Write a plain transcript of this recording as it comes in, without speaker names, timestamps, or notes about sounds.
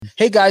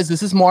Hey guys,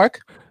 this is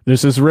Mark.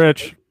 This is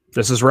Rich.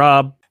 This is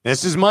Rob.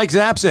 This is Mike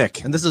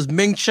Zapsik. And this is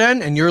Ming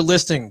Chen, and you're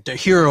listening to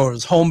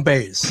Heroes Home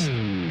Base.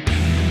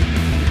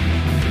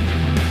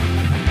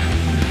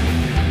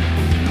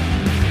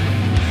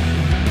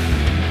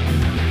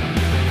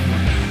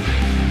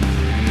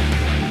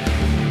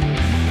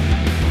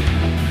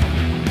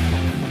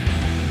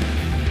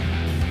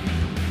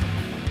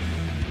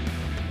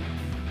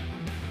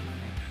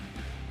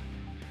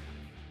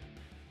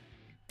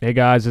 Hey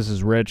guys, this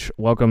is Rich.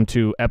 Welcome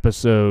to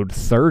episode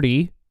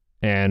 30,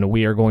 and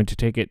we are going to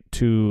take it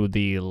to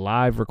the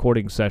live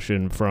recording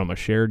session from a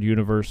Shared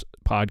Universe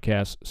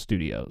podcast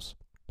studios.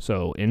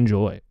 So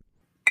enjoy.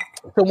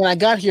 So when I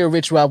got here,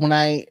 Rich Rob, when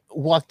I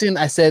walked in,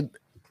 I said,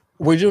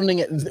 we're doing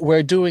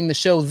the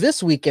show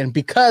this weekend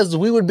because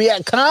we would be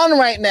at con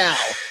right now.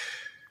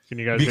 Can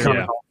you guys hear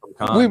me?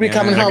 We'd be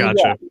coming home.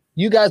 gotcha. Yeah.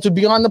 You guys would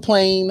be on the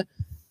plane,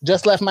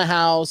 just left my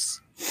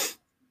house.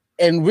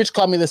 And Rich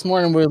called me this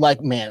morning. We were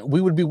like, man,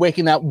 we would be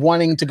waking up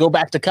wanting to go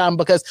back to con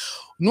because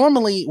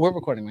normally we're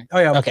recording, right? Oh,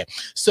 yeah. Okay.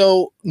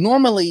 So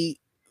normally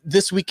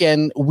this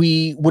weekend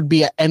we would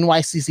be at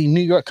NYCC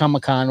New York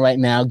Comic Con right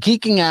now,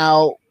 geeking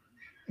out,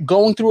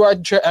 going through our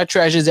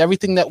treasures,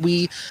 everything that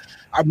we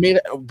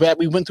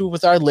went through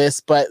with our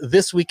list. But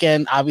this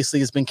weekend obviously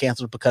has been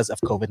canceled because of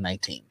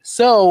COVID-19.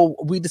 So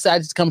we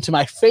decided to come to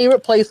my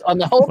favorite place on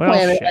the whole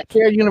planet, at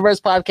Shared Universe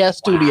Podcast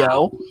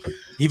Studio. Wow.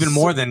 Even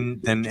more than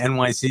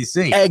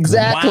NYCC.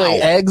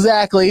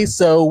 Exactly.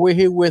 So we're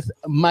here with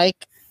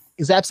Mike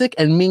Zapsik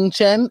and Ming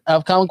Chen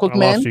of Comic Book I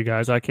Man. lost you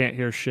guys. I can't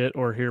hear shit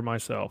or hear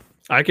myself.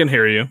 I can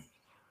hear you.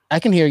 I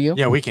can hear you.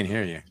 Yeah, we can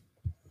hear you.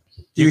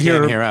 Do you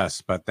can't hear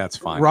us, but that's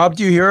fine. Rob,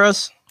 do you hear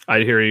us? I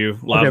hear you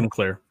loud and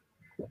clear.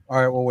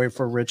 All right, we'll wait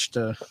for Rich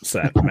to... It's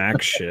that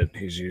Mac shit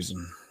he's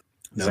using.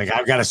 It's like,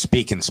 I've got a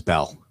speak and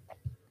spell.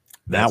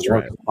 That's that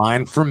works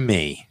fine for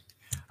me.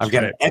 I've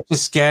got an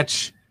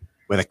Etch-a-Sketch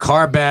with a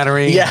car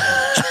battery. Yeah.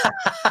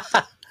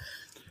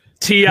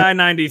 TI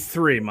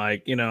 93,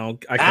 Mike. You know,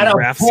 I can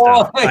graph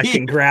stuff. I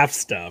can graph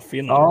stuff.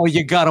 You know. Oh,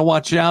 you got to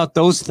watch out.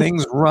 Those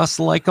things rust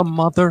like a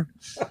mother.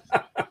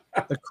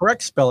 The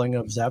correct spelling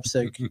of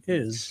Zapsik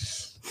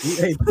is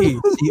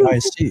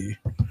Zapcic.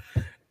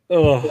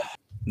 Oh,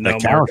 no,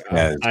 Mark.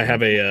 Has. I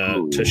have a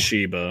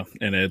Toshiba,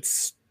 and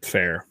it's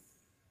fair.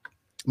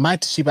 My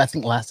Toshiba, I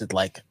think, lasted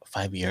like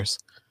 5 years.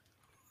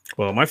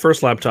 Well, my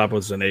first laptop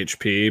was an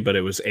HP, but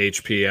it was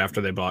HP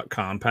after they bought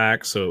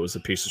Compaq, so it was a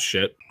piece of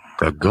shit.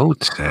 The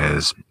goat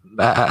says.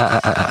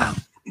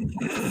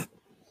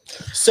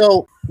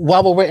 So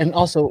while we're and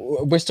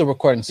also we're still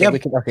recording, so we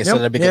can. Okay, so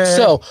that'd be good. Yeah.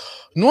 So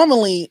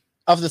normally,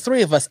 of the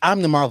three of us,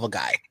 I'm the Marvel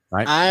guy.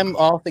 Right. I'm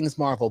all things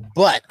Marvel,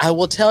 but I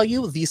will tell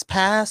you, these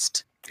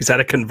past. He's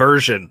at a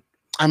conversion.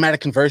 I'm at a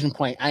conversion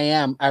point.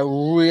 I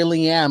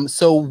really am.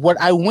 So what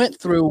I went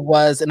through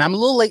was, and I'm a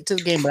little late to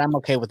the game, but I'm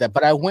okay with that.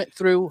 But I went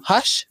through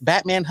Hush,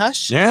 Batman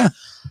Hush. Yeah.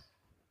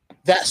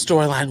 That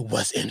storyline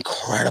was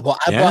incredible.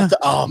 I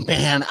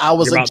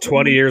was You're like, about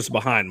 20 years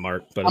behind,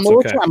 Mark, but I'm it's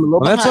okay. I'm a little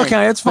Well, that's behind,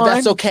 okay. It's but fine.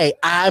 that's okay.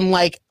 I'm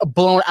like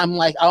blown. I'm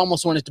like, I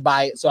almost wanted to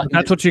buy it. So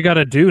That's what you got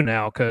to do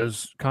now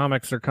because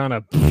comics are kind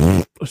of.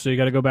 So you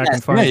got to go back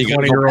and find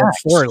 20-year-old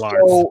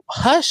storylines. So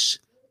Hush,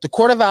 the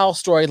Court of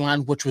Owls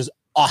storyline, which was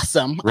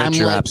awesome. Rich,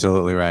 you're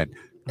absolutely right.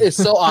 It's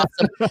so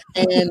awesome.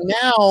 And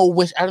now,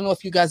 which I don't know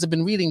if you guys have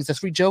been reading, the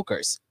Three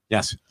Jokers.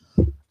 Yes.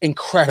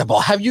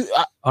 Incredible. Have you?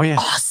 Oh, yeah.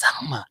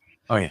 Awesome.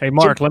 Oh, yeah. Hey,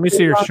 Mark, let me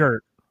see your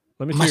shirt.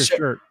 Let me see My your shirt.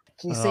 shirt.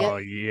 Can you see Oh,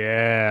 it?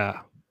 yeah.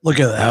 Look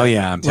at that. Hell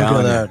yeah, I'm Look at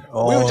telling you. that.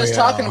 Oh, We were just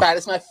yeah. talking about it.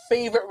 It's my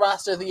favorite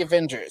roster of the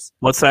Avengers.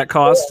 What's that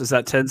cost? Is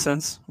that 10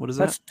 cents? What is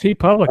That's that?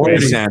 T-Public, 40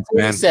 baby. cents,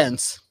 man. 40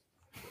 cents.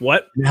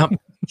 What?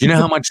 Do you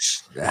know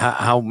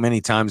how many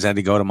times I had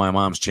to go to my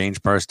mom's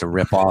change purse to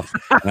rip off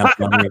enough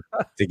money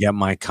to get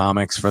my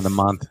comics for the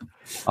month?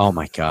 Oh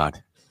my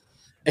God.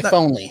 If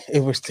only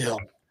it were still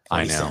 40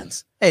 I know.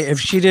 cents. Hey, if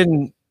she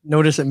didn't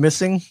notice it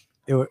missing,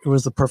 it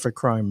was the perfect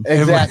crime.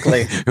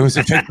 Exactly. It was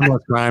a victimless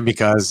crime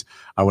because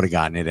I would have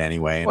gotten it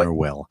anyway in her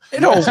will.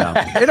 It all, So,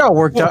 it all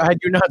worked out. Had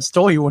you not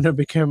stole, you wouldn't have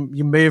become.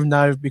 You may have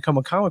not have become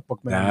a comic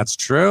book man. that's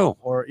true.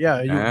 Or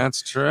yeah,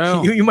 That's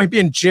true. you might be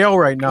in jail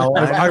right now.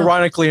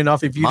 Ironically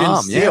enough, if you didn't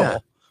Mom, steal, yeah.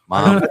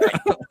 Mom.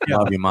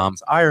 Love you, Mom.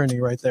 it's irony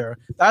right there.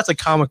 That's a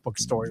comic book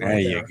story. There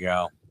Right you there.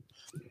 go.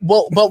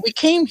 Well, but we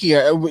came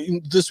here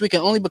this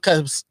weekend only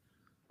because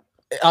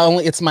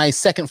it's my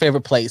second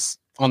favorite place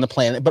on the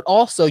planet, but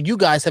also you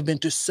guys have been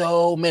to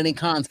so many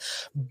cons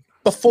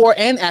before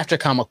and after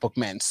Comic Book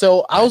Men.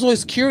 So I was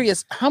always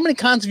curious, how many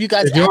cons have you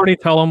guys? Did you already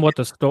tell them what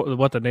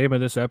the name of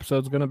this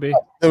episode is going to be?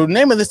 The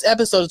name of this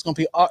episode is going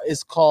to be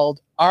is called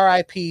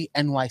R.I.P.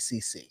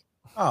 NYCC.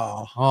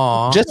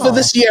 Oh, Just for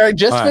this year.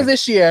 Just All for right.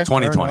 this year.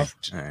 2020.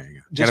 There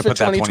you go. Just Gotta for put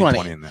that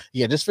 2020 in there.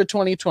 Yeah, just for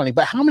 2020.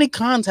 But how many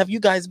cons have you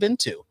guys been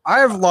to?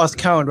 I've lost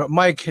count. But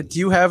Mike, do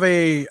you have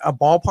a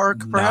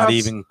ballpark? Perhaps? Not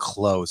even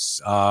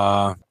close.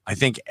 I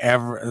think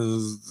the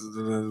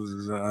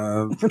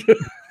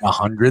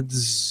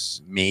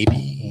hundreds,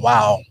 maybe.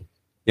 Wow.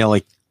 Yeah,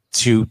 like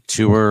two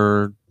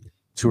or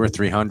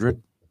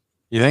 300.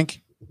 You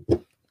think?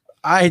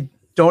 I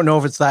don't know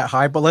if it's that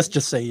high, but let's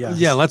just say yes.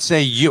 Yeah, let's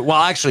say you.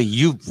 Well, actually,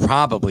 you've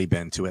probably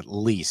been to at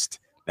least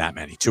that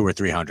many, 200 or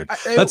 300.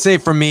 Let's say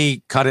for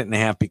me, cut it in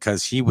half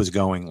because he was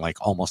going like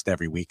almost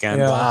every weekend.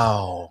 Yeah.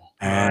 Wow.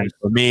 And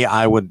for me,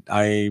 I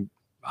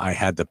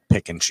had to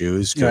pick and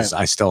choose because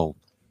I still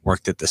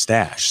worked at the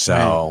stash.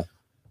 So,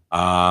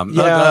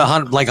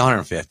 like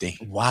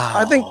 150. Wow.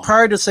 I think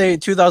prior to say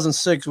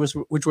 2006,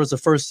 which was the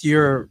first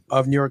year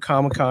of New York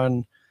Comic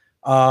Con,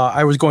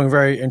 I was going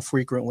very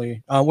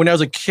infrequently. When I was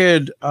a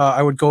kid,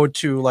 I would go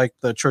to like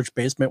the church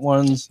basement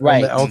ones,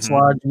 Right. the Elks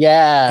Lodge,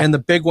 Yeah. and the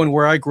big one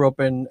where I grew up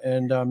in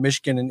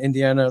Michigan and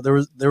Indiana.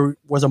 There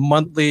was a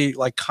monthly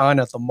like con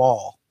at the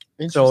mall,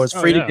 so it was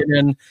free to get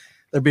in.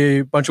 There'd be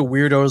a bunch of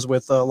weirdos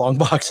with long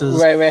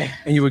boxes, right.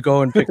 and you would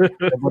go and pick it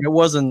up, but it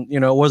wasn't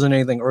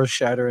anything earth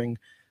shattering.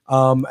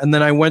 And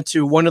then I went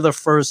to one of the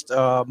first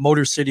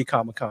Motor City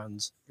Comic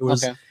Cons. It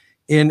was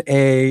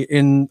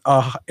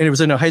it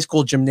was in a high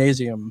school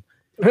gymnasium.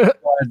 It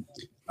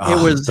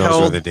was those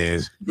held, were the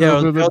days.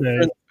 Yeah,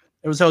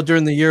 it was held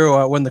during the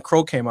year when The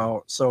Crow came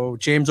out. So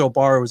James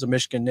O'Barr, who was a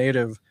Michigan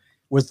native,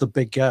 was the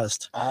big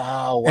guest.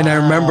 Oh, wow. And I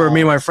remember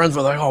me and my friends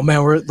were like, "Oh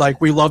man,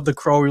 we love The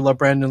Crow, we love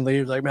Brandon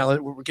Lee." Like,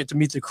 man, we get to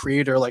meet the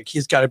creator. Like,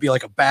 he's got to be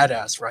like a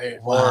badass,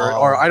 right? Wow.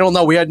 Or I don't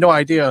know. We had no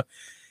idea.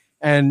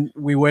 And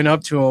we went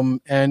up to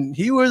him, and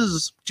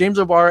James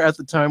O'Barr at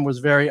the time was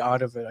very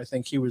out of it. I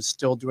think he was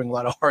still doing a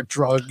lot of hard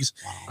drugs.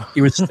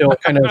 He was still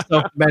kind of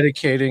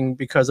self-medicating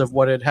because of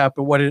what had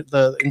happened.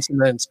 The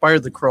incident that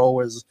inspired The Crow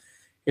was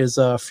his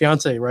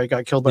fiance, right?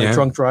 Got killed by a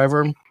drunk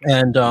driver.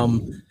 And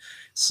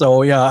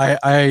so,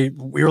 yeah,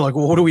 we were like,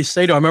 well, what do we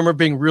say to him? I remember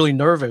being really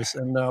nervous.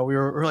 And we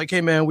were like,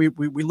 hey, man, we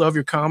love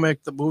your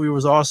comic. The movie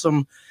was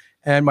awesome.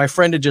 And my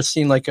friend had just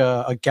seen like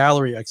a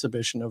gallery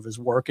exhibition of his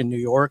work in New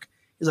York.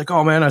 He's like,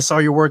 oh man, I saw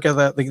your work at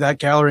that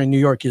gallery in New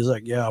York. He's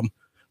like, yeah,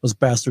 those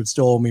bastards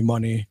still owe me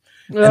money.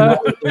 And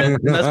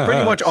that's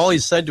pretty much all he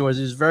said to us.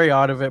 He's very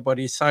out of it, but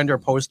he signed our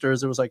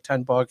posters. It was like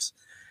 $10.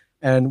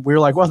 And we were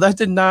like, well, that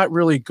did not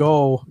really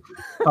go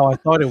how I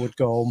thought it would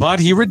go. But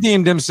he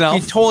redeemed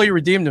himself. He totally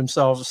redeemed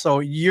himself. So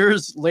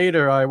years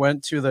later, I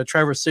went to the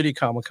Traverse City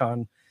Comic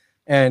Con,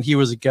 and he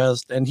was a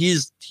guest. And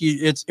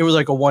it was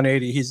like a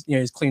 180.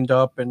 He's cleaned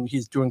up and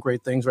he's doing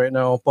great things right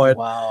now. But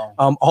wow.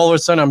 All of a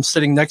sudden, I'm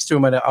sitting next to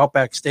him at an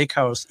Outback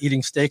Steakhouse,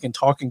 eating steak and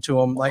talking to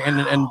him, like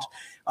and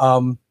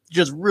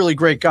just really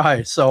great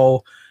guy.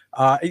 So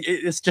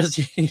it's just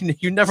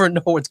you never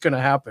know what's going to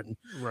happen.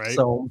 Right.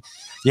 So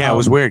yeah, it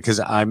was weird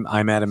because I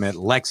met him at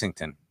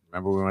Lexington.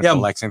 Remember we went to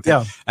Lexington?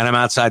 Yeah. And I'm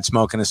outside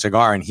smoking a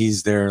cigar, and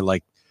he's there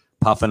like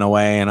puffing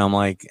away, and I'm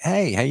like,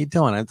 "Hey, how you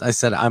doing?" I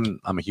said, "I'm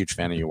a huge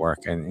fan of your work,"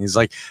 and he's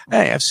like,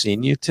 "Hey, I've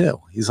seen you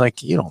too." He's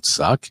like, "You don't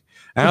suck,"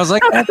 and I was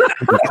like, "That's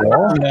cool.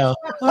 Yeah,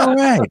 all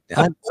right,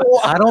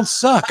 I don't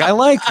suck. I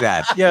like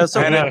that." Yeah, so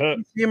And,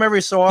 we see him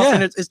every so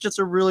often. It's just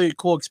a really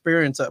cool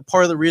experience.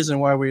 Part of the reason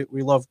why we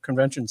love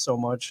conventions so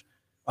much.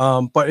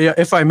 But yeah,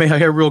 if I may, I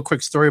hear a real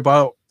quick story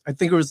about. I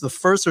think it was the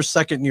first or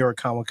second New York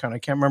Comic Con. I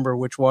can't remember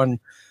which one,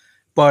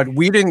 but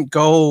we didn't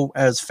go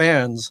as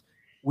fans.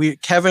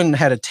 Kevin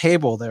had a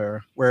table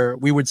there where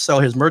we would sell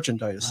his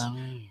merchandise. Wow.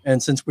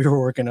 And since we were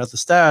working at the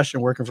stash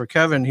and working for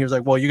Kevin, he was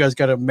like, well, you guys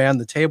got to man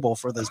the table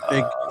for this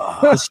big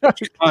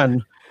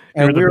fun.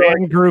 And we were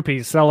the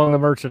groupies selling the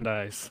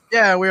merchandise.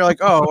 Yeah. We were like,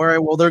 oh, all right,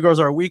 well, there goes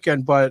our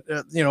weekend. But,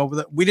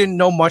 we didn't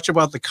know much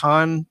about the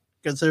con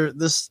because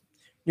this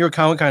New York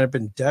Comic Con had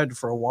been dead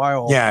for a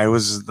while. Yeah, it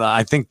was,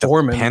 I think the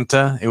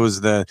Penta. It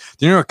was the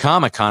New York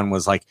Comic Con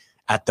was like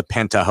at the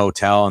Penta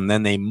Hotel, and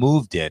then they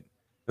moved it.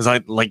 It was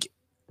like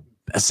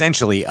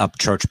essentially up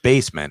church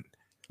basement,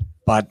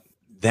 but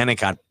then it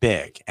got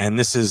big, and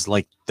this is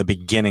like the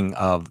beginning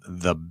of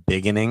the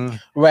beginning,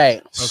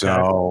 right?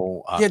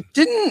 So I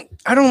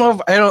don't know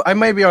if I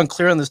might be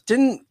unclear on this.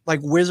 Didn't like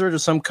Wizard or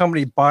some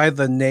company buy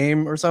the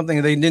name or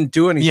something? They didn't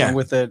do anything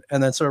with it,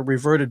 and then sort of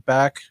reverted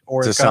back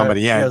or to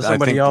somebody. Somebody I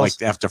think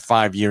else. Like after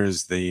 5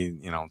 years,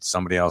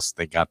 somebody else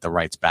they got the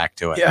rights back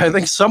to it. Yeah, I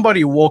think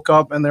somebody woke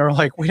up and they were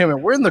like, "Wait a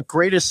minute, we're in the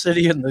greatest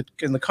city in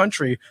the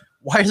country.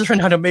 Why is there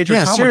not a major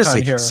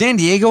Comic-Con here?" San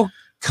Diego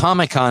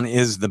Comic-Con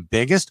is the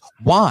biggest.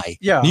 Why?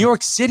 Yeah. New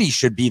York City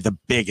should be the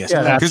biggest.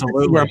 Yeah, because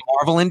where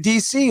Marvel and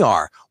DC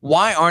are.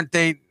 Why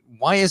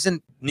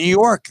isn't New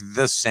York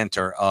the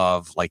center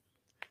of like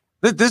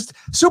this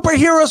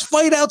superheroes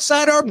fight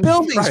outside our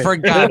buildings for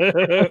God?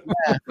 Why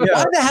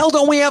the hell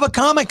don't we have a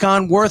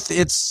Comic-Con worth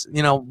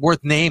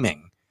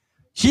naming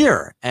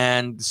here?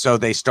 And so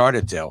they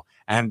started to.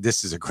 And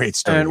this is a great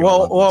story. And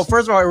well,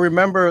 first of all, I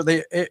remember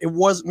it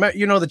was the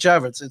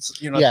Javits. It's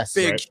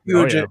big,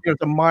 huge.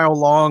 It's a mile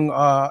long.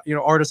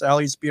 Artist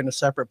Alley's being a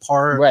separate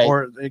part,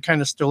 or it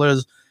kind of still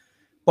is.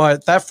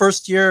 But that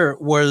first year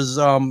was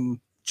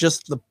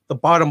just the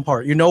bottom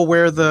part.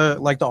 Where the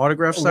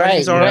autograph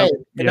signings are. Right.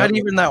 And not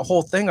even that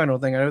whole thing. I don't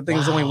think it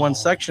was only one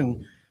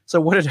section. So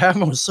what had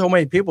happened was so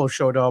many people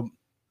showed up.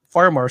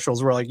 Fire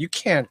marshals were like, you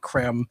can't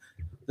cram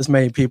this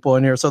many people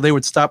in here, so they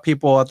would stop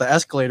people at the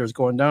escalators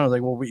going down.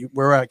 Like, well,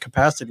 we're at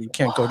capacity, you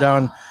can't go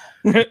down.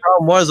 The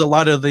problem was a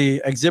lot of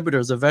the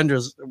exhibitors, the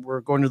vendors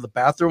were going to the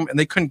bathroom and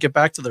they couldn't get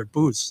back to their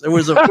booths. It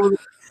was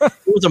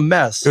a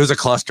mess. It was a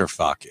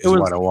clusterfuck.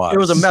 What it was. It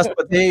was a mess.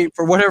 But they,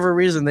 for whatever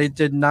reason, they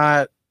did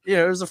not.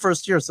 It was the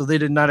first year, so they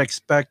did not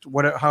expect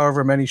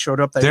however many showed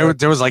up. There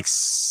was like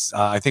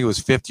I think it was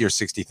 50 or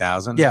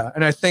 60,000. Yeah,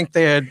 and I think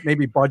they had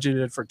maybe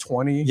budgeted for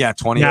 20. Yeah,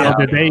 20. Now,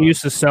 did they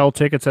used to sell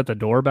tickets at the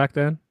door back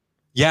then?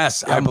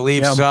 Yes, I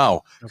believe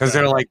so. Because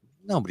they're like,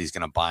 nobody's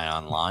gonna buy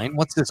online.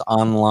 What's this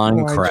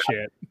online crap?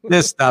 Shit.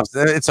 This stuff,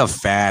 it's a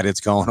fad. It's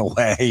going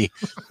away.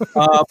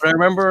 But I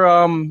remember,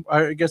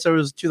 I guess it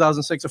was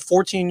 2006,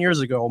 14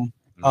 years ago.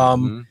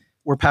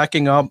 We're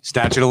packing up.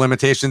 Statute of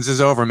limitations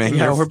is over, man.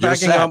 Yeah, we're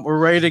packing up. We're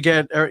ready to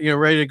get,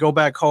 ready to go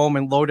back home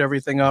and load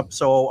everything up.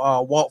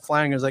 So Walt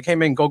Flanagan is like, "Hey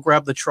man, go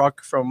grab the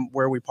truck from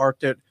where we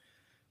parked it,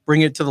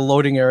 bring it to the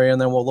loading area,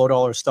 and then we'll load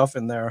all our stuff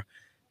in there."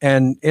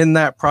 And in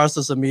that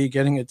process of me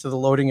getting it to the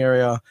loading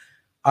area,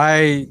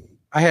 I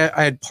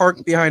had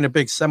parked behind a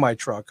big semi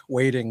truck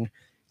waiting,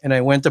 and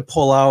I went to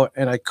pull out,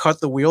 and I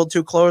cut the wheel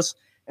too close.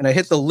 And I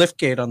hit the lift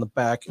gate on the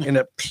back, and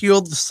it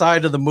peeled the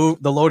side of the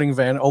loading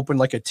van open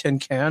like a tin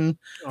can.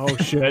 Oh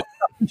shit!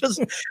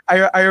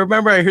 I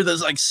remember I hear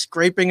this like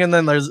scraping, and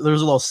then there's a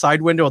little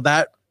side window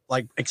that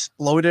like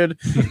exploded.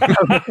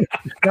 I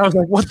was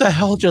like, "What the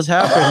hell just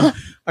happened?"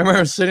 I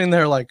remember sitting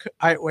there like,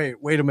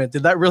 wait a minute,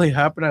 did that really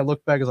happen? I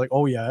looked back, I was like,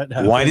 "Oh yeah, it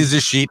happened." White as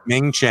a sheet,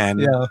 Ming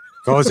Chen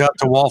goes up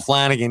to Walt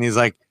Flanagan. He's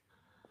like,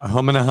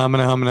 humming.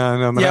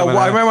 Yeah, well,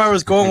 I remember I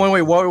was going one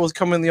way, Walt was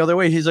coming the other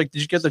way. He's like,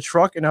 "Did you get the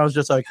truck?" And I was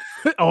just like,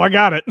 "Oh, I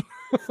got it."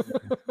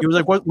 He was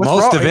like, "What's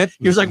most wrong?" of it.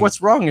 He was like,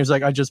 "What's wrong?" He was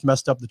like, "I just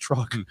messed up the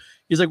truck."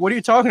 He's like, "What are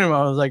you talking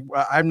about?" I was like,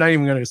 "I'm not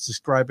even going to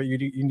describe it. You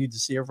need to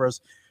see it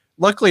first."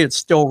 Luckily, it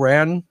still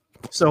ran,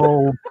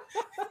 so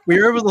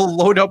we were able to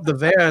load up the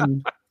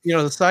van.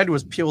 The side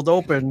was peeled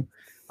open,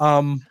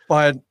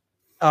 but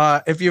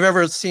if you've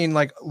ever seen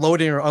like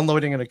loading or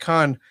unloading in a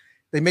con,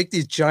 they make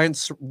these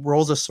giant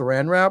rolls of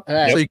saran wrap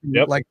so you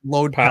can like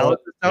load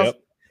pallets and stuff.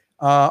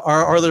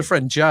 Our other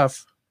friend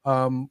Jeff,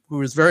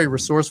 who is very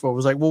resourceful,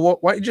 was like, "Well,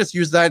 why don't you just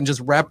use that and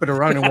just wrap it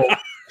around, and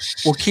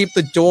we'll keep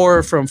the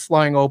door from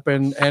flying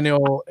open, and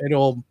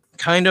it'll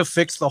kind of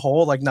fix the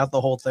hole, like not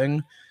the whole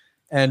thing."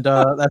 And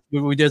that's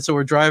what we did. So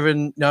we're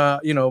driving,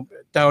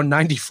 down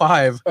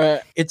 95.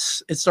 It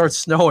starts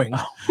snowing.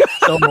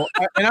 So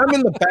and I'm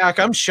in the back.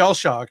 I'm shell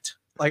shocked.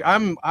 Like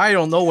I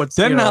don't know what's.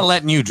 They're not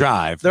letting you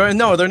drive. They're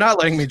not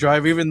letting me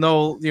drive, even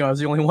though I was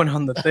the only one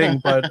on the thing.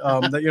 But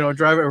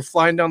driving or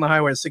flying down the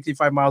highway at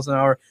 65 miles an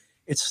hour.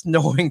 It's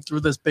snowing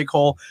through this big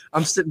hole.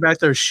 I'm sitting back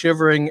there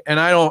shivering, and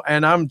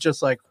I'm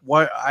just like,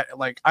 what?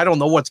 I don't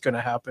know what's gonna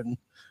happen.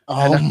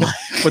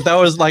 But that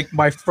was like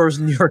my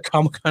first New York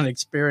Comic Con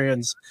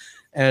experience,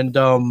 and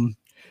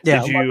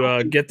Did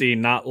you get the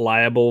not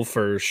liable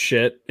for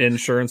shit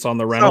insurance on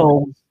the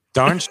rental? So,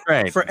 darn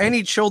straight. For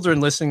any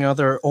children listening out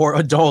there, or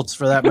adults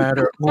for that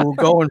matter, who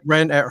go and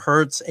rent at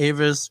Hertz,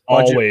 Avis,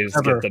 budget, always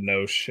whatever, get the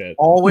no shit.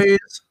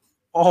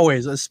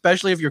 Always,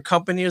 especially if your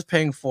company is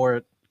paying for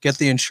it, get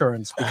the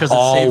insurance because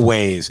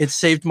it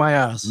saved my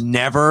ass.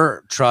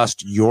 Never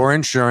trust your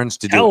insurance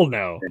to do Hell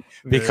no.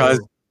 Because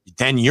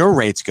then your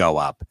rates go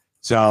up.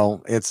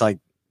 So it's like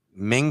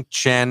Ming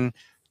Chen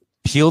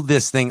peeled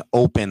this thing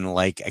open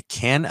like a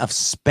can of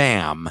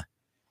Spam.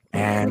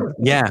 And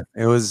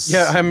it was.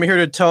 Yeah, I'm here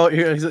to tell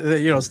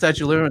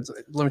statute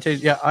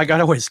limitations. Yeah, I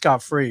got away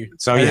scot free.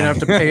 So I didn't have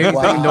to pay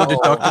no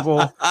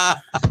deductible.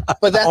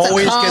 But that's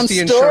always a con get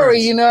the story.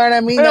 insurance. You know what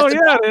I mean? Hell That's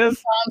yeah, it is.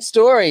 con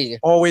story.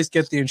 Always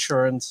get the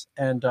insurance,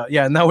 and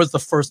and that was the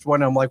first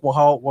one. I'm like,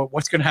 well,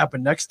 what's going to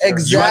happen next year?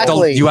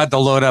 Exactly. You had to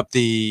load up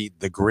the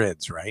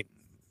grids, right?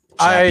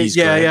 Grids.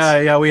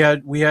 Yeah. We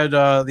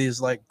had these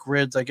like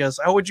grids. I guess.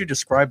 How would you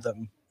describe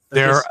them?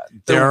 They're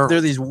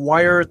these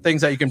wire things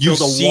that you can build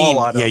a wall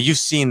out of. Yeah, you've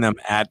seen them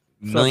at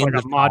millions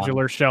like a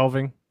modular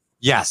shelving.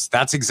 Yes,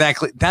 that's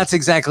exactly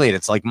it.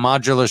 It's like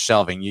modular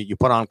shelving. You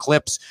put on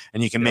clips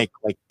and you can make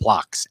like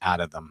blocks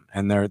out of them,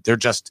 and they're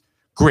just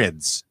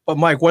grids. But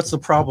Mike, what's the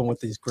problem with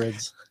these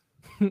grids?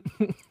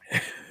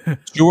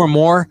 2 or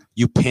more,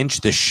 you pinch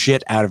the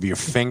shit out of your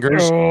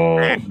fingers.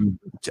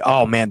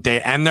 Oh man,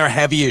 they're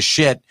heavy as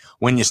shit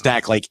when you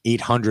stack like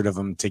 800 of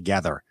them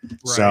together. Right.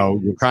 So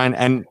you're trying,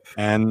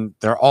 and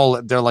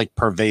they're like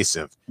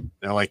pervasive.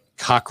 They're like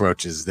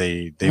cockroaches.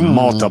 They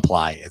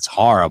multiply. It's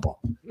horrible.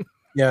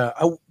 Yeah,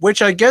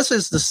 which I guess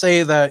is to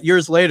say that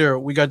years later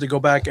we got to go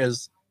back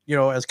as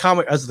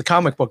the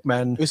comic book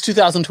men. It was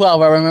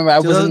 2012. I remember I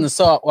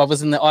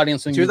was in the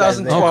audience when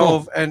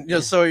 2012,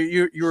 and so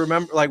you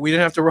remember, like, we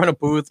didn't have to run a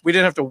booth, we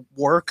didn't have to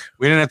work,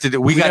 we didn't have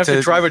to we got to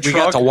drive a truck. We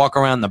got to walk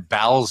around the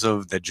bowels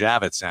of the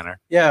Javits Center.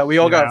 Yeah, we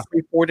all got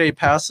 3-4 day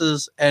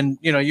passes, and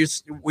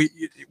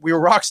we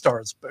were rock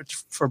stars, but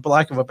for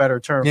lack of a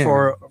better term,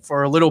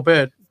 for a little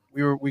bit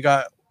we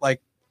got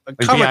like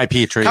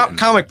VIP treatment.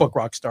 comic book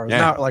rock stars, Yeah.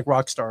 not like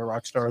rock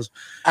stars.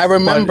 I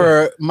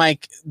remember,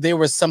 Mike, there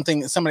was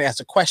something, somebody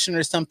asked a question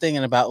or something,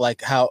 and about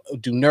like how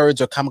do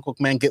nerds or comic book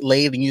men get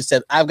laid, and you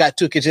said, I've got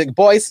 2 kids. You're like,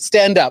 boys,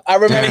 stand up. I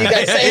remember you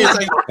guys saying It's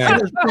that. like,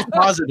 it was pretty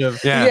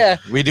positive. Yeah, Yeah.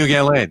 we do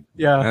get laid.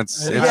 Yeah,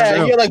 It's Yeah,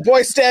 true. you're like,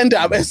 boys, stand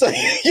up. And so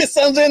your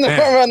sons are in the Yeah.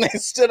 front row and they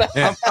stood up.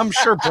 Yeah. I'm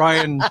sure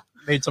Brian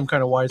made some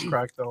kind of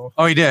wisecrack though.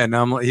 Oh, he did.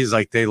 And he's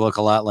like, they look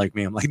a lot like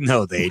me. I'm like,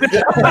 no, they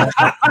don't.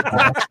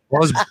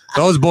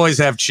 those boys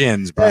have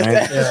chins,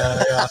 Brian.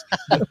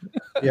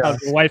 Yeah. I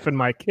was wifing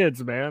my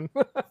kids, man.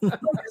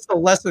 It's a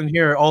lesson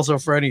here also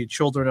for any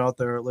children out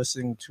there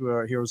listening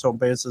to Heroes Home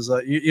Base is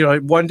that you know,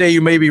 one day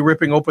you may be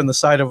ripping open the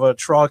side of a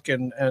truck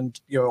and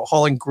you know,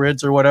 hauling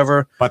grids or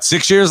whatever. But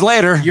 6 years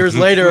later,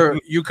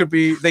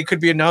 They could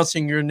be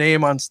announcing your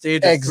name on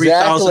stage. Exactly.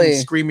 3,000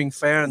 screaming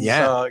fans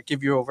Yeah.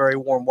 give you a very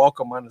warm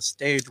welcome on the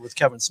stage with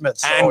Kevin Smith.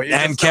 So you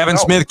and just Kevin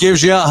don't know. Smith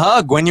gives you a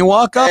hug when you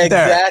walk up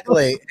there.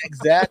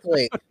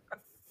 Exactly.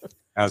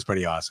 That was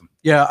pretty awesome.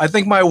 Yeah, I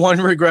think my one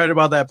regret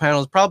about that panel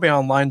is probably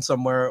online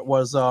somewhere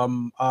was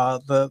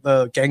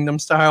the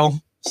Gangnam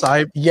Style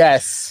side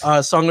Yes.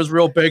 song was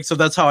real big, so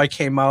that's how I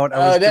came out.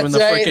 I was doing the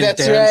freaking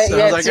That's dance. right.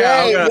 And I was That's like,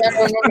 right. yeah, Yeah, I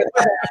remember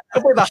that.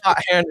 I'm with a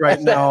hot hand right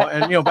now.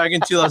 And you know, back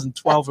in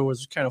 2012, it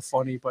was kind of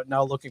funny, but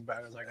now looking back,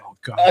 I was like, oh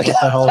god, what the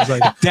hell was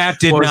I? That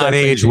did What was not I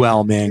age thinking?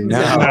 well, Ming.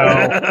 No.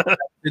 No.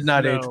 Did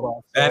not age No.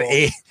 well. That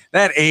So-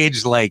 that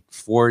aged like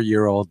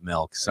 4-year-old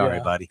milk. Sorry,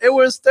 Yeah. buddy. There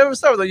was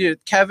stuff like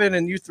Kevin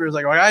and you three was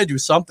like, I gotta do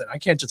something. I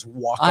can't just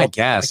walk I up.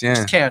 guess, I yeah.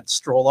 just can't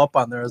stroll up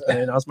on there as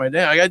they announce my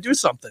name. I gotta do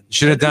something.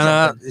 Should have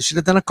Gotta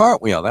do done a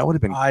cartwheel. That would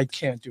have been something. I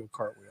can't do a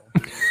cartwheel.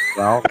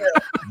 well.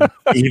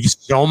 Even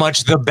so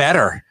much the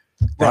better.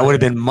 That would have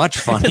been much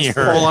funnier.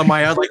 Fall on my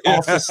head like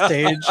off the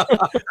stage.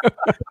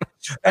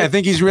 I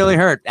think he's really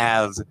hurt.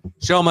 As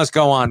show must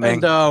go on,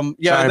 Ming. And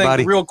yeah, Sorry, I think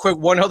buddy. real quick,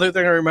 one other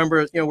thing I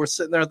remember, you know, we're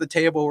sitting there at the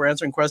table, we're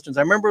answering questions.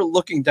 I remember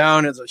looking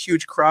down, it's a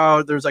huge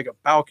crowd. There's like a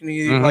balcony,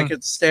 Mhm. like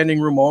it's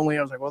standing room only.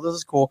 I was like, well, this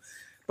is cool.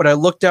 But I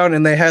looked down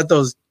and they had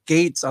those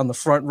gates on the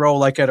front row,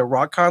 like at a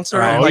rock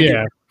concert. Oh, like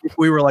yeah. if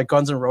we were like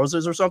Guns N'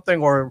 Roses or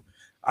something, or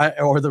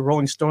the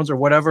Rolling Stones or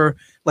whatever,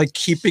 like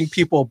keeping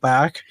people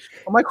back.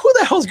 I'm like, who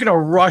the hell's gonna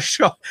rush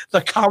up the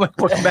comic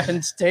book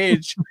man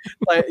stage?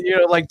 Like, you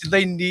know, like, did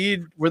they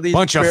need? Were these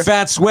Bunch of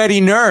fat,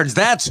 sweaty nerds.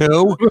 That's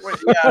who.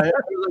 yeah,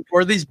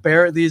 were these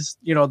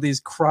these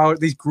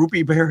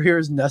groupie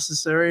barriers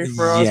necessary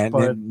for us? Yeah,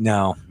 But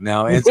no.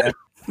 It's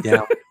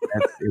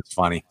it's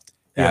funny.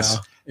 Yes.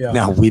 yeah.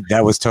 No,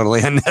 that was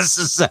totally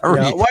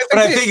unnecessary. Yeah, well, but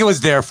I think it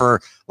was there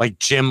for like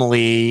Jim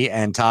Lee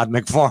and Todd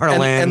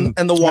McFarlane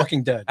and The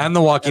Walking Dead. and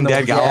The Walking and the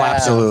Dead guy. Oh, Yeah,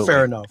 absolutely.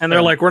 Fair enough. And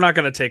they're like, we're not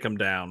going to take them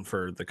down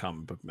for the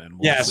comic book men. We'll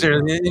Yeah, leave sir.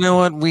 them. You know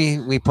what?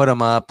 We put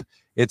them up.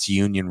 It's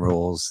union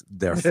rules.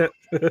 They're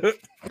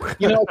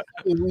You know,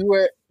 we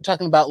were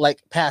talking about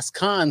like past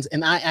cons,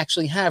 and I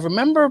actually have.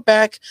 Remember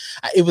back,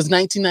 it was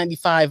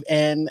 1995,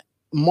 and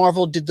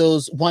Marvel did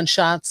those one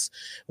shots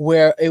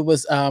where it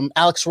was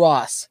Alex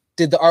Ross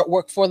did the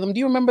artwork for them. Do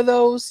you remember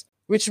those?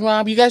 Rich and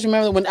Rob, you guys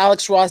remember when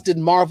Alex Ross did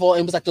Marvel?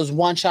 It was like those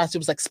one shots. It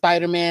was like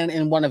Spider-Man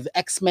and one of the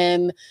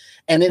X-Men,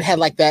 and it had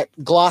like that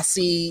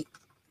glossy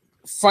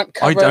front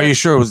cover. Are you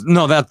sure it was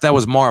that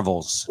was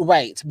Marvel's?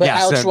 Right, but Yeah,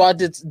 Alex so- Ross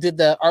did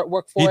the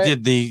artwork for He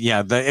it. did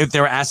if they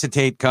were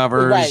acetate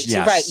covers. Right,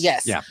 yes. right,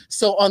 yes. Yeah.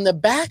 So on the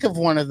back of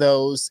one of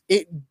those,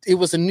 it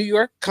was a New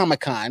York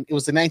Comic Con. It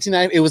was the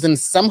 1990. It was in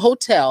some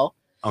hotel,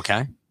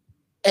 Okay.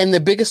 and the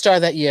biggest star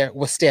that year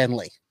was Stan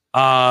Lee.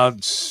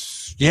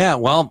 Yeah.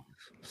 Well,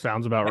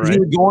 Sounds about he right.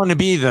 was going to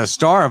be the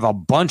star of a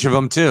bunch of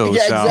them too.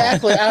 Yeah, so.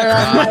 exactly.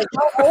 I'm like,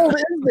 how old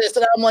is this?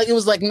 And I'm like, it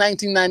was like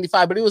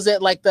 1995, but it was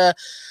at like the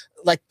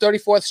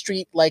 34th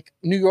Street, like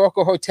New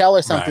Yorker hotel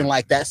or something Right.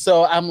 like that.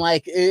 So I'm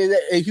like,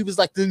 he was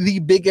like the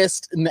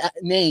biggest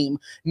name.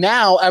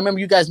 Now I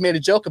remember you guys made a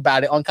joke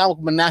about it on Comic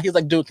Book, but now he's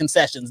like doing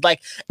concessions.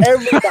 Like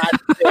everybody's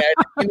there.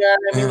 You know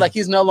what I mean? Like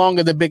he's no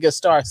longer the biggest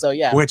star. So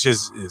yeah. Which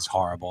is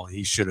horrible.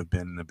 He should have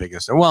been the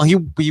biggest. Well,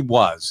 he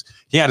was.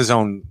 He had his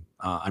own.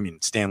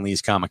 Stan Lee's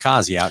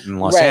Kamikaze out in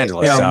Los Right,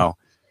 Angeles. yeah. So,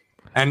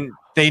 and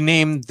they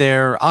named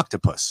their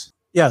octopus.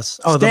 Yes.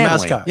 Oh, the Stanley.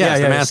 mascot. Yes,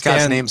 the yeah,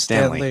 mascot's named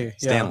Stanley. Stanley. Yeah.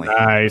 Stanley.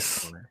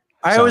 Nice.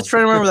 I So- always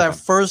try to remember that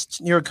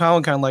first New York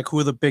Comic Con, like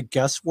who the big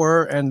guests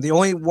were, and the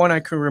only one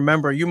I can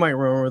remember, you might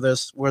remember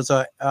this, was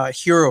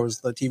Heroes.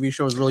 The TV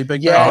show was really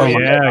big. Yeah. Oh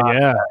back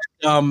yeah.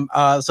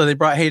 then. So they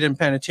brought Hayden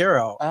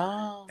Panettiere,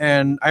 Oh.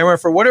 and I remember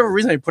for whatever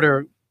reason they put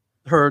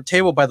her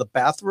table by the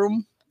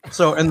bathroom.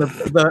 So and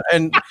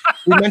and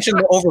we mentioned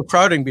the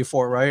overcrowding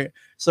before, right?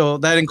 So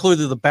that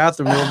included the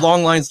bathroom. There were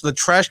long lines. The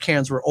trash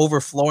cans were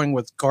overflowing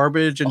with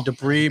garbage and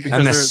debris because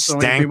And the there's so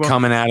many stank people.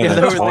 coming out of Yeah,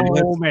 the there was-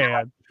 toilet. Oh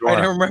man.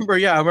 I remember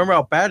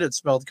how bad it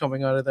smelled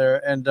coming out of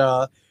there, and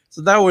so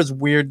that was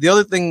weird. The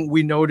other thing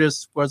we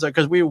noticed was that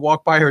because we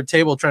walked by her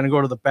table trying to go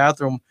to the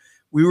bathroom,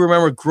 we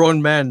remember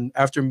grown men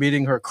after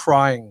meeting her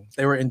crying.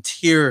 They were in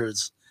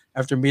tears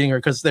after meeting her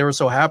because they were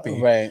so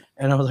happy. Right.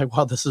 And I was like,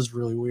 wow, this is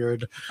really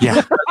weird.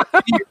 Yeah.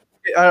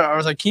 I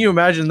was like, can you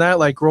imagine that?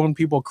 Like grown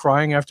people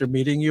crying after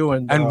meeting you,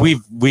 and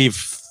we've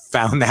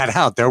found that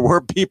out. There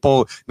were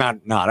people,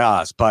 not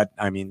us, but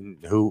I mean,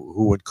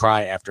 who would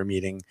cry after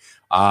meeting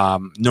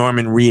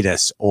Norman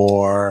Reedus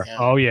or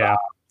Oh yeah.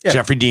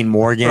 Jeffrey Dean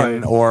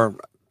Morgan Right. or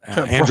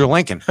Andrew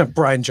Lincoln.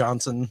 Brian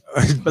Johnson,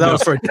 but that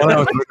was for a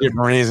different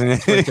reason.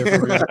 for a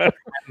different reason.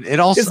 It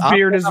also His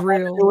beard is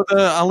real. with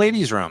a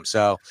ladies' room.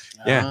 So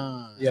yeah.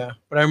 Ah. Yeah,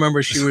 but I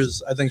remember she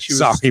was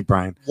sorry,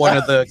 Brian. one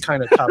of the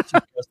kind of top two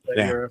guests that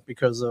Yeah. year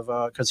because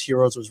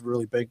Heroes was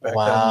really big back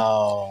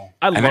Wow.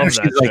 I And then love she's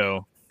that like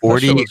show.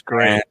 40 was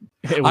great.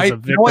 It was I- a you know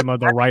victim what? of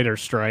the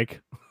writer's strike.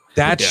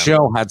 That Yeah.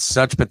 show had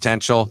such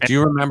potential. Do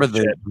you remember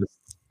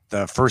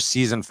the first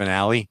season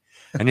finale?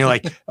 And you're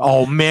like,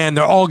 oh man,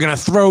 they're all gonna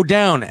throw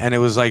down. And it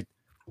was like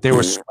they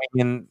were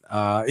swinging.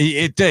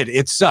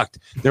 It sucked.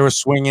 They were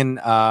swinging.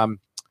 I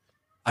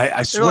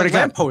They're swear like to God,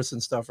 lampposts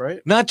and stuff,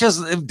 right? not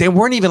just they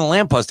weren't even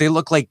lampposts. They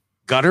looked like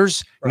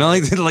gutters. You know,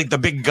 like the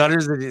big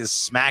gutters that you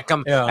just smack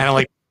them Yeah. and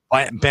like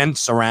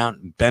bent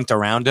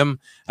around him.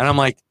 And I'm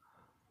like,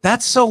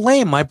 that's so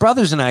lame. My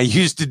brothers and I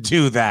used to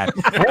do that.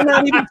 We're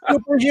not even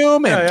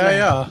superhuman.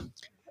 Yeah.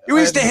 We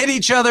used to hit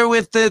each other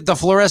with the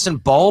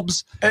fluorescent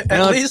bulbs. At You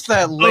know, least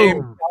that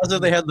lame plaza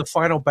they had the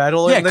final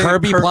battle. Yeah, in. They-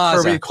 Kirby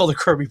Plaza. Kirby called it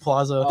Kirby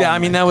Plaza. Yeah, I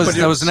mean that was But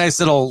it a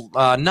nice little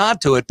nod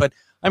to it. But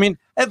I mean,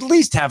 at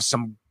least have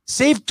some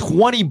save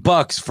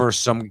 $20 for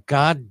some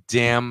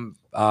goddamn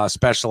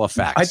special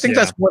effects. I think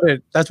Yeah.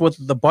 that's what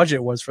the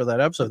budget was for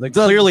that episode. Like,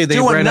 clearly they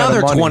do ran out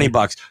another of money.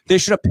 $20. They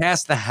should have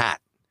passed the hat.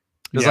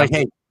 It's Yeah. like,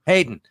 hey,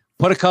 Hayden,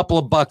 put a couple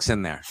of bucks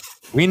in there.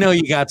 We know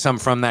you got some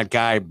from that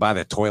guy by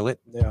the toilet.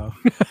 Yeah.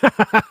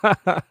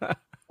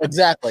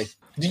 Exactly.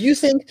 Do you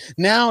think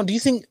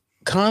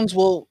cons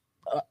will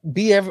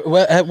be ever?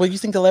 Will you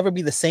think they'll ever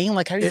be the same?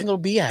 Like, how do you think it'll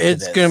be after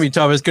It's this? going to be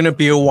tough. It's going to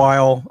be a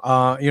while.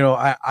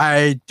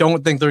 I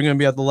don't think they're going to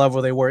be at the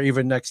level they were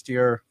even next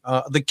year.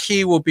 The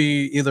key will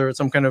be either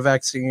some kind of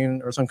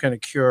vaccine or some kind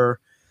of cure.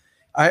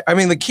 I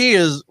mean, the key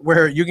is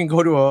where you can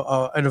go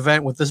to an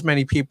event with this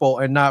many people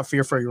and not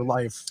fear for your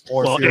life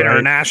or Well, fear.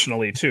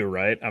 internationally too,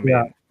 right? I mean,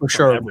 Yeah, for from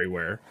sure.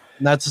 everywhere.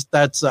 And that's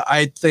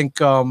I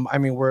think I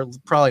mean we're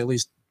probably at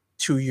least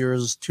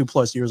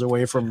 2+ years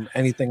away from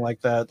anything like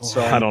that. So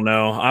I don't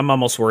know. I'm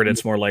almost worried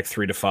it's more like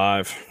 3 to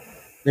 5.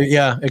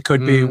 yeah, it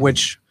could be,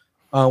 which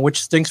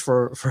stinks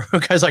for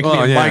guys like me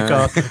and Mike.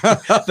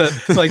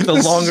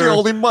 The longer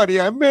only money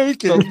I'm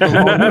making.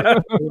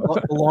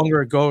 the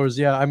longer it goes,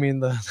 yeah. I mean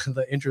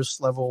the interest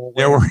level.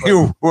 Yeah,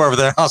 wherever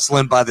they're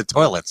hustling by the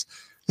toilets.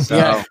 So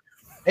Yeah.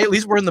 Hey, at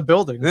least we're in the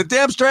building. the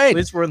damn At straight.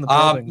 least we're in the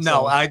building.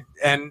 No, so.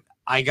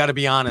 I got to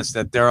be honest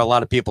that there are a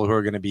lot of people who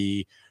are going to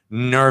be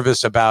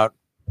nervous about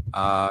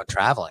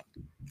traveling.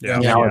 Yeah.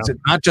 You know, it's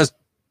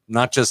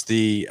not just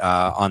the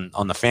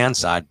on the fan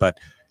side, but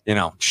you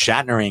know,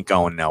 Shatner ain't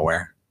going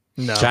nowhere.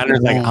 No.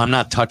 Shatner's like, I'm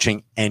not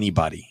touching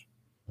anybody.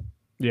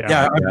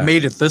 Yeah, I've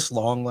made it this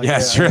long. Like, Yeah,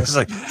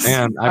 seriously,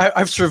 man.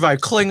 I've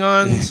survived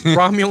Klingons,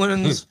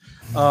 Romulans,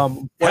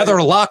 Heather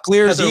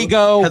Locklear's Heather-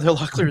 ego. Heather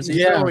Locklear's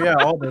Yeah. ego,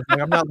 all this. Like,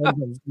 I'm not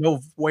letting no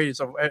ways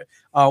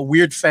of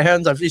weird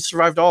fans. I've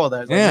survived all of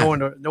that. Like,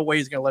 Yeah. no way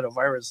he's gonna let a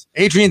virus.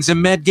 Adrian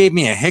Zemed gave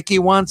me a hickey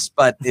once,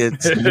 but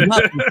it's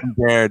nothing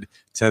compared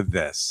to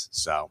this.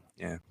 So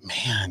yeah.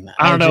 Man,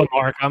 I don't know,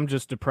 Mark. I'm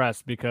just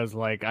depressed because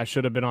like I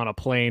should have been on a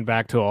plane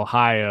back to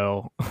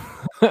Ohio,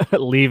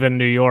 leaving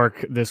New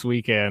York this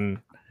weekend,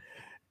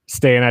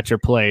 staying at your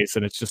place,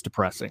 and it's just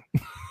depressing.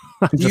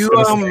 Do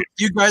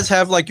you guys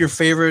have like your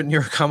favorite New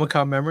York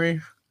Comic-Con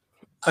memory?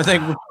 I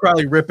think we're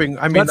probably ripping.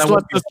 I mean, let's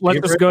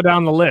just go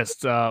down the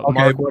list. Okay.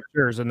 Mark, what's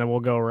yours, and then we'll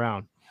go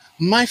around.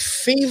 my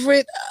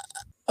favorite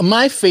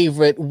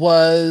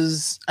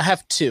was, I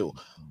have two.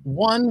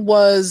 One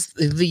was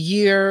the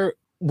year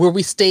where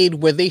we stayed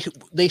where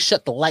they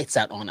shut the lights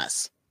out on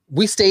us.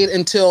 We stayed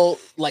until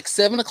like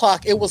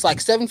 7:00. It was like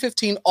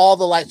 7:15. All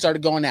the lights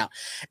started going out,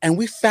 and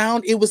we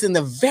found it was in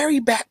the very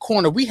back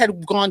corner. We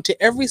had gone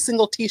to every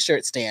single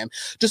T-shirt stand,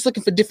 just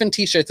looking for different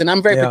T-shirts, and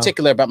I'm very Yeah.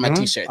 particular about my Mhm.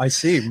 T-shirts. I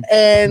see.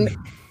 And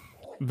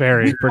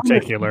Very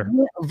particular.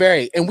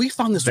 and we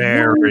found this one-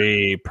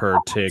 Very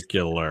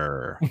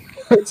particular.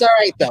 It's all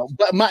right though,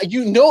 but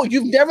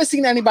you've never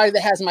seen anybody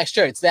that has my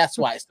shirts. That's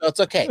why, so it's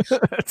okay.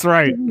 That's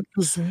right.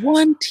 This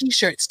one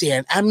T-shirt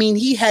stand. I mean,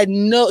 he had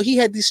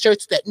these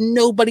shirts that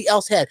nobody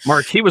else had.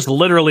 Mark, he was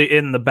literally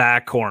in the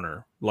back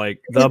corner, like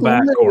the He's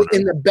back literally corner.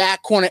 in the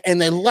back corner,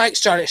 and the light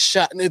started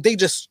shut, and they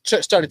just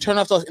started turning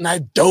off those, and I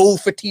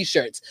dove for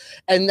T-shirts,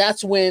 and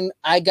that's when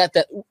I got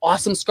that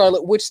awesome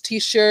Scarlet Witch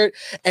T-shirt,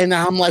 and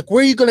I'm like,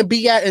 "Where are you gonna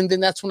be at?" And then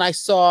that's when I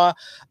saw,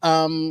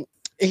 I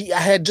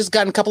had just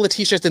gotten a couple of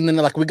T-shirts, and then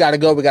they're like, we gotta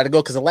go,"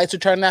 because the lights were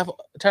turning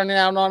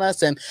out on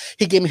us, and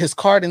he gave me his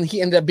card, and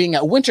he ended up being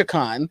at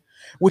WinterCon,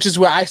 which is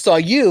where I saw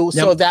you.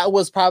 So Yep. that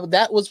was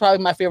probably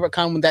my favorite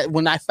con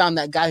when I found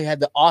that guy who had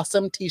the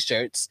awesome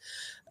T-shirts.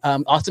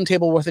 Awesome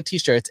table worth of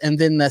T-shirts, and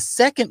then the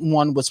second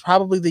one was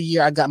probably the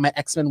year I got my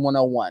X-Men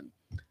 101.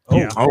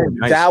 Yeah.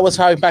 Nice. That was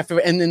probably my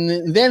favorite.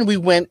 And then we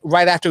went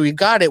right after we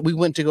got it. We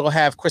went to go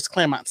have Chris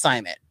Claremont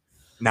sign it.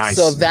 Nice.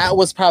 So that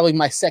was probably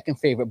my second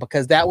favorite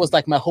because that was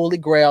like my holy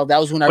grail. That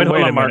was when I Wait,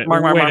 really hold on,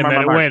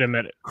 Mark. Wait a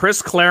minute.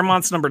 Chris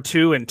Claremont's number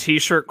 2 and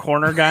T-shirt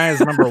corner guy is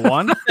number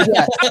 1.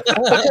 yeah,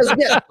 because,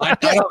 yeah,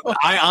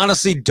 I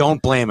honestly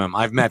don't blame him.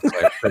 I've met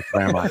Chris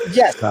Claremont.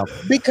 yes, So,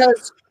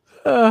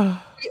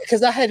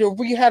 because I had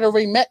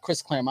already met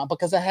Chris Claremont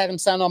because I had him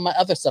sign on my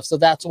other stuff. So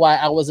that's why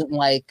I wasn't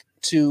like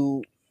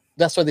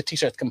that's why the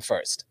T-shirts come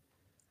first.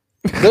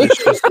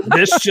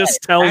 This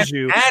just tells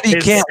you. and he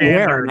his can't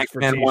wear standards X for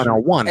Men T-shirts.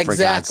 101 for God's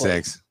Exactly.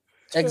 sakes.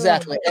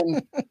 Exactly.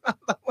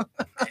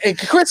 And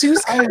Chris, he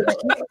was kind of like,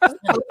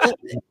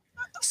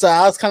 so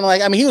I was kind of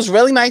like, I mean, he was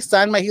really nice,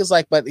 signed my, he was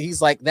like, but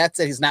he's like, that's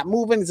it. He's not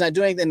moving. He's not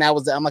doing anything. That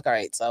was it. I'm like, all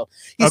right. So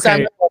he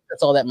signed my,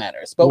 that's all that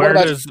matters. But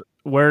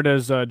where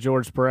does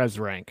George Perez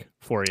rank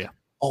for you?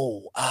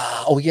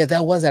 Oh yeah,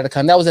 that was at a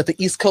con. That was at the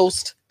East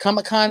Coast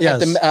Comic Con at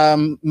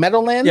the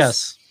Meadowlands.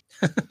 Yes.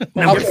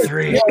 Number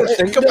 3.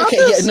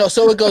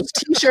 So it goes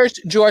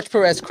T-shirts, George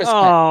Perez, Chris.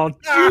 Oh,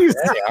 jeez.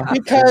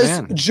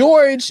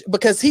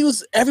 Because he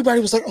was, everybody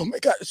was like, oh my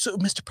God, so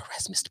Mr.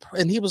 Perez,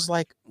 and he was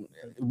like,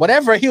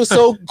 whatever. He was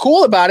so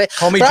cool about it.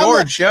 Call me But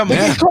George. Like,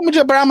 Yeah. call me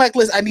George. But I'm like,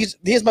 listen,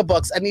 here's my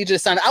books. I need you to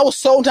sign it. I was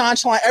so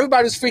nonchalant.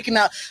 Everybody was freaking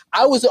out.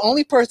 I was the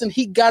only person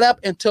he got up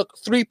and took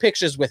 3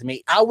 pictures with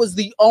me. I was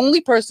the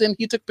only person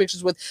he took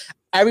pictures with.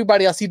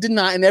 Everybody else he did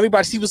not, and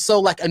everybody he was so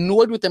like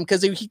annoyed with them because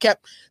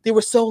they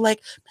were so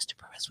like, Mr.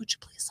 Perez, would you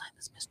please sign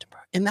this, Mr.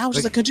 Perez? And I was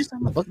just like, could you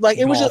sign my book? Like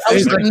it was just, I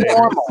was just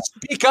normal.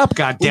 Speak up,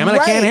 goddammit!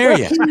 I can't hear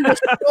you.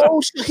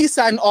 He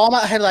signed all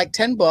I had like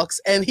 10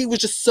 books, and he was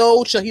just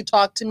so chill. He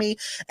talked to me,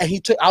 and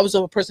I was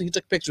a person he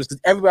took pictures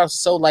because everybody was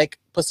so like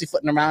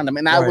pussyfooting around him,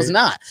 and I was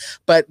not.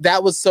 But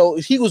that was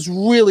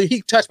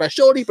he touched my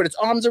shoulder, he put his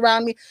arms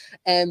around me,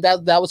 and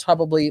that was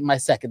probably my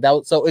second.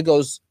 So it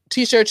goes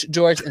T-shirts,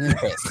 George, and then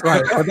Chris.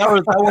 Right. But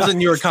that wasn't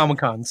New York Comic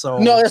Con. So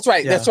no, that's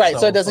right. Yeah, that's right.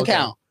 So it doesn't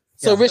count.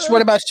 So Rich,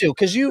 what about you?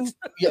 Because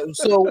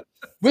so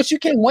Rich, you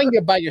came 1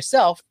 year by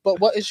yourself, but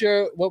what was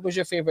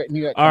your favorite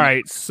New York? All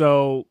right,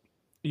 so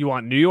you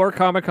want New York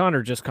Comic Con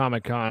or just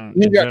Comic Con?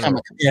 New York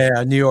Comic Con.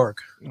 Yeah, New York.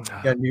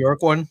 Yeah, New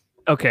York one.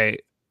 Okay,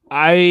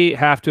 I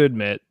have to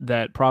admit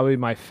that probably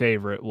my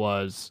favorite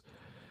was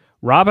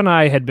Rob and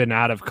I had been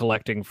out of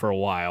collecting for a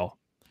while,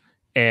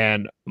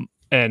 and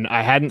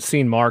I hadn't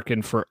seen Mark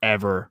in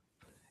forever.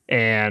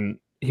 And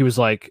he was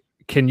like,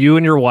 can you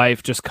and your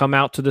wife just come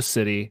out to the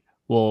city?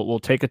 We'll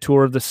take a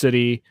tour of the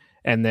city,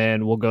 and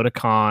then we'll go to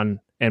con,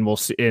 and we'll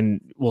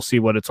see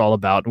what it's all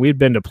about. And we'd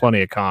been to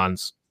plenty of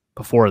cons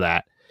before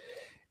that.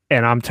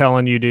 And I'm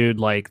telling you, dude,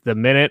 like the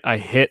minute I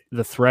hit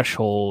the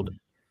threshold,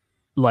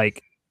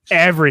 like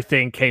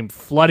everything came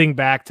flooding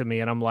back to me.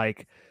 And I'm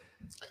like,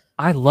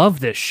 I love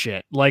this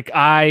shit. Like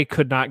I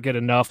could not get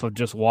enough of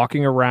just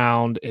walking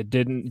around. It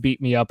didn't beat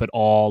me up at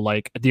all.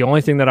 Like the only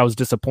thing that I was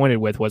disappointed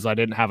with was I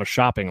didn't have a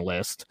shopping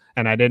list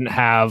and I didn't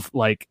have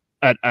like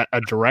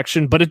a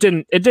direction, but it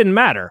didn't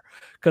matter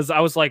because I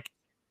was like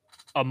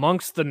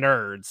amongst the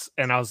nerds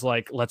and I was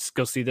like, let's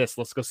go see this.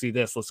 Let's go see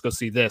this. Let's go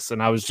see this.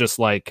 And I was just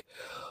like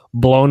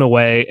blown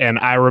away. And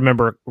I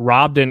remember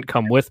Rob didn't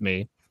come with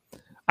me.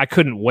 I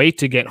couldn't wait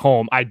to get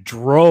home. I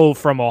drove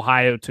from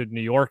Ohio to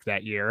New York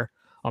that year.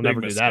 I'll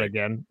never do that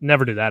again.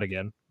 Never do that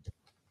again.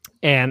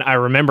 And I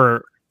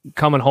remember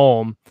coming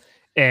home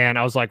and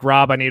I was like,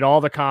 Rob, I need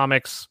all the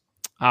comics.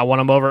 I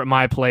want them over at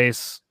my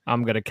place.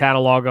 I'm going to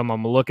catalog them.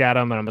 I'm going to look at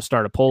them and I'm going to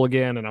start a poll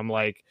again. And I'm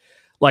like,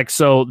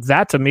 so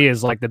that to me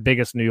is like the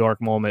biggest New York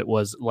moment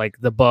was like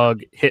the bug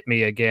hit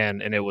me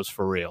again and it was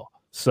for real.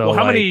 So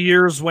how many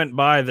years went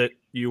by that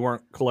you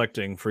weren't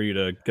collecting for you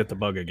to get the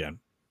bug again?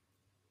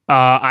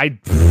 I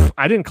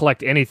didn't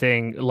collect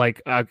anything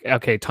like,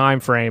 okay,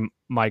 time frame.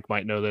 Mike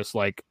might know this,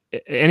 like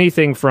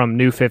anything from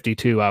New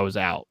 52, I was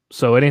out.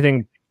 So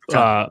anything,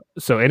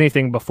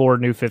 anything before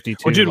New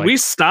 52. Well, dude, like, we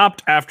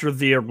stopped after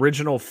the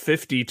original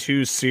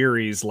 52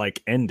 series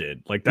like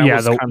ended. Like that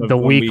was kind of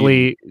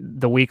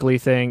the weekly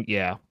thing.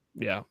 Yeah.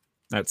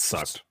 That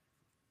sucked.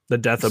 The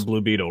death of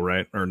Blue Beetle,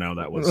 right? Or no,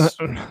 that was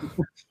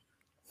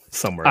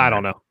somewhere. I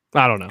don't know.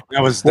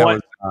 That was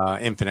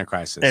Infinite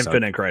Crisis.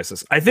 Infinite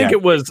Crisis. I think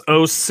it was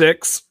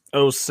 06,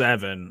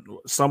 07,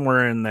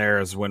 somewhere in there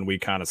is when we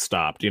kind of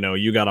stopped. You know,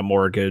 you got a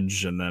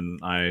mortgage, and then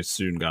I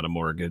soon got a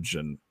mortgage,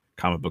 and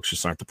comic books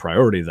just aren't the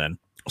priority then.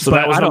 So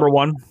that was number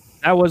one.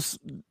 That was,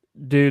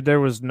 dude, there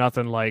was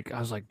nothing like, I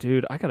was like,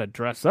 dude, I got to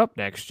dress up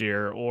next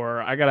year,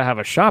 or I got to have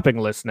a shopping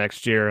list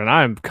next year, and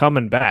I'm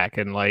coming back.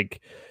 And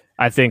like,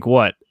 I think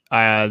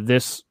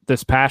this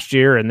past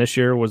year and this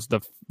year was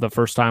the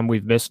first time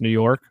we've missed New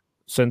York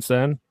since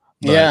then.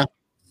 But, yeah.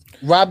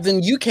 Rob,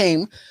 then you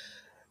came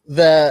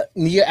the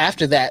year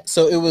after that,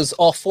 so it was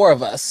all 4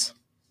 of us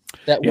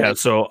that went.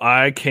 So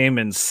I came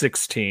in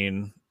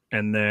 16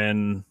 and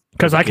then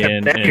because I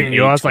kept begging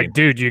you, I was like,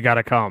 dude, you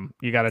gotta come,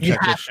 you gotta check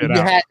this shit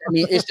out. I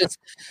mean, it's just,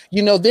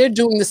 they're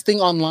doing this thing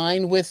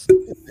online with,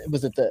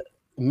 was it the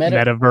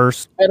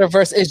Metaverse?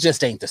 It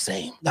just ain't the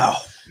same. No,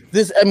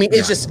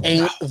 it just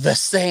ain't the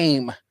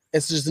same.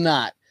 It's just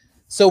not.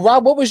 So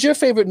Rob, what was your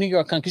favorite New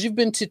York con? Because you've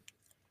been to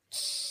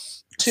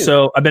 2.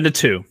 So I've been to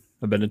two.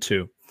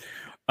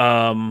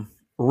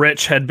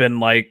 Rich had been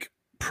like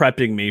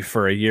prepping me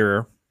for a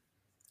year.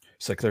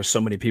 It's like, there's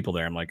so many people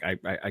there. I'm like,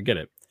 I get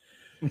it.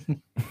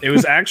 It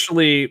was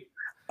actually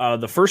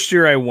the first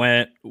year I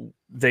went,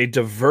 they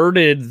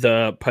diverted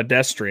the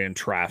pedestrian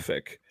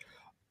traffic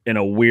in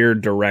a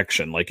weird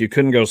direction. Like you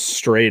couldn't go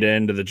straight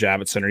into the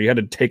Javits Center. You had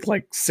to take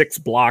like 6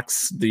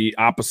 blocks the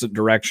opposite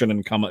direction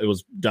and come. It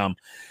was dumb.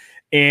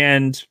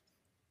 And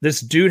this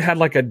dude had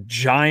like a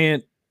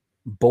giant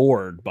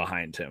board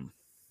behind him,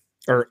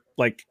 or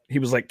like he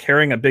was like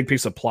carrying a big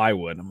piece of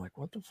plywood. I'm like,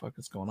 what the fuck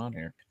is going on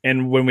here?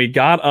 And when we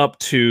got up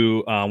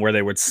to where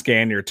they would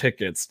scan your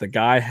tickets, the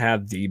guy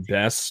had the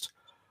best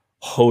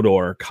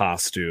Hodor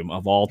costume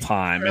of all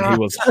time, and he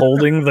was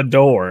holding the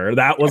door.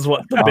 That was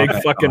what the big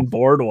fucking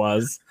board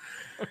was.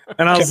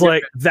 And I was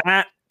like,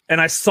 that. And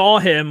I saw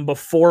him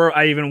before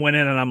I even went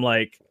in, and I'm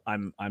like,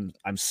 I'm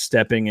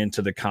stepping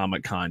into the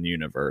Comic-Con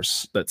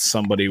universe. That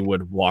somebody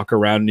would walk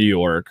around New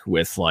York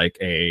with like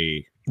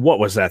what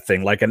was that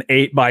thing? Like an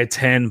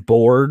 8x10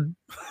 board?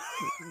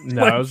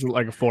 No, it was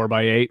like a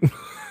 4x8.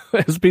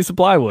 It was a piece of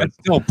plywood. That's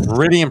still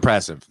pretty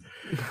impressive.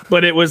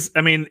 But it was,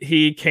 I mean,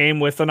 he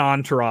came with an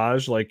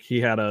entourage. Like he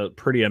had a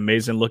pretty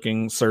amazing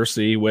looking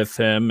Cersei with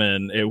him,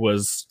 and it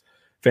was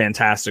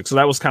fantastic. So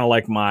that was kind of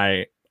like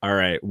all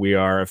right, we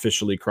are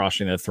officially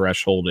crossing the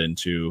threshold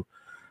into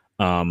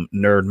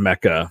nerd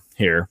mecca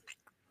here.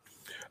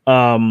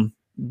 The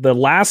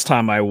last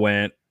time I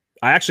went,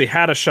 I actually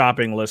had a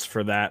shopping list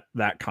for that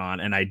con,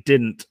 and I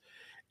didn't.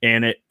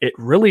 And it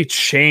really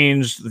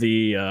changed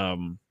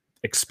the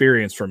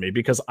experience for me,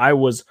 because I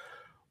was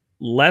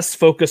less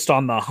focused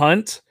on the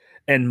hunt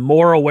and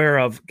more aware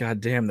of,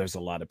 God damn, there's a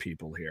lot of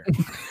people here.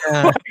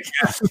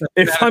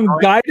 If I'm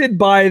guided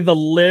by the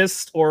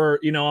list, or,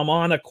 I'm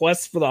on a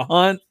quest for the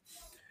hunt,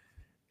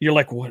 you're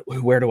like,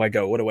 where do I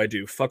go? What do I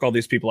do? Fuck all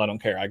these people. I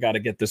don't care. I got to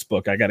get this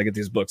book. I got to get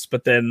these books.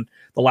 But then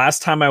the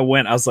last time I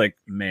went, I was like,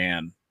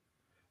 man,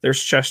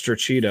 there's Chester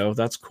Cheeto.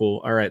 That's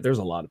cool. All right. There's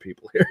a lot of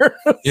people here.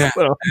 Yeah.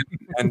 So.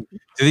 And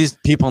do these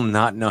people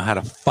not know how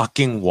to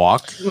fucking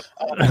walk?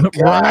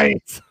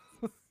 Right.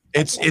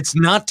 It's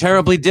not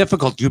terribly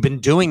difficult. You've been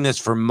doing this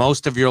for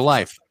most of your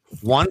life.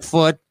 1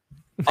 foot,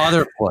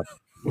 other foot,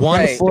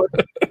 1 foot,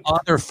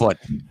 other foot.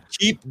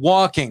 Keep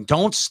walking.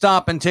 Don't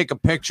stop and take a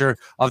picture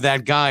of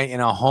that guy in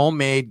a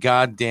homemade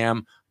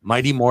goddamn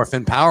Mighty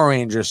Morphin Power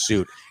Ranger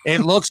suit. It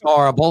looks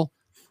horrible.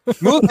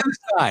 Move to the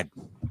side.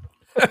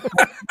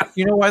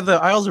 You know why the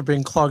aisles are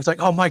being clogged? It's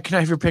like, oh, Mike, can I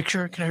have your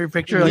picture? Can I have your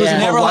picture? It was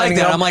never like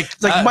that. I'm like,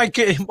 it's like, Mike,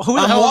 who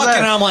the hell is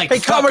that? I'm like, hey,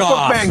 comic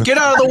book man, get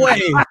out of the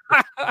way.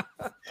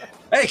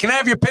 Hey, can I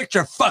have your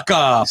picture? Fuck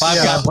off.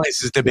 I've got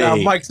places to be.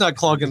 Mike's not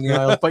clogging the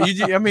aisles, but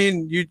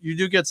you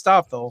do get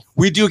stopped, though.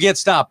 We do get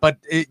stopped, but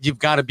you've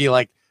got to be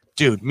like,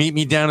 dude, meet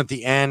me down at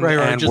the end. Right,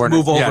 and just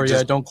move over.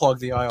 Don't clog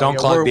the aisle. Don't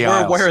clog the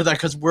aisle. We're aware of that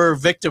because we're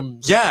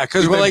victims. Yeah,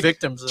 because we're like,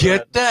 victims.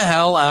 Get the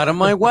hell out of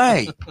my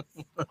way.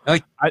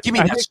 Like, give me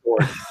that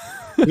sword.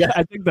 Yeah,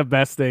 I think the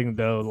best thing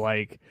though,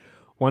 like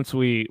once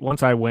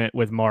I went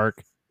with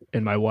Mark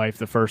and my wife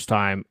the first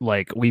time,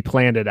 like we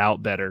planned it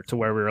out better to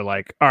where we were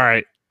like, all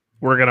right,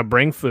 we're gonna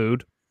bring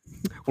food,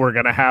 we're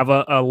gonna have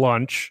a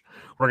lunch,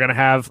 we're gonna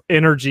have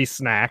energy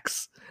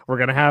snacks, we're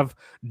gonna have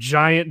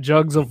giant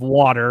jugs of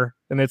water,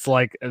 and it's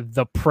like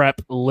the prep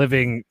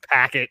living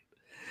packet.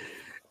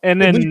 And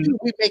then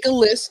we make a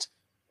list.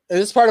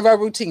 This is part of our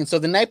routine. So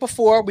the night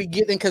before we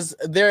get in, because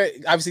they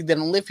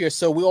don't live here,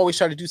 so we always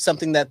try to do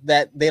something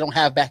that they don't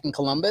have back in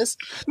Columbus.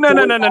 No.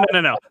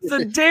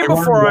 The day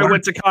before I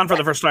went to con for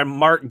the first time,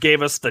 Mark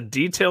gave us the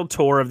detailed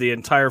tour of the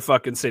entire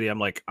fucking city. I'm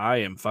like, I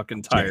am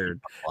fucking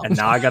tired, and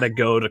now I got to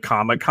go to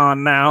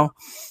Comic-Con now.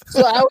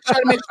 So I would try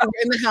to make sure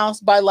we're in the house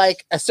by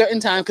like a certain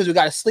time, because we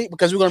got to sleep,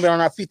 because we're going to be on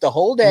our feet the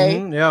whole day.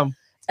 Mm-hmm, yeah.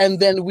 And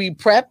then we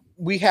prep.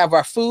 We have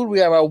our food. We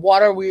have our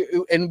water. We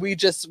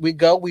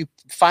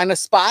find a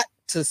spot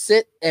to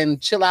sit and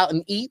chill out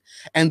and eat,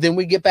 and then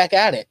we get back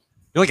at it.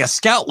 You're like a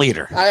scout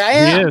leader. I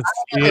am.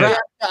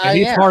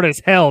 He's hard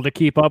as hell to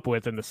keep up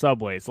with in the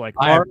subways. Like,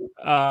 I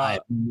have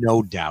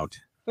no doubt.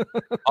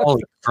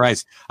 Holy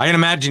Christ! I can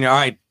imagine. All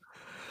right,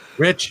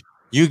 Rich,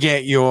 you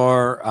get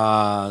your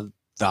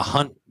the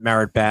hunt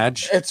merit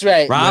badge. That's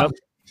right. Rob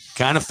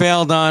kind of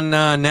failed on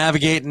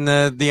navigating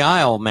the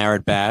aisle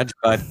merit badge,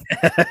 but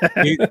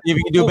you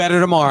can do better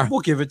tomorrow.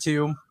 We'll give it to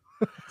you.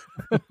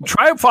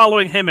 Try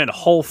following him in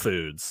Whole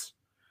Foods.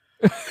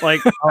 Like,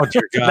 oh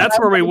dear God. That's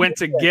where we went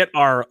to get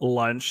our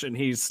lunch, and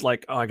he's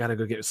like, "Oh, I gotta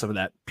go get some of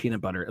that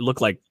peanut butter. It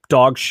looked like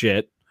dog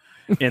shit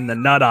in the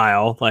nut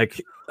aisle." Like,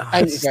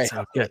 it's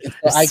so good.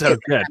 It's so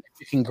good.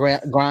 You can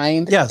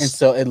grind, yes, and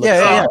so it looks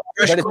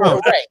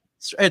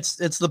It's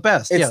the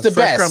best. It's the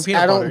best.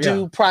 I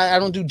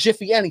don't do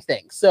Jiffy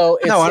anything. So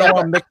I don't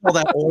want to mix all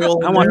that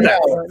oil. I want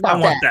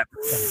that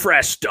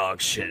fresh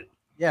dog shit.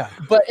 Yeah.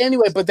 But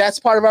anyway, that's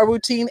part of our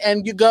routine,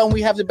 and you go and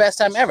we have the best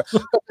time ever.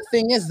 But the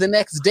thing is, the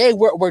next day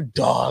we're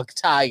dog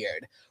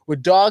tired. We're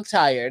dog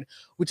tired.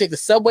 We take the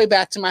subway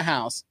back to my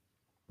house.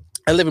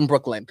 I live in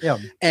Brooklyn. Yeah.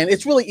 And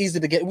it's really easy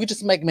to get. We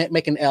just make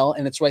an L,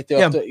 and it's right there.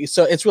 Yeah.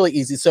 So it's really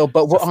easy. So,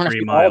 but we're on a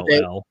 3-mile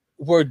L.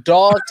 We're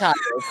dog tired.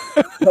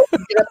 But we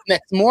get up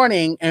next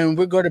morning and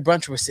we go to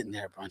brunch. We're sitting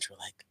there at brunch. We're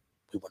like,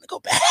 we want to go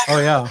back. Oh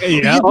yeah.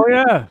 Yeah. Oh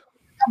yeah.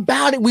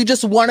 About it, we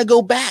just want to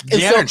go back.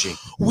 The energy.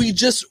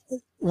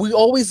 We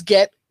always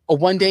get a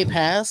 1 day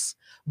pass,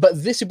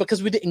 but this year,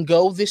 because we didn't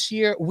go this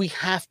year, we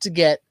have to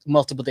get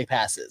multiple day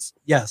passes.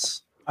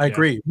 Yes, I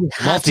agree.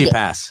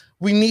 Multi-pass.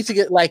 We need to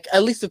get like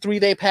at least a 3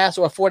 day pass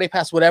or a 4 day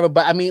pass, whatever.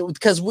 But I mean,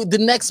 because the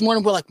next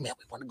morning we're like, man,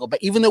 we want to go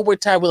back. Even though we're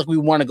tired, we're like, we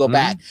want to go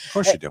back. Of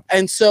course you do.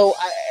 And so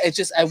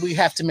we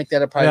have to make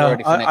that a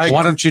priority for next year.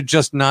 Why don't you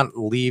just not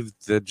leave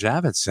the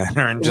Javits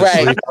Center and just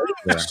leave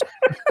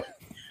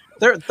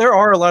there? There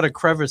are a lot of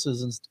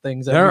crevices and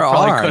things that There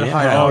are. could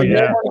hide Oh out.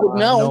 yeah.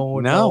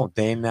 No.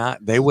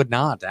 They would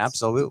not.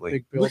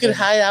 Absolutely. We could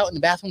hide out in the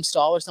bathroom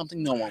stall or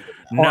something. No one would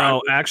know.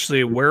 No,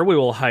 actually, where we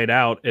will hide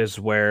out is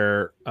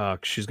where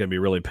she's going to be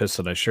really pissed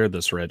that I shared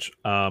this, Rich.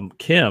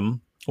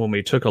 Kim, when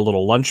we took a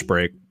little lunch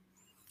break,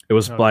 it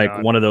was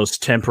one of those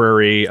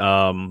temporary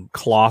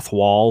cloth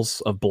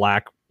walls of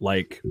black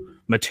like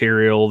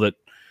material that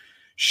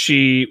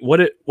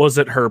was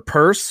it her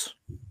purse?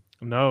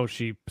 No,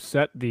 she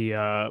set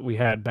the we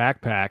had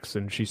backpacks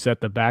and she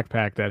set the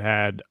backpack that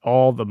had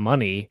all the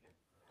money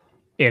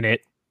in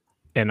it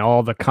and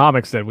all the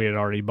comics that we had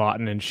already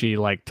bought, and she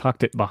like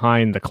tucked it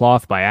behind the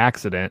cloth by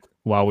accident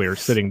while we were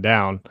sitting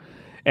down.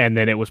 And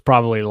then it was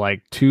probably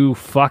like 2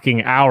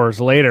 fucking hours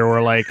later,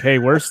 we're like, hey,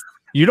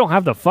 you don't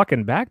have the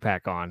fucking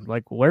backpack on.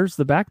 Like, where's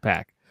the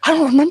backpack? I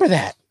don't remember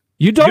that.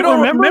 You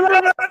don't remember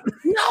that?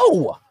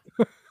 No.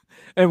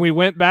 And we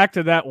went back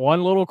to that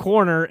one little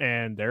corner,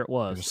 and there it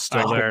was. It's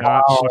still there.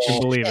 I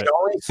fucking believe it. The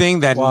only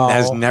thing that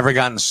has never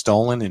gotten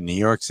stolen in New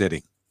York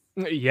City.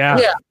 Yeah.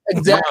 Yeah,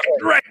 exactly.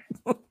 Right.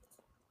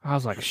 I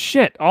was like,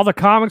 shit, all the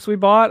comics we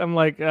bought. I'm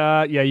like,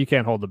 yeah, you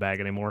can't hold the bag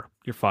anymore.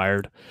 You're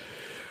fired.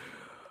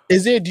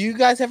 Do you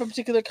guys have a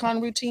particular con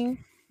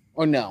routine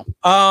or no?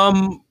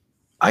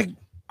 I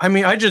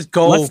mean, I just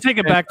go. Let's take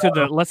it back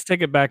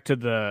to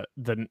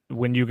the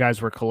when you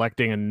guys were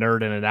collecting and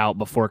nerding it out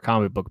before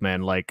Comic Book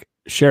Man. Like,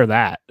 share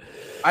that.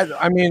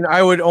 I mean,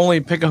 I would only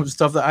pick up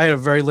stuff that I had a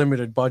very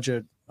limited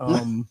budget.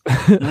 When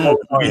I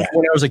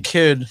was a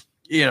kid,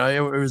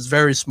 it was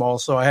very small,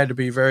 so I had to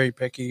be very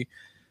picky.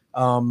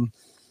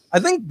 I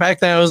think back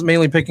then I was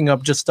mainly picking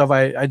up just stuff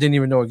I didn't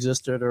even know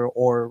existed,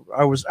 or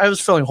I was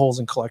filling holes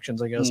in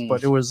collections, I guess.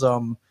 But it was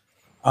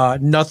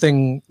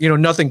nothing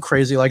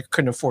crazy, like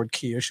couldn't afford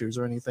key issues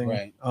or anything.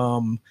 Right.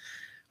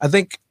 I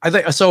think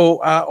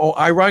so.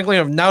 Ironically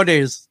enough,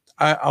 nowadays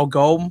I'll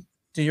go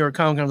to New York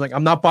Comic Con. I'm like,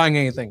 I'm not buying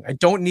anything. I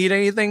don't need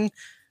anything.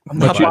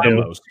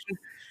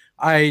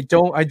 I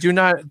do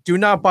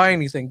not buy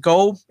anything.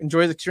 Go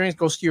enjoy the experience.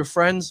 Go see your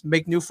friends.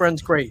 Make new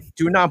friends. Great.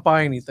 Do not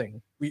buy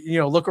anything.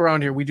 Look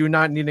around here. We do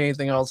not need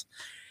anything else.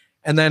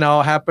 And then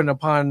I'll happen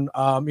upon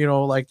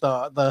like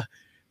the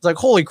it's like,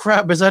 holy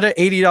crap, is that an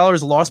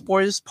 $80 Lost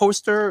Boys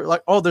poster?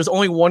 Like, oh, there's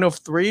only one of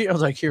 3. I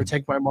was like, here,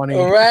 take my money.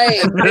 Right.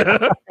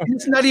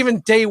 It's not even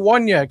day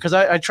 1 yet, because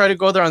I try to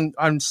go there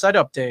on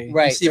setup day,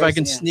 right? See if I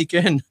can sneak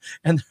in,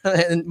 and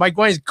my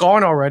money's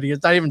gone already.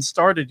 It's not even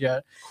started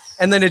yet,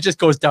 and then it just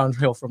goes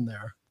downhill from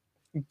there.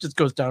 It just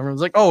goes down.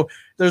 It's like, oh,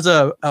 there's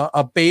a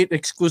Bait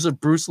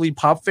exclusive Bruce Lee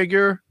pop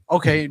figure.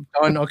 Okay,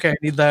 done. Okay, I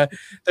need that.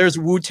 There's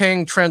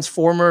Wu-Tang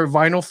Transformer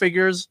vinyl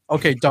figures.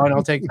 Okay, done.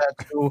 I'll take that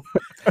too.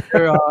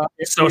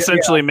 So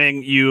essentially,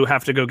 Ming, you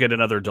have to go get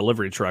another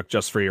delivery truck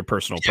just for your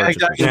personal purchase.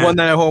 Exactly. One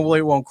that I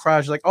hopefully won't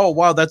crash. Like, oh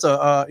wow, that's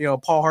a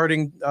Paul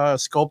Harding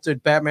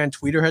sculpted Batman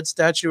Tweederhead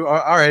statue.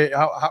 All right,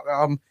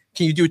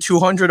 can you do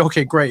 200?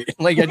 Okay, great.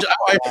 Like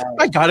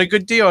I got a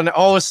good deal, and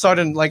all of a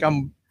sudden, like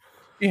I'm,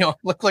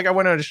 look like I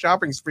went on a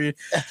shopping spree,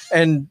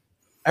 and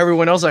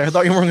everyone else, I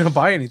thought you weren't going to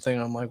buy anything.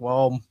 I'm like,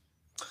 well.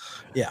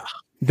 Yeah,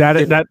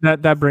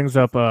 that brings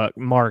up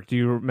Mark. Do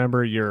you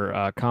remember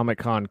your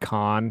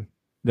Comic-Con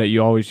that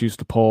you always used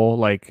to pull?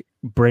 Like,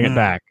 bring it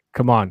back.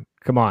 Come on.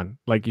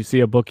 Like, you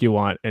see a book you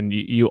want, and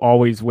you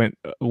always went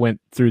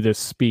through this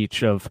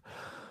speech of,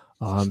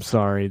 oh, I'm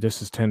sorry,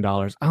 this is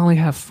 $10. I only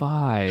have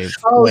 5.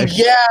 Oh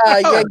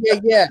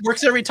yeah.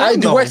 Works every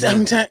time. It works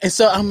every time. And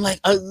so I'm like,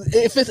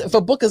 if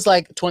a book is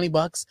like $20,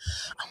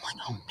 I'm like,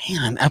 oh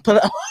man, I put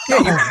it.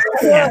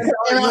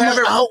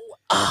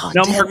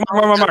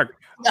 No, Mark.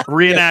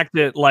 Reenact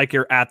it like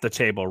you're at the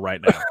table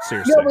right now.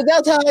 Seriously. Yeah, but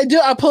that's how I do.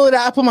 I pull it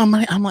out. I put my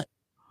money. I'm like,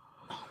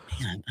 oh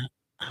man,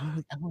 I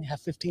only have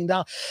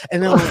 $15,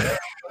 and then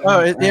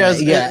they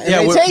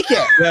take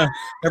it. Yeah,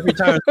 every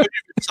time.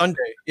 It's Sunday.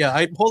 Yeah,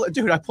 I pull that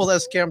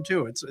scam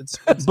too. It's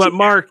but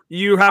Mark,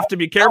 you have to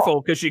be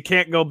careful because you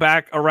can't go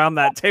back around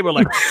that table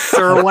like,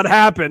 sir, what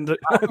happened?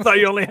 I thought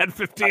you only had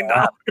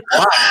 $15.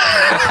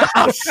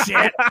 Oh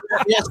shit.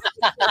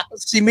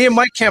 See, me and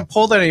Mike can't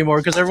pull that anymore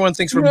because everyone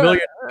thinks we're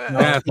millionaires.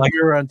 It's like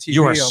you're on TV.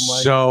 You are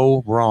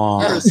so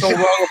wrong. You're so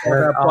wrong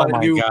about that.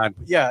 Oh my god.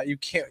 Yeah, you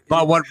can't.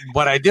 But what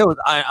I do is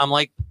I'm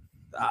like,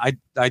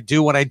 I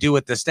do what I do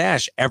at the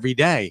stash every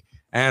day,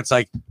 and it's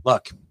like,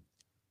 look,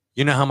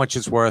 you know how much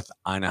it's worth.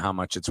 I know how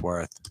much it's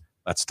worth.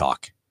 Let's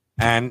talk.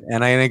 And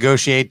I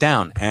negotiate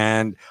down.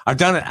 And I've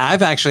done it.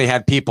 I've actually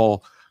had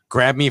people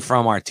grab me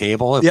from our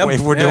table if, Yep.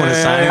 if we're doing a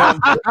signing.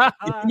 Yeah.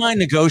 Do you mind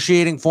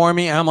negotiating for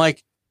me? And I'm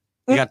like,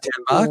 you got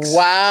 $10?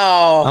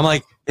 Wow. I'm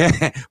like,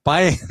 yeah,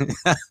 buy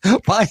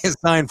a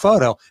signed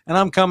photo, and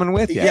I'm coming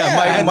with you.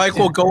 Yeah, Mike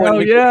will go Oh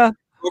and yeah.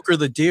 broker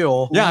the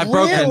deal. Yeah, I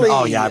brokered.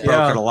 Oh yeah, I Really?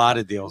 brokered Yeah. a lot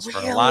of deals for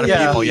a lot of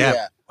Really? people.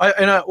 Yeah,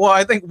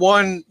 I think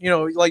one,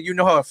 like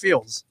how it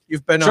feels.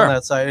 You've been Sure. on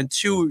that side, and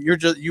two,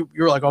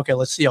 you're like, okay,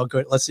 let's see how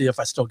good. Let's see if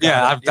I still got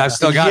yeah, it. I've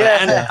still got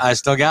it, and Yeah. I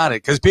still got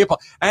it because people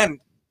and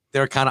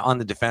they're kind of on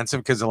the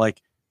defensive because they're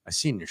like, I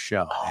seen your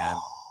show, man.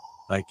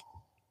 Like,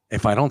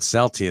 if I don't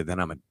sell to you, then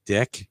I'm a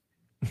dick.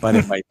 But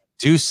if I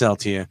do sell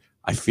to you,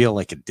 I feel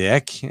like a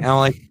dick. And I'm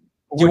like,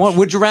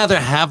 would you rather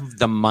have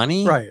the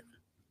money, right.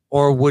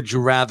 or would you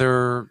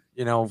rather,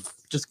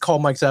 Just call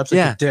Mike Zapsik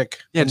Yeah. a dick.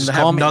 yeah, and just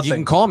have call me. nothing. You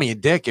can call me a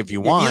dick if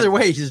you want. Either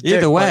way, he's a dick.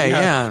 Either but way,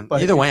 yeah.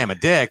 but- Either way, I'm a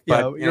dick.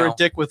 Yeah, But you're a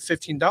dick with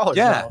 $15.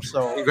 Yeah. now,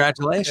 so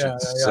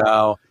Congratulations. Yeah, yeah.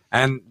 So,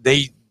 and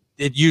it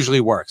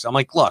usually works. I'm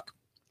like, look,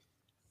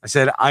 I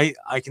said, I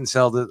can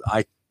sell the,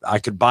 I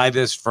could buy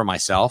this for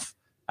myself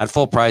at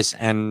full price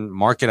and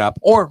mark it up,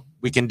 or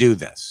we can do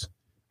this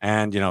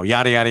and,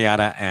 yada, yada,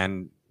 yada.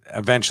 And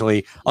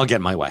eventually I'll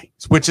get my way,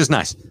 which is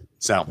nice.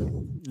 So,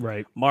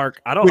 Right.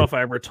 Mark, I don't know if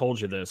I ever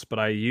told you this, but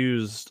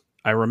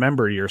I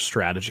remember your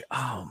strategy.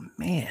 Oh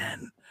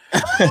man.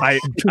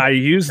 I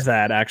used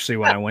that actually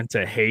when I went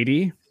to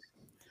Haiti.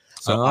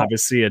 So Oh.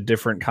 obviously a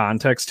different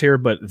context here,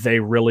 but they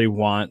really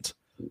want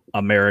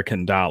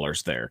American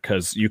dollars there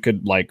because you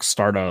could like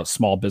start a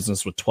small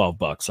business with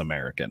 $12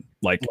 American.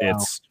 Like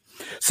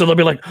so they'll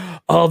be like,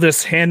 oh,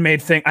 this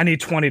handmade thing, I need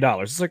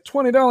 $20. It's like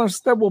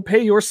 $20 that will pay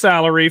your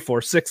salary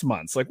for 6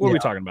 months. Like, what are we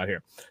talking about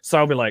here? So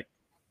I'll be like,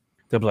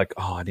 they'll be like,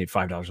 oh, I need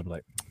 $5. I'll be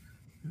like,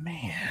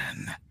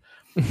 man,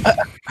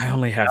 I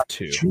only have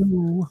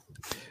 2.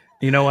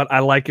 You know what? I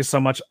like you so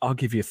much. I'll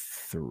give you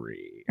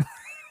 3.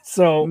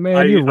 So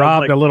Man, you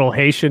robbed a little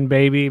Haitian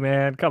baby,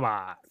 man. Come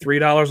on.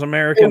 $3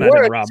 American. I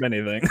didn't rob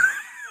anything.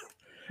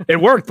 It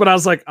worked, but I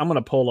was like, I'm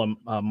gonna pull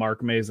a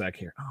Mark Mazak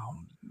here. Oh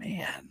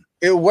man,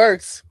 It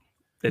works.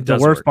 it The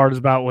does. worst work. part is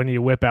about when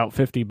you whip out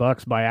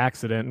 $50 by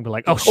accident and be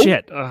like, oh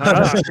shit.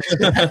 It's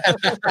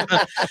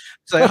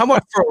like, how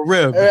much for a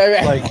rib?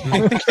 Right. Like,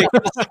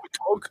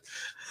 Coke?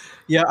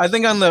 Yeah, I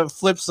think on the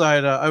flip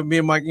side, me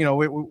and Mike,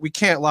 we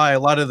can't lie. A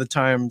lot of the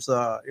times,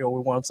 we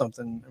want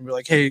something and we're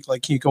like, hey,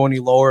 like, can you go any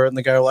lower? And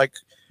the guy like,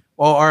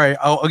 well, all right,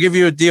 I'll give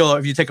you a deal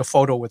if you take a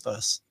photo with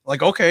us.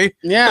 Like, okay,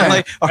 Yeah.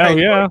 like, all Hell right,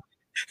 yeah.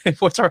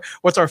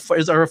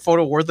 is our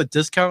photo worth a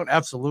discount?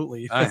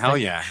 Absolutely. hell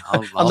yeah.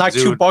 I'll knock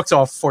do $2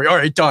 off for you. All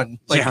right, done.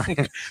 Like, Yeah. all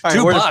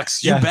right, we're-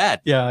 $2. You yeah.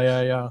 bet.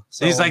 Yeah.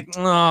 So he's So- like,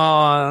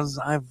 no,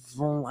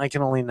 I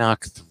can only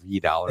knock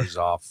 $3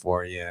 off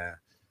for you.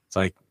 It's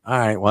like, all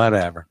right,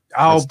 whatever.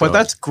 oh, Let's but do it.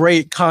 that's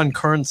great con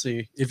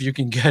currency if you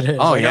can get it.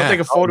 Oh, Like, yeah. I'll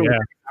take a photo. yeah.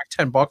 Knock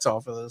 $10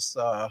 off of this.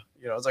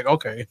 It's like,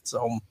 okay,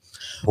 so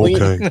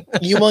Okay.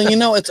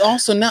 It's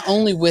also not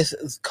only with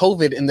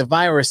COVID and the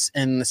virus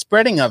and the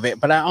spreading of it,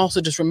 but I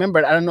also just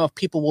remembered, I don't know if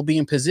people will be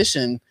in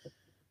position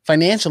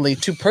financially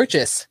to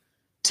purchase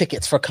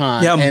tickets for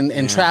con Yeah.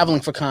 and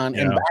traveling for con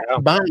and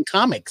buying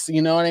comics.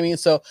 You know what I mean?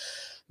 So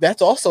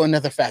that's also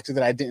another factor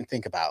that I didn't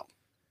think about.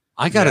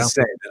 I gotta Yeah.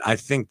 say that I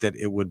think that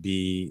it would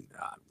be,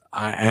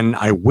 and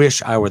I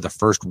wish I were the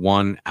first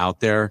one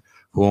out there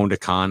who owned a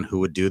con who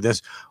would do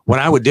this. What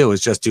I would do is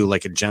just do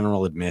like a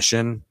general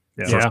admission.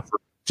 Yeah.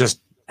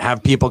 Just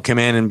have people come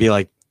in and be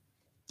like,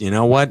 you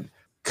know what?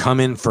 Come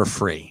in for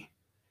free.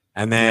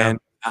 And then,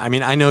 I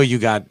mean, I know you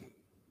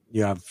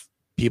have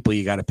people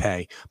you got to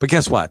pay, but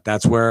guess what?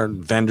 That's where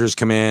vendors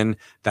come in.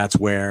 That's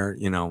where,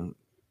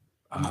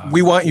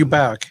 we want you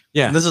back.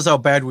 Yeah. And this is how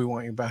bad we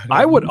want you back.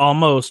 I would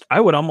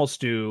almost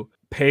do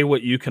pay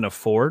what you can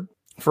afford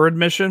for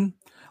admission.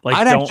 Like,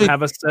 I'd don't actually-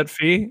 have a set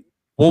fee.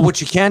 Well,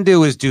 what you can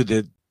do is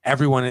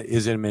everyone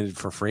is admitted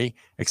for free,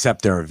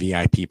 except there are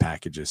VIP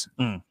packages.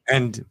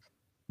 And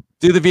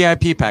do the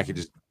VIP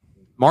packages,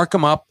 mark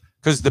them up,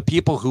 because the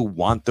people who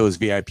want those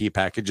VIP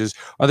packages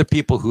are the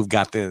people who've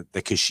got the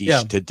cashish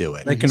Yeah, to do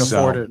it. they can So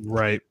afford it.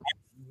 Right.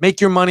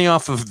 Make your money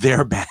off of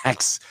their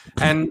backs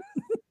and,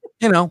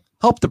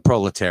 help the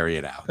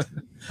proletariat out.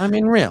 I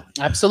mean, real.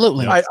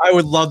 Absolutely. I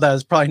would love that.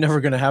 It's probably never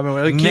going to happen.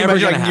 Like, can you Never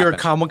imagine, gonna like, New York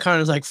happen. Comic Con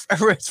is like,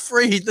 it's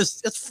free.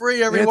 It's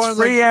free. Everyone. It's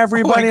free,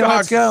 everybody. oh my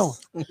Let's God.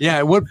 go. Yeah,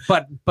 it would,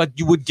 but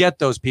you would get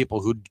those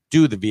people who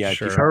do the VIP.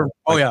 Sure. Sure.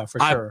 Oh yeah,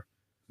 for I- sure.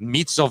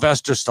 Meet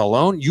Sylvester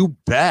Stallone, you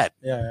bet.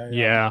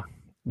 Yeah.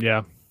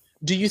 Yeah.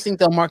 Do you think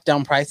they'll mark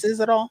down prices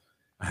at all?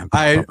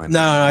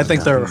 I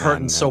think they're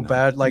hurting so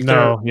bad. Like,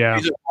 No, yeah.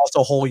 these are lost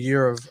a whole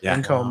year of Yeah.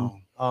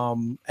 income.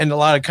 And a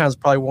lot of cons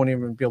probably won't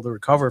even be able to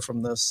recover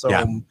from this. So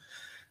Yeah.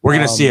 We're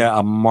going to see Um,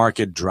 a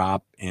market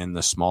drop in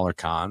the smaller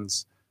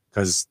cons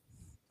because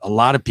a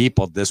lot of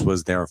people, this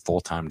was their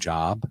full-time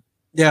job.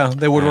 yeah,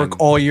 they would work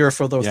And- all year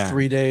for those yeah.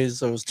 3 days,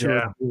 those 2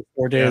 Yeah. or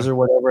 4 days or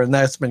whatever, and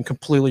that's been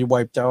completely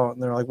wiped out.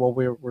 And they're like, "Well,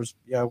 we're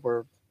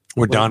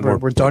We're done.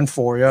 We're done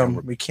for. Yeah,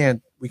 Yeah,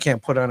 we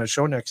can't put on a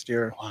show next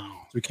year. Wow.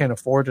 We can't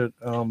afford it."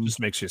 Just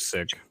makes you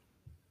sick.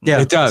 Yeah,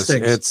 it does.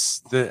 stinks.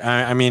 It's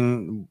I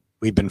mean,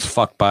 we've been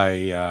fucked by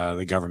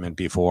the government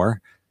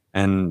before,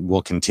 and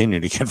we'll continue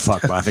to get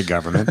fucked by the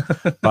government.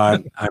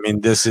 But I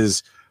mean, this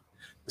is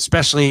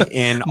especially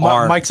in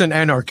our. Mike's an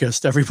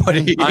anarchist.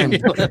 Everybody.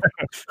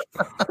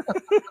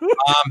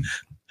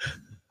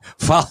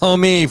 Follow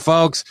me,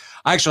 folks.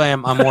 Actually,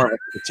 I'm more of a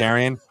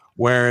libertarian,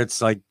 where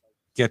it's like,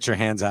 get your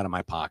hands out of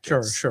my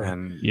pockets. Sure.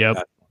 And Yep.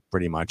 that's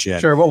pretty much it.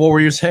 Sure. What were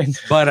you saying?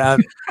 But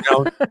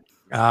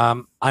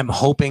I'm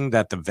hoping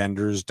that the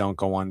vendors don't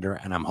go under,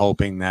 and I'm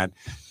hoping that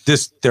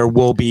there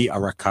will be a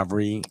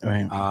recovery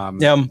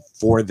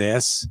for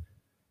this.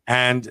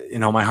 And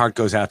my heart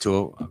goes out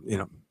to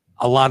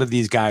a lot of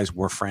these guys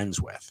we're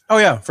friends with. Oh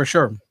yeah, for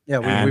sure. Yeah,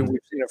 we've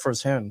seen it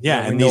firsthand.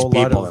 Yeah, and these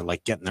people are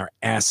like getting their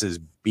asses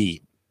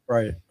beat.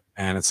 Right.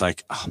 And it's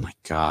like, oh my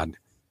God.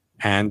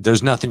 And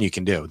there's nothing you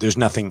can do. There's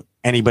nothing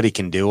anybody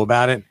can do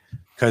about it,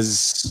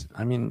 because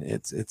I mean,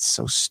 it's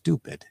so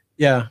stupid.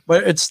 Yeah,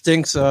 but it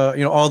stinks.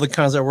 All the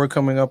cons that were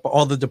coming up,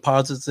 all the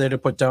deposits they had to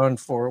put down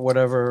for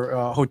whatever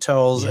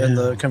hotels and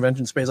the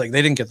convention space, like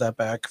they didn't get that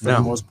back for the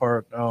most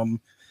part.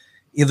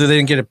 Either they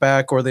didn't get it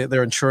back, or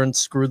their insurance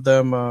screwed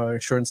them.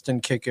 Insurance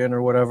didn't kick in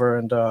or whatever,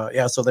 and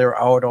so they were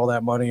out all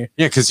that money.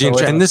 Yeah, because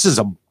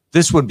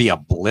this would be a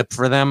blip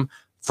for them,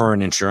 for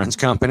an insurance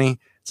company.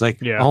 It's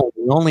like, we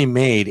only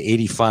made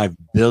 $85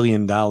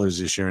 billion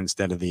this year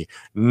instead of the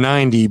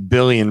 $90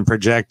 billion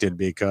projected,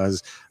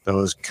 because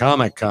those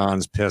Comic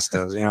Cons pissed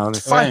us.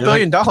 $5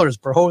 billion,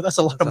 bro. That's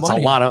a lot of money.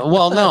 That's a lot of.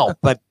 Well, no,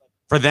 but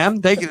for them,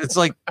 it's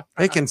like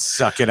they can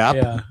suck it up.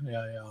 Yeah.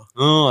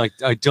 Oh,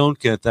 I don't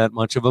get that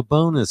much of a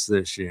bonus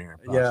this year.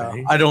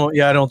 Buffy. I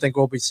don't think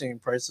we'll be seeing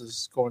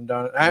prices going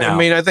down. I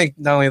mean, I think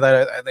not only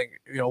that, I think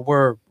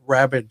we're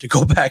rabid to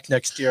go back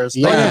next year.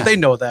 So they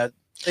know that.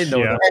 They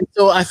know that. And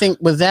so I think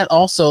with that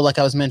also, like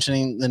I was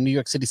mentioning, the New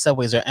York City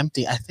subways are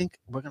empty. I think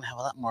we're gonna have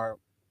a lot more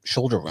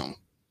shoulder room.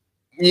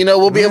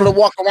 We'll be able to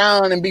walk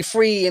around and be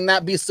free and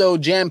not be so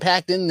jam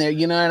packed in there.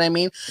 You know what I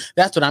mean?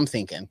 That's what I'm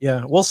thinking.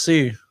 Yeah, we'll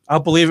see.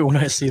 I'll believe it when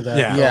I see that.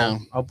 Yeah.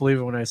 I'll believe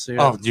it when I see it.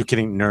 Oh, you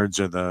kidding? Nerds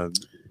are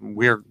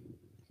we're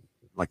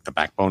like the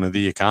backbone of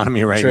the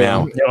economy right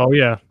now. Oh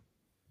yeah.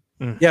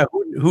 Yeah.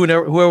 Who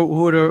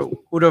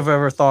would have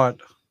ever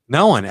thought?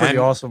 No one. Pretty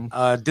awesome.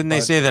 Didn't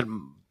they say that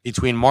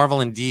between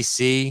Marvel and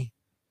DC,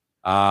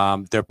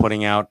 they're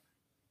putting out,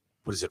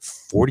 what is it,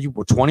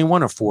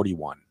 21 or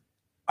 41?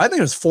 I think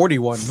it was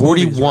 41.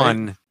 41 movies,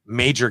 right?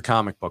 Major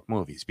comic book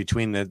movies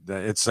between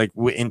it's like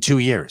in 2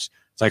 years.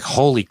 It's like,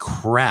 holy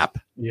crap.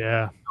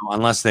 Yeah.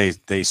 Unless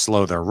they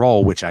slow their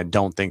roll, which I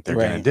don't think they're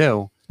going to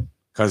do,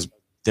 because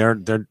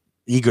they're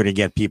eager to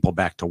get people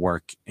back to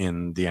work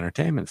in the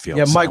entertainment field.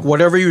 Yeah, Mike,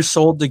 whatever you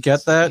sold to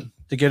get us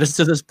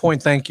to this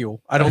point, thank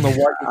you. I don't know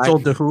what you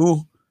sold to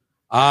who.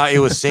 It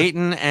was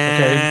Satan,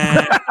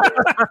 and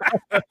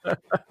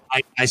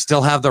I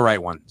still have the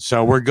right one,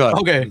 so we're good.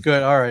 Okay,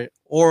 good. All right.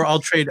 Or I'll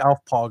trade Alf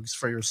Pogs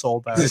for your soul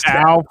back.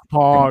 Alf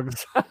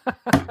Pogs.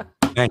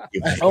 Thank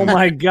you. Oh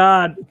my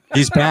God,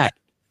 he's back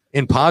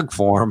in Pog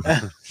form.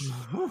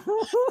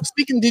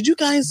 Speaking,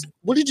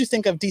 what did you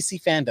think of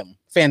DC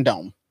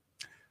fandom?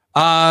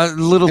 A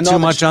little too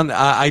much on.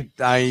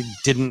 I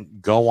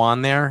didn't go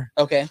on there.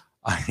 Okay.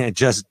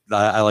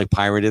 I like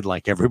pirated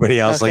like everybody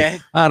else. Okay.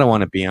 Like, I don't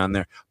want to be on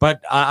there,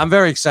 but I'm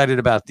very excited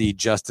about the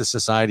Justice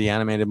Society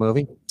animated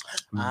movie.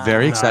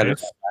 Very excited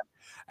about that.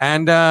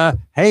 And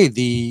hey,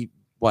 the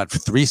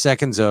 3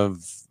 seconds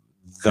of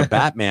the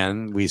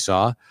Batman we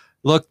saw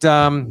looked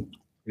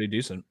pretty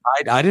decent.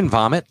 I didn't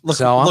vomit, looked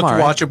so I'm all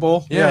right.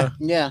 watchable.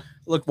 Yeah.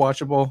 Looked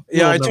watchable.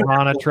 Yeah, I took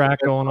Nirvana track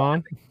going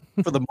on.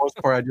 For the most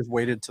part, I just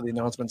waited till the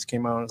announcements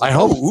came out. I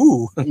hope.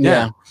 Ooh.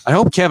 Yeah. I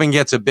hope Kevin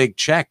gets a big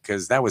check,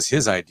 because that was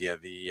his idea.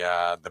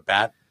 The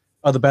bat.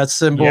 Oh, the bat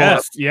symbol.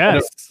 Yes.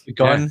 The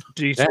gun.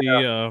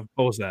 DC.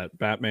 What was that?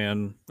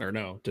 Batman or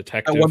no?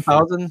 Detective.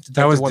 1000.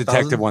 That was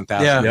Detective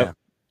 1000. Yeah. Yep.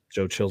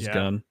 Joe Chill's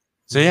gun.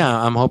 So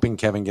yeah, I'm hoping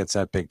Kevin gets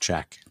that big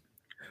check.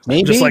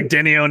 Maybe. Just like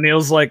Denny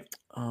O'Neil's like,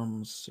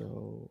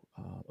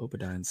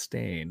 Obadiah and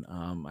Stain.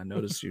 I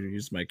noticed you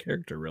used my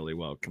character really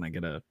well. Can I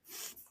get a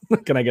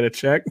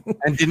check?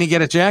 And didn't he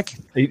get a check?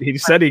 He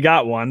said he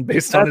got one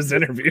based on his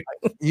interview.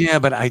 Yeah,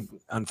 but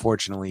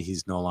unfortunately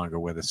he's no longer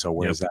with us. So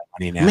where's that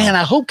money now? Man,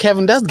 I hope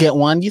Kevin does get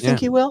one. You think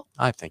he will?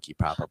 I think he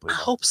probably will. I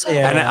hope so.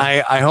 Yeah. And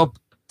I hope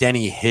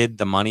Denny hid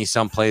the money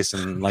someplace,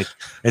 and like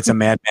it's a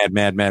mad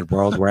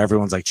world where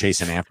everyone's like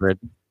chasing after it,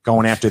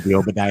 going after the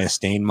Obadiah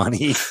Stane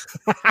money.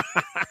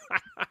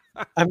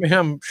 I mean,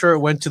 I'm sure it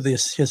went to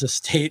his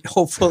estate,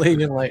 hopefully.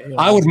 And like,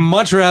 I would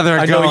much rather.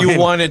 I know you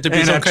want it to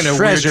be some kind of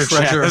weird treasure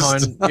chest.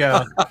 hunt.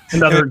 Yeah,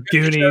 Another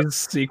Goonies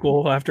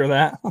sequel after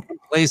that.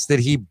 Place that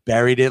he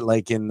buried it,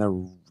 like in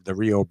the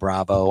Rio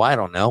Bravo. I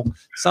don't know,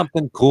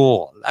 something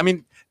cool. I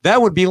mean,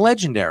 that would be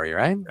legendary,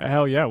 right?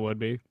 Hell yeah, it would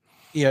be.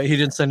 Yeah, he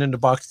didn't send in the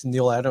box to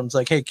Neil Adams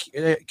like, hey,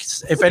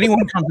 if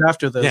anyone comes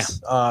after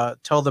this,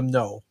 tell them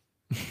no.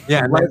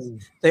 Yeah,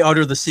 they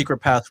utter the secret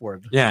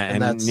password. Yeah,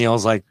 and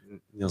Neil's like,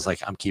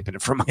 I'm keeping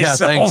it for myself.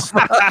 Yeah, thanks.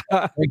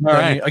 All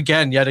right,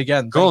 yet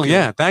again. Cool.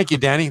 Yeah, thank you,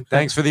 Danny.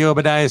 Thanks for the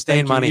Obadiah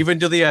Stane money. Even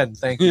to the end.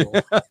 Thank you.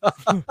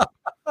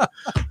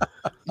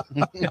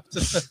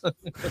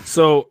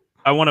 So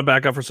I want to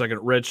back up for a second.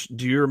 Rich,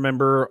 do you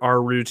remember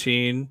our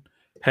routine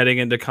heading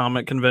into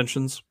comic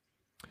conventions?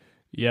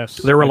 Yes.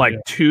 There were I like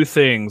do. 2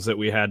 things that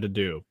we had to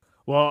do.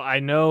 Well, I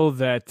know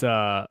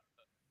that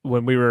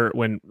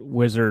when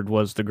Wizard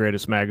was the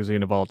greatest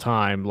magazine of all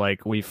time,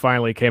 like we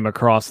finally came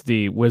across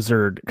the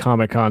Wizard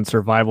Comic-Con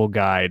survival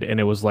guide, and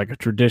it was like a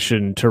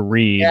tradition to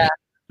read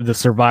the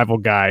survival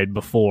guide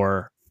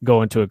before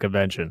going to a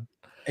convention.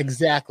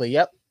 Exactly.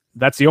 Yep.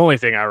 That's the only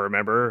thing I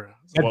remember.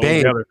 Yeah, What was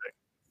bathe. the other thing?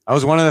 That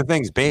was one of the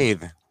things.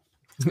 Bathe.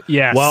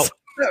 Yes. Well,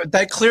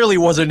 That clearly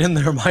wasn't in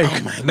there,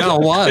 Mike. No,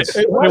 it was.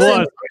 it was.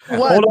 It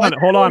was.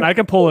 Hold on. I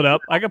can pull it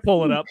up.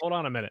 Hold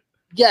on a minute.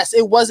 Yes,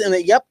 it was in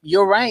it. Yep,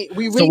 you're right.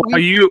 So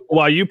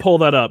while you pull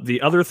that up,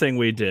 the other thing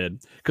we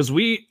did, because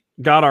we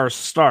got our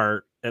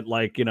start at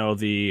like,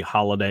 the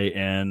Holiday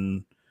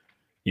Inn,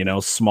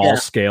 small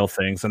scale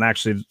things. And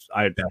actually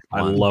I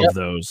love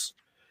those.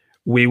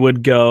 We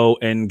would go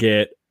and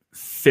get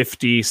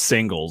 50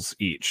 singles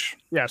each.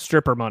 Yeah,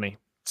 stripper money.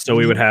 So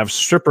we would have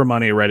stripper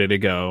money ready to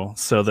go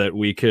so that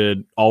we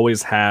could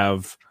always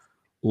have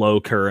low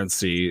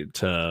currency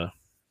to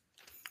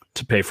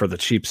pay for the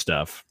cheap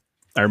stuff.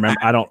 I remember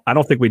I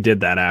don't think we did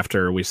that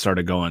after we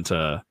started going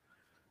to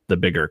the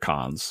bigger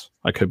cons.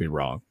 I could be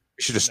wrong.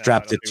 You should have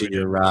strapped it to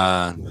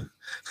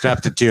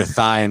your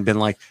thigh and been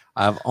like,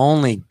 I've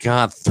only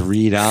got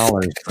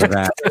 $3 for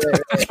that.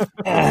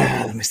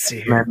 Let me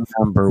see here.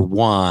 Number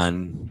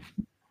 1.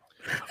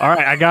 All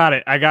right, I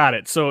got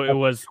it. So it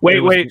was.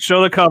 Wait,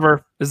 show the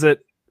cover. Is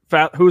it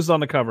who's on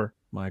the cover?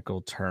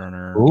 Michael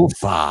Turner.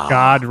 Oofa.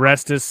 God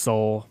rest his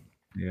soul.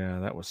 Yeah,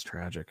 that was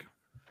tragic.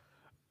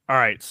 All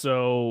right,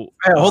 so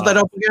Hey, hold that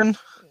up again.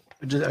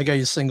 I got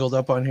you singled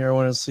up on here. I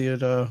want to see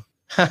it.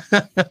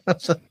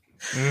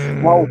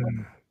 Well,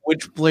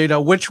 which blade?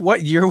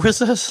 What year was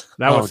this?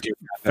 that was dude,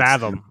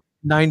 Fathom.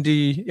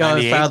 90.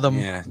 98? Fathom.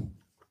 Yeah.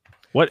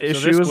 What So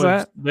issue was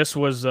that? This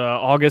was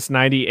August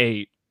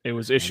 '98. It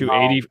was issue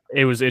 80.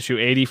 It was issue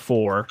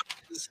 84.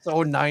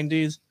 So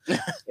 90s.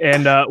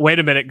 And wait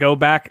a minute, go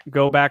back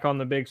on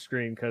the big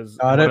screen because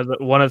Got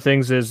one of the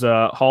things is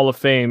Hall of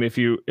Fame. If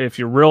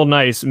you're real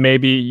nice,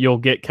 maybe you'll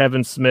get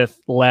Kevin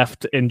Smith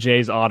left in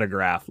Jay's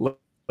autograph. Look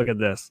at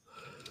this.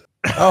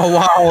 Oh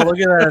wow! Look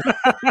at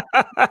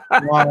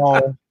that.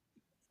 Wow.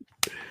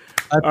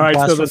 That's All right,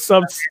 so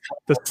awesome.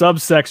 the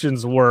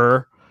subsections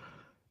were: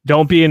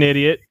 don't be an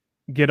idiot,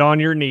 get on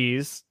your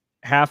knees,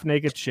 half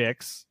naked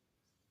chicks,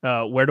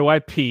 where do I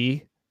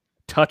pee,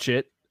 touch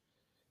it,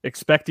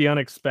 expect the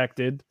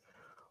unexpected,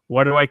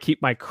 where do I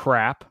keep my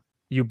crap,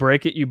 you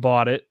break it, you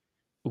bought it,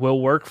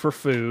 will work for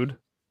food,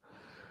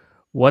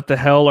 what the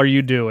hell are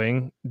you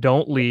doing,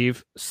 don't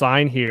leave,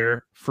 sign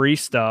here, free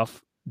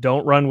stuff,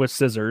 don't run with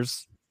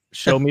scissors,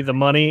 show me the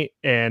money,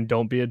 and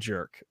don't be a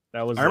jerk.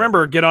 That was I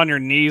remember get on your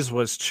knees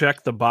was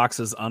check the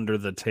boxes under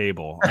the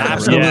table.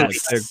 Absolutely.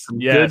 Yes.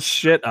 Good Yes.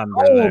 shit under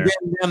Oh, there.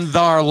 them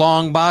thar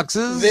long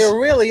boxes. There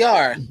really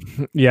are.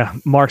 Yeah,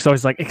 Mark's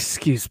always like,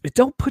 excuse me,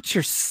 don't put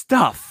your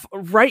stuff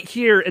right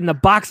here in the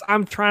box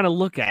I'm trying to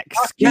look at.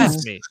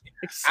 Excuse me.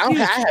 I Excuse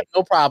me. have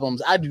no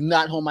problems. I do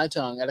not hold my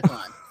tongue at a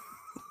con.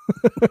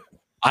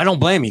 I don't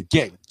blame you.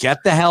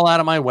 Get the hell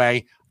out of my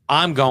way.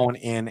 I'm going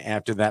in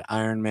after that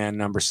Iron Man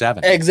number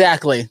 7.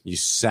 Exactly. You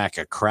sack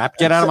of crap.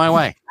 Get out of my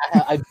way.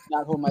 I do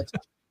not hold my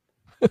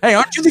tongue. Hey,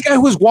 aren't you the guy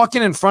who was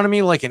walking in front of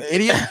me like an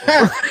idiot?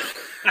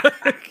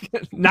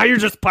 Now you're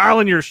just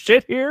piling your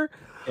shit here?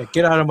 Yeah,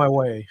 get out of my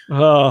way.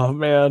 Oh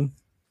man.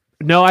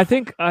 No, I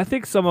think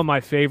some of my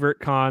favorite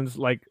cons,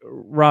 like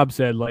Rob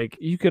said, like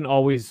you can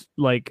always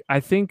like I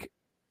think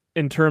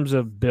in terms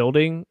of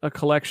building a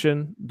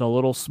collection, the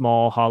little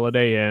small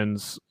Holiday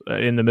Inns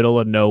in the middle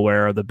of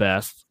nowhere are the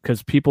best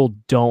because people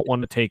don't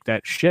want to take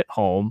that shit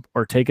home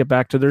or take it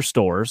back to their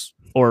stores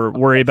or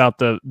worry about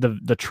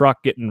the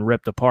truck getting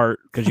ripped apart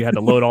because you had to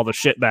load all the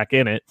shit back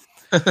in it.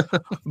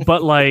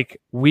 But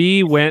like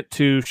we went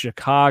to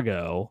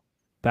Chicago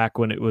back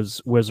when it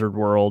was Wizard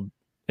World,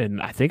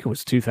 and I think it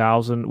was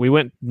 2000. We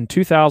went in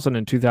 2000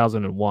 and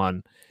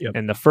 2001. Yep.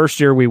 And the first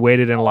year we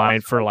waited in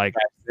line for like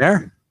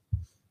There.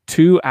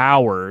 2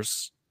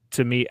 hours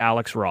to meet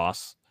Alex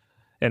Ross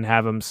and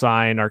have him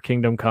sign our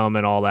Kingdom Come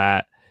and all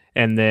that.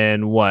 And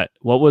then what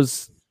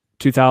was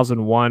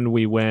 2001?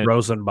 We went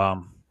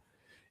Rosenbaum.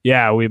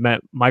 Yeah, we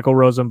met Michael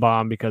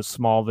Rosenbaum because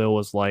Smallville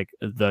was like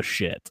the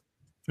shit.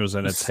 It was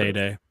in its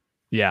heyday.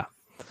 Yeah.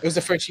 It was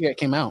the first year it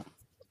came out.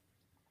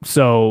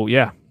 So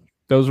yeah,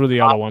 those were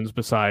the other ones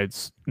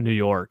besides New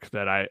York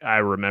that I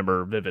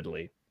remember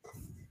vividly.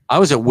 I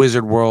was at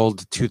Wizard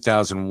World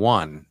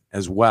 2001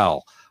 as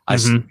well. I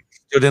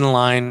stood in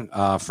line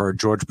for a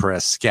George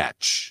Perez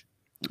sketch.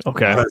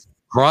 Okay.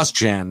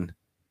 CrossGen.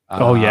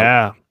 Oh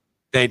yeah.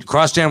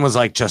 CrossGen was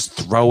like just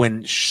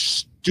throwing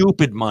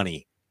stupid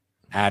money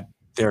at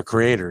their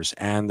creators,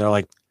 and they're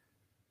like,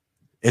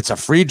 "It's a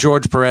free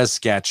George Perez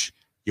sketch.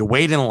 You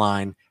wait in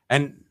line."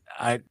 And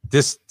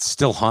this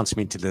still haunts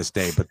me to this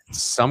day. But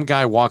some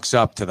guy walks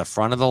up to the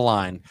front of the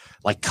line,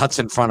 like cuts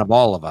in front of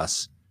all of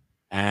us,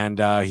 and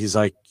he's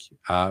like,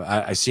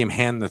 I see him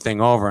hand the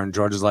thing over, and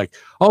George is like,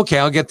 "Okay,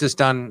 I'll get this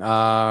done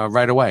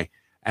right away."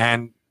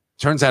 And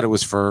turns out it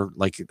was for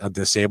like a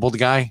disabled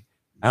guy.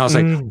 And I was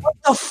like, "What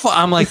the fuck?"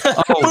 I'm like,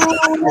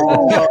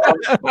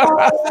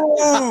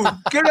 "Oh,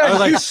 get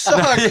out! You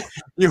suck!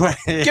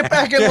 Get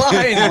back in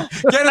line!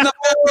 Get in the back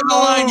of the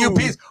line, you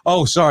piece!"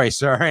 Oh, sorry,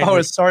 sir.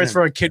 Oh, sorry, it's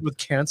for a kid with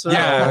cancer.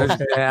 Yeah,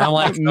 I'm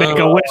like,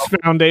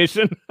 Make-A-Wish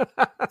Foundation.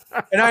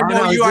 And I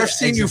know you. I've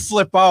seen you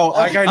flip out.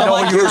 Like I know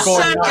you were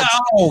going nuts.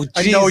 Oh,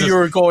 I know you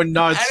were going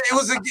nuts. And it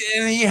was,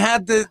 and he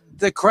had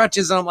the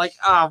crutches, and I'm like,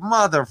 "Oh,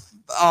 mother!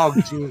 Oh,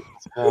 Jesus!"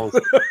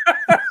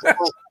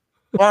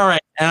 All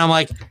right, and I'm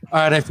like, all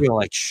right, I feel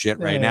like shit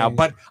right now.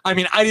 But I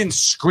mean, I didn't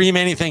scream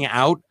anything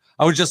out.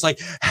 I was just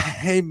like,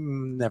 "Hey,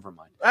 never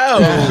mind."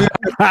 Oh,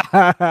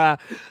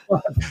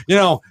 You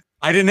know,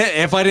 I didn't.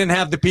 If I didn't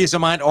have the peace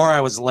of mind, or I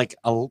was like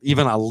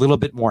even a little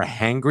bit more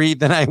hangry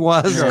than I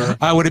was, Sure.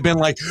 I would have been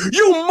like,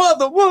 "You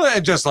mother,"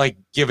 and just like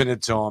giving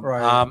it to him.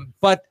 Right.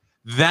 But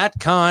that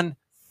con.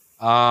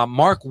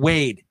 Mark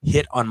Wade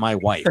hit on my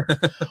wife.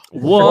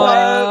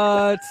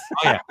 What?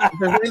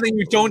 there's anything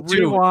you don't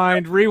do.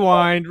 Rewind.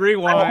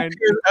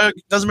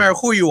 Doesn't matter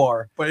who you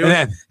are, but it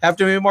would have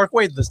to be Mark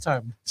Wade this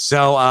time.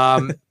 So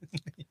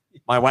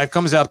my wife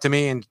comes up to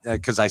me, and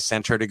because I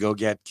sent her to go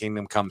get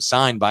Kingdom Come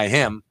signed by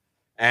him,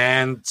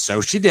 and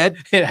so she did.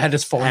 It had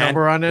his phone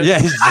number on it. Yeah,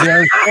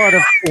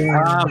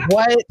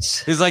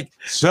 What? he's like,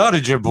 "So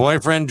did your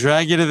boyfriend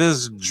drag you to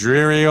this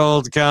dreary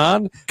old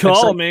con?"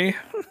 Call me.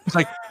 It's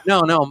like,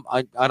 no,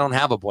 I don't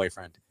have a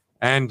boyfriend.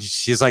 And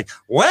she's like,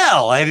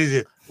 "Well, I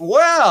did.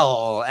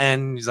 Well,"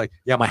 and he's like,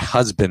 "Yeah, my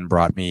husband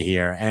brought me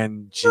here."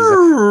 And she's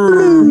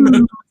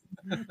like,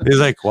 he's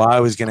like, "Well, I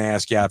was going to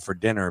ask you out for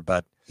dinner,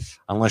 but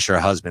unless your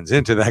husband's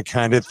into that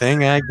kind of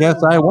thing, I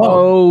guess I won't."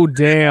 Oh,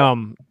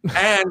 damn.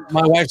 And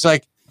my wife's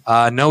like,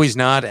 "No, he's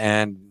not,"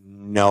 and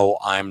 "No,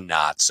 I'm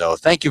not." So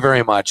thank you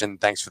very much, and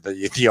thanks for the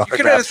You could have had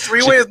a autograph.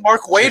 three-way with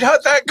Mark Wade.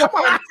 How'd that come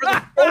on? For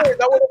the photo?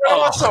 That would have been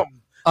awesome.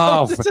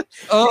 Oh,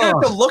 You have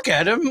to look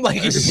at him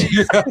like he's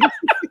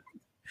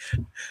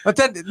but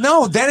then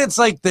then it's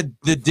like the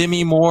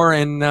Demi Moore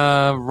and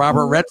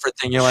Robert Redford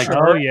thing. You're like,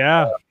 Oh,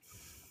 yeah.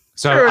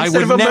 so Sure, I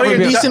instead would of $1 never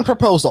million, be. Decent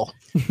proposal.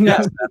 Yes,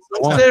 that's the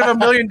one. instead of $1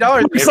 million.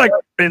 It's like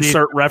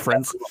insert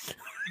reference. You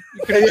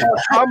could have got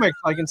a comic,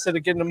 like instead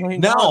of getting $1 million.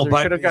 No, you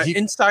but could have got he-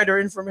 insider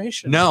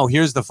information. No,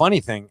 here's the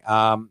funny thing.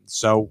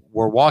 So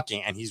we're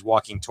walking, and he's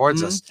walking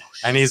towards us,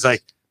 and he's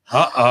like,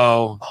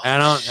 "Uh-oh,"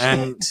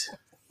 and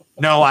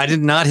no, I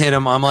did not hit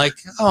him. I'm like,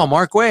 "Oh,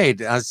 Mark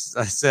Wade." I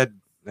said,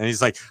 and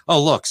he's like,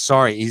 "Oh, look,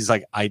 sorry." He's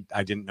like, I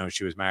didn't know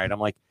she was married. I'm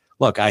like,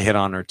 "Look, I hit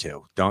on her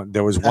too.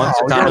 There was once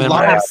a time in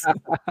my life.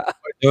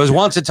 There was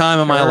once a time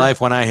in my life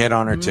when I hit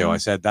on her too." I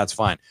said, "That's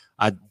fine."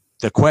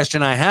 The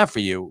question I have for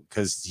you,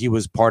 because he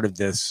was part of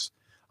this,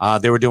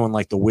 they were doing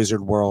like the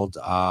Wizard World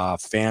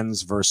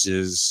fans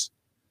versus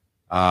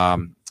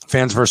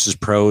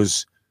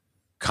pros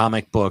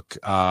comic book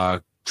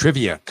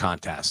trivia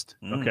contest.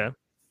 Okay.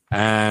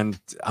 And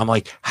I'm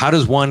like, how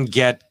does one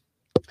get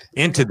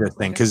into this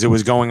thing? Because it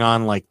was going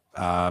on like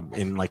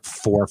in like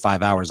 4 or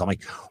 5 hours. I'm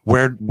like,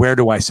 where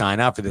do I sign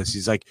up for this?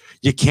 He's like,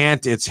 you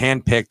can't. It's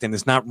handpicked, and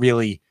it's not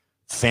really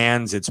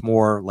fans. It's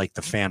more like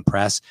the fan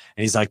press.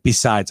 And he's like,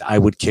 besides, I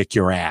would kick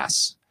your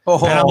ass. Oh,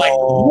 And I'm like,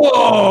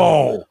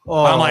 whoa.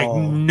 Oh. I'm like,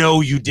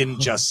 no, you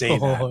didn't just say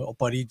that. Oh,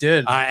 but he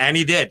did. And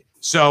he did.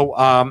 So,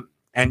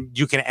 and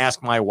you can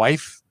ask my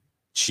wife.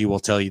 She will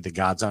tell you the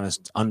God's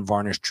honest,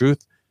 unvarnished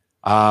truth.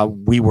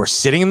 We were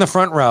sitting in the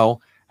front row,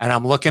 and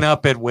I'm looking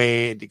up at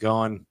Wade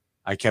going,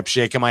 I kept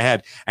shaking my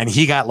head, and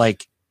he got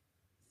like,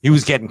 he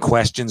was getting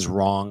questions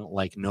wrong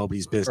like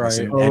nobody's business.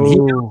 Right.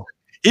 And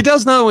he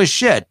does know his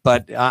shit,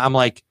 but I'm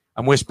like,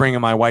 I'm whispering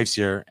in my wife's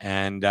ear,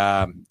 and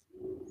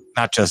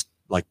not just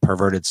like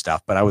perverted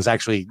stuff, but I was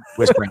actually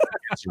whispering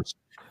answers.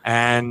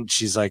 And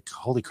she's like,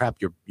 holy crap,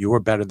 you were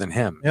better than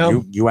him.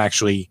 Yep. You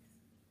actually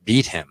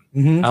beat him.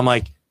 Mhm. I'm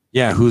like,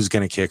 yeah, who's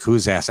gonna kick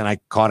whose ass? And I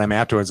caught him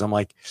afterwards. I'm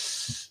like,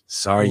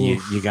 sorry,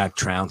 you got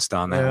trounced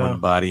on that one,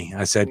 buddy.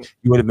 I said,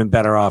 you would have been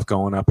better off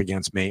going up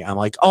against me. I'm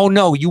like, oh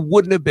no, you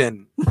wouldn't have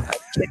been.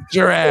 Kicked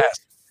your ass.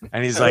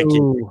 And he's like, yeah,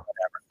 whatever.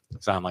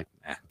 So I'm like,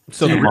 eh.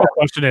 So the real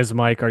question is,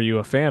 Mike, are you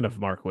a fan of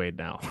Mark Wade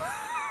now?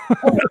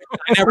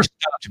 I never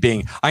stopped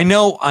being. I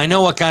know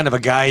what kind of a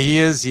guy he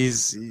is.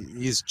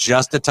 He's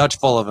just a touch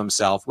full of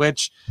himself,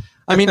 which,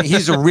 I mean,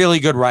 he's a really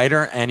good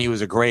writer, and he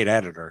was a great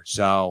editor.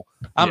 So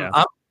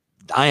I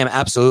am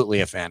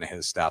absolutely a fan of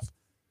his stuff.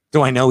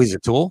 Do I know he's a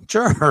tool?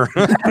 Sure.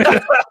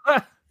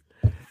 I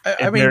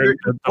mean, the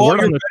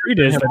word on the street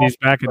is that he's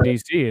back in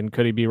DC, and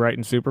could he be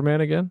writing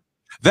Superman again?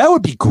 That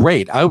would be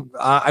great.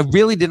 I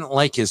really didn't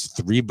like his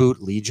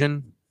 3-boot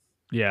Legion.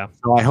 Yeah.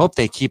 So I hope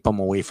they keep him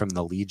away from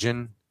the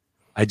Legion.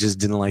 I just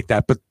didn't like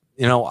that. But,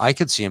 I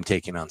could see him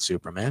taking on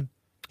Superman.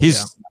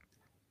 He's,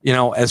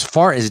 as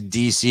far as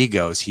DC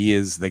goes, he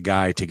is the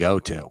guy to go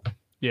to.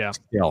 Yeah.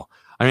 Still.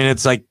 I mean,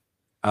 it's like,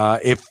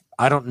 if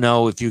I don't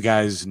know if you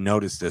guys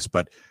noticed this,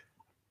 but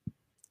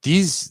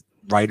these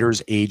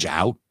writers age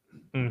out.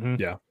 Mm-hmm.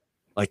 Yeah.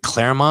 Like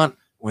Claremont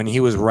when he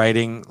was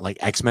writing like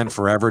X-Men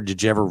Forever.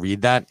 Did you ever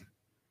read that?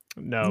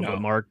 No, but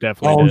Mark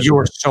definitely Oh, did. you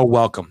are so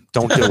welcome.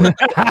 Don't do it.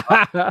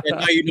 And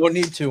now you don't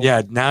need to.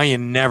 Yeah, now you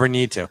never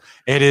need to.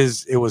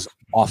 It was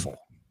awful.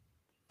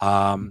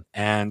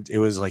 And it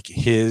was like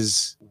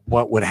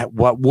what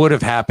would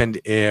have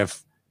happened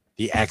if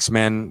the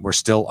X-Men were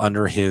still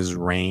under his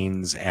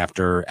reigns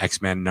after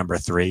X-Men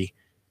 #3,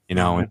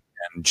 and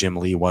Jim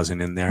Lee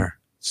wasn't in there.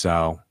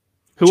 So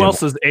who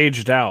else is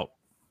aged out?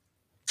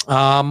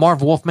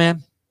 Marv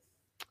Wolfman,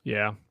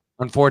 Yeah.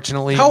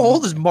 unfortunately. How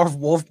old is Marv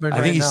Wolfman?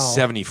 I think he's now?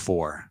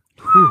 74.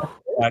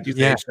 He's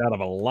Yeah. aged out of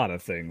a lot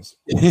of things.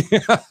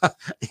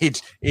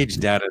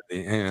 aged out of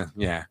the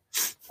yeah.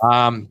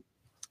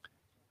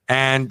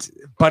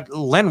 But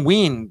Len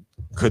Wein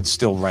could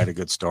still write a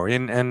good story,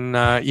 and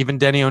even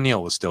Denny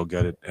O'Neil was still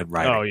good at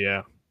writing. Oh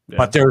yeah.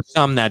 But there are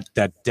some that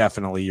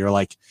definitely you're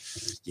like,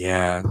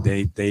 yeah,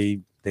 they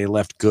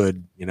left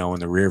good, in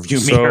the rear view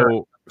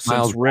mirror. So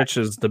Miles since Rich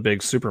is the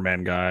big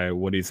Superman guy,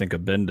 what do you think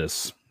of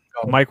Bendis?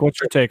 Mike, what's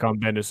your take on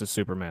Bendis as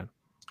Superman?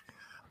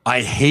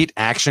 I hate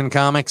Action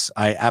Comics.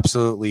 I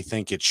absolutely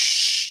think it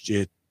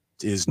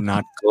is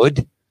not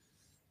good.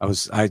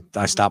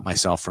 I stopped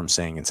myself from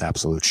saying it's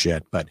absolute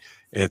shit, but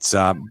it's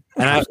and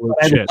I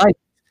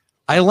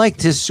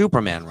liked his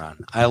Superman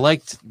run. I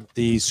liked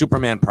the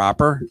Superman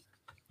proper.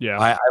 Yeah.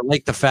 I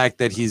like the fact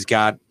that he's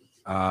got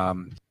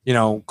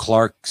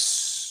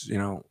Clark's,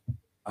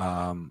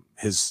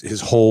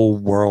 his whole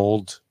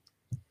world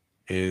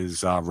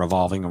is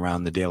revolving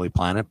around the Daily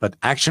Planet, but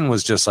Action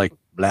was just like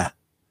blah.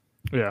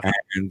 Yeah.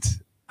 And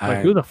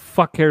who the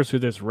fuck cares who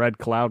this Red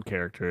Cloud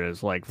character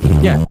is? Like,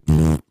 yeah,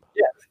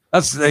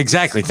 that's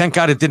exactly. Thank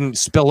God it didn't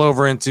spill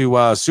over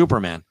into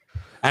Superman.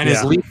 And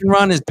his Legion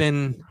run has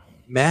been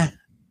meh.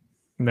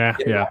 Nah,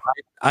 yeah.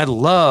 I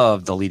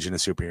love the Legion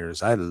of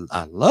Superheroes. I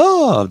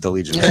love the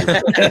Legion of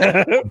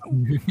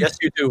Superheroes. Yes,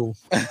 you do.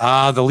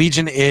 The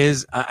Legion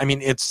is,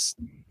 it's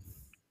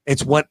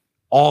what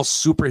all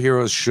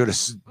superheroes should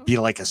be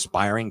like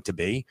aspiring to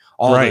be.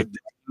 All the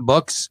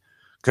books.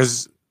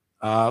 Because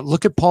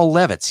look at Paul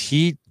Levitz.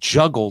 He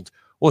juggled,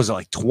 what was it,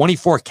 like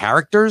 24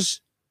 characters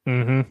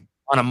on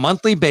a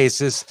monthly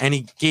basis, and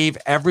he gave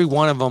every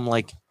one of them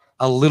like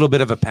a little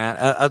bit of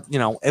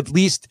at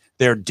least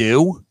their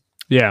due.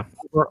 Yeah.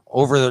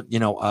 Over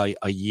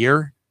a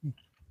year,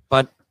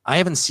 but I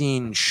haven't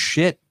seen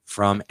shit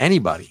from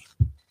anybody.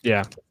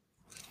 Yeah,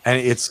 and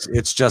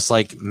it's just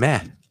like meh.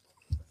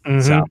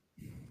 So,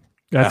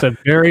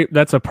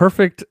 that's a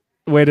perfect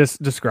way to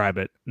describe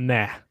it.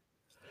 Meh.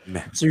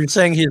 So you're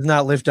saying he's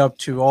not lived up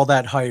to all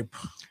that hype?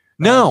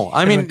 No,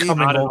 I mean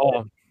not at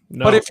all.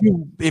 No. But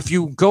if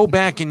you go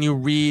back and you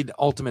read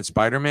Ultimate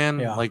Spider-Man,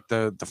 like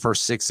the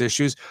first 6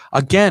 issues,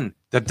 again,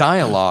 the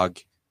dialogue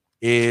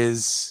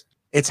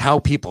it's how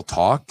people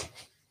talk,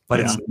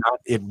 but it's not.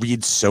 It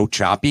reads so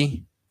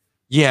choppy.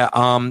 Yeah,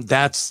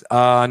 that's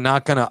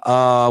not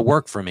gonna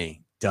work for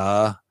me.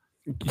 Duh,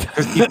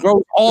 because he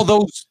throws all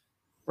those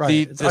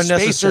the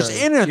spacers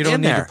in you don't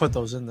need there. to put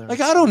those in there.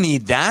 Like I don't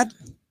need that.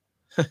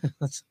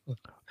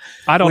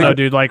 I don't know,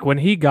 dude. Like when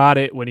he got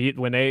it,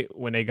 when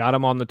they got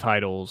him on the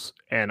titles,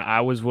 and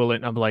I was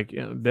willing. I'm like,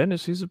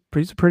 Bendis, he's a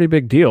pretty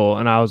big deal,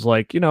 and I was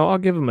like, I'll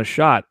give him a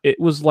shot. It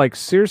was like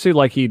seriously,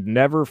 like he'd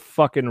never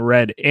fucking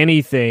read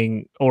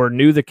anything or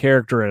knew the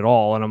character at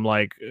all, and I'm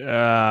like,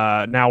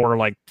 now we're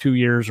like 2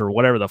 years or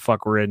whatever the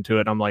fuck we're into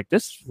it. And I'm like,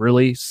 this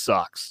really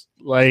sucks.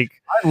 Like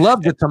I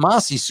loved the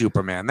Tomasi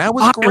Superman. That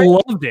was great. I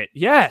loved it.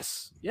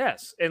 Yes,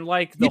 and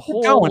like the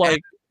whole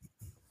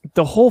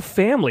the whole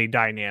family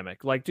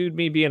dynamic, like, dude,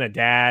 me being a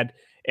dad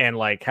and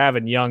like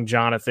having young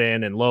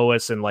Jonathan and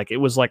Lois, and like it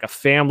was like a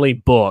family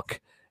book,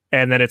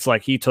 and then it's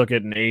like he took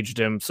it and aged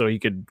him so he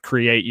could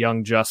create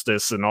Young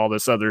Justice and all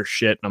this other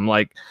shit. And I'm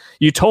like,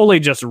 you totally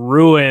just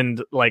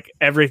ruined like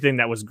everything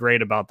that was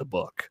great about the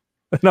book.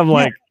 And I'm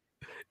like,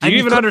 do you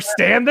even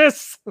understand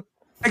this?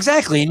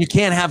 Exactly, and you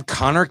can't have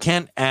Connor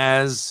Kent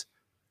as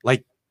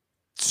like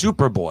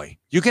Superboy.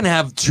 You can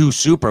have 2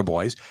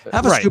 Superboys.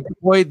 Have a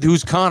Superboy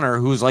who's Connor,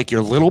 who's like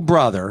your little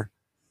brother,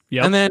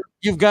 and then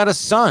you've got a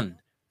son.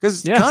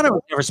 Because Connor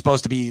was never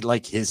supposed to be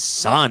like his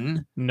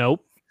son.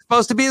 Nope.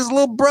 Supposed to be his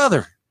little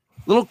brother,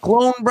 little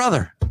clone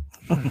brother.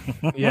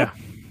 Yeah.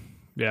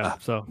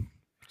 So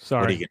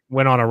sorry,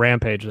 went on a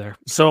rampage there.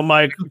 So,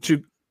 Mike,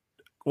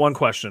 one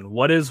question: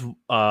 what is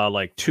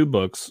like 2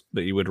 books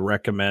that you would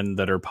recommend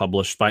that are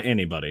published by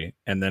anybody,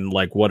 and then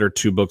like what are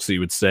 2 books that you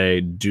would say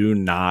do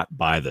not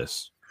buy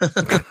this?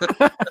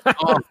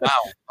 Oh wow.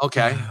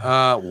 Okay.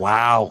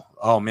 Wow.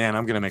 Oh man,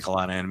 I'm gonna make a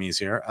lot of enemies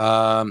here.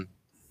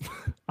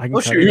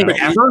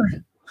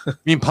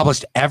 Being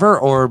published ever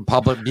or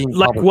being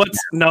like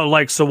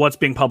published what's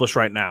being published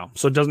right now?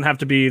 So it doesn't have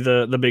to be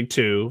the big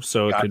 2.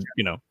 So it could,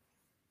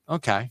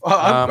 Okay.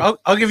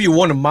 I'll give you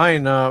one of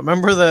mine.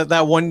 Remember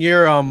that one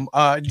year?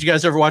 Did you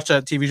guys ever watch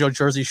that TV show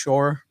Jersey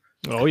Shore?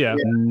 Oh yeah.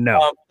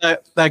 No.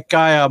 That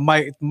guy,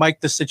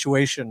 Mike the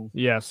Situation.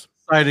 Yes.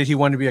 Decided he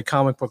wanted to be a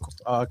comic book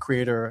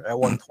creator at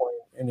one point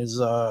in his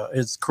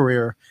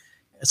career,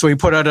 so he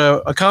put out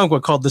a comic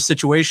book called The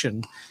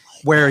Situation,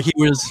 where he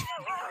was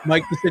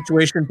Mike the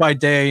Situation by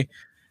day,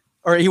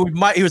 or he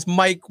was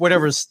Mike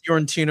whatever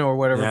Fiorentino or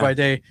whatever by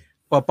day,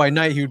 but by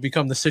night he would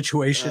become the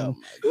Situation,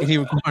 and he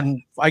would go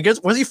on. I guess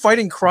was he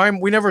fighting crime?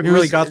 We never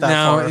really got that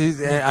far.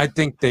 I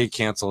think they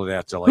canceled it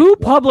after like. Who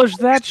published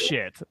that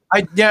shit?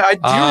 I do you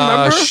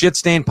remember Shit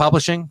Stain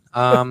Publishing?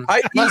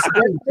 I think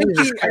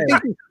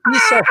he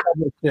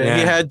self-published it. Yeah.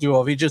 He had to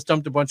have. He just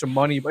dumped a bunch of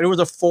money, but it was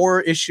a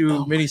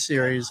 4-issue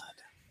miniseries.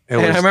 It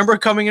And was- I remember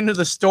coming into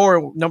the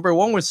store, number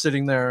 1 was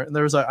sitting there, and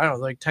there was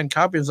like 10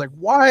 copies. I was like,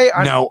 why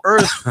on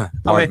earth?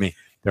 Pardon me.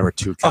 There were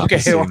 2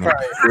 copies. Okay, all sitting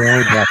there.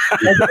 right.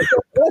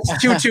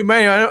 That's too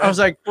many. I was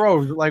like, bro,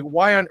 like,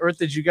 why on earth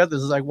did you get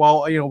this? It's like,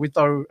 well, we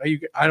thought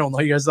I don't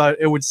know. You guys thought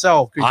it would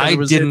sell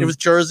because it was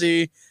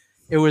Jersey.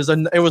 It was a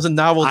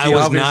novelty.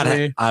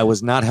 Obviously. I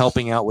was not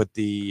helping out with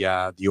the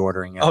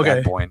ordering at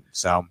that point.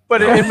 So,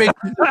 but it makes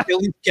me at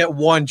least get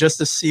 1 just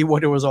to see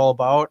what it was all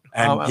about.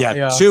 And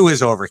 2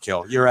 is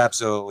overkill. You're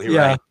absolutely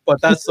right.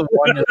 But that's the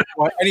one.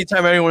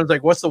 Anytime anyone's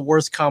like, "What's the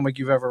worst comic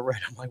you've ever read?"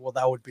 I'm like, "Well,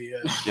 that would be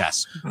it."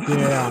 Yes.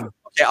 Yeah.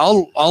 Okay,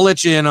 I'll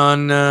let you in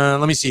on.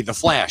 Let me see the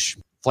Flash.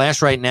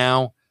 Flash right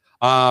now.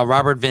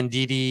 Robert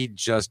Venditti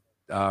just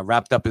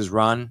wrapped up his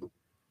run,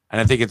 and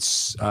I think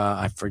it's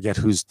I forget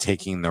who's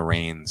taking the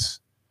reins.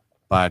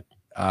 But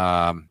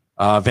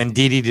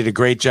Venditti did a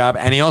great job,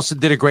 and he also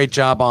did a great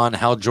job on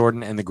Hal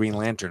Jordan and the Green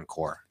Lantern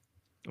Corps.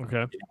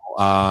 Okay.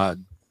 The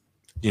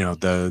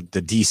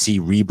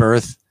DC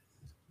Rebirth.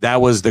 That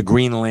was the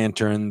Green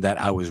Lantern that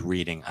I was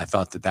reading. I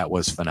thought that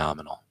was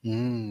phenomenal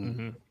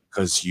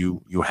because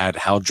you had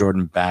Hal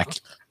Jordan back,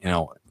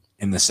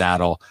 in the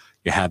saddle.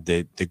 You had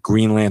the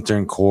Green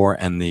Lantern Corps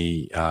and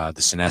the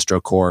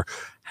Sinestro Corps.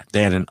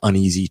 They had an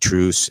uneasy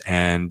truce,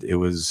 and it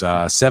was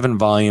 7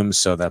 volumes,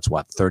 so that's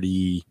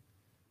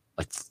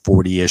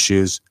 40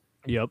 issues.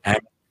 Yep. And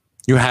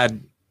you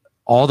had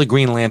all the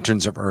Green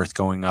Lanterns of Earth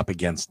going up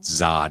against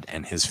Zod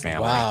and his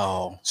family.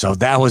 Wow. So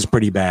that was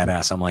pretty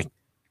badass. I'm like,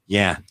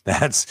 yeah,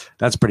 that's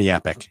pretty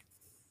epic.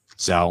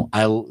 So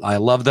I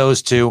love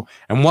those 2.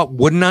 And what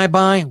wouldn't I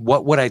buy?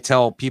 What would I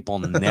tell people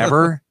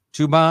never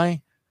to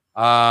buy?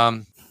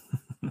 Oh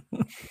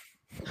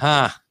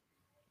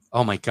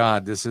my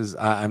God, this is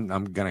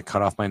I'm gonna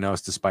cut off my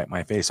nose to spite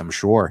my face. I'm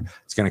sure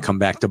it's gonna come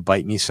back to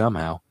bite me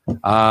somehow.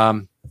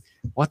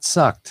 What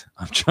sucked?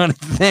 I'm trying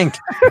to think.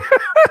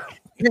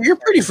 You're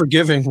pretty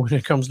forgiving when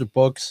it comes to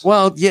books.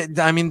 Well, yeah,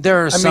 I mean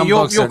there are some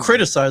books you'll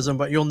criticize them,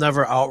 but you'll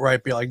never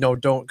outright be like, no,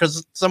 don't,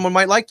 because someone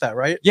might like that,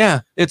 right?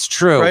 Yeah, it's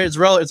true. Right?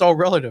 It's all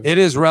relative. It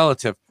is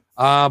relative.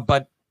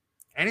 But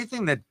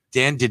anything that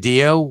Dan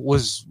DiDio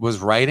was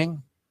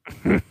writing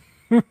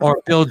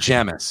or Bill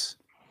Jemas,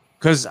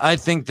 because I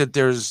think that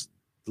there's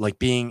like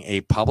being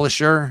a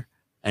publisher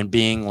and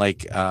being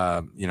like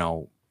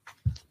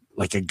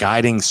like a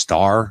guiding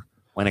star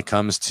when it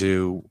comes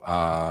to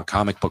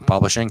comic book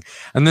publishing,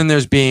 and then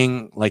there's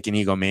being like an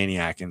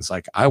egomaniac, and it's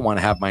like I want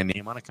to have my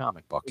name on a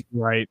comic book.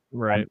 Right.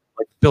 Like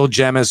Bill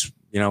Jemas,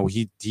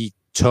 he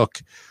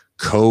took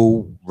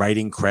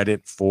co-writing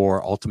credit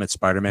for Ultimate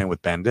Spider-Man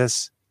with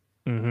Bendis,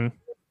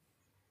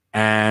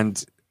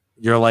 and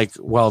you're like,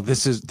 well,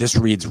 this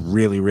reads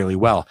really, really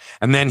well.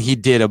 And then he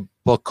did a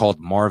book called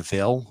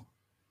Marville,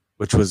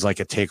 which was like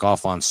a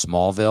takeoff on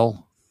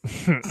Smallville.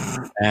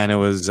 And it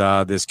was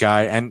this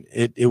guy, and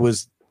it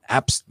was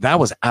that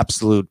was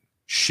absolute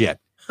shit.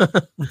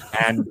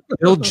 And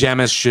Bill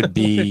Jemas should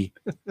be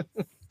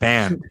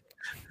banned.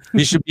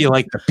 He should be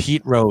like the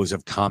Pete Rose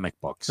of comic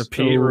books. The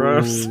Pete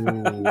Rose.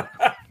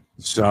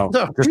 So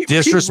Pete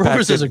disrespect.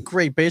 Rose is a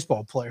great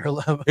baseball player.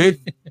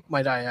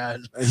 Might I add?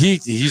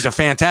 He's a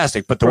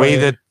fantastic, but the way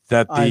that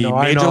the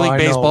Major League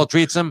Baseball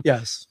treats him,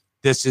 yes,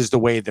 this is the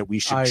way that we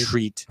should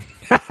treat.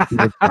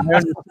 I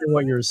understand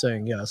what you're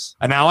saying. Yes,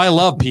 and now I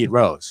love Pete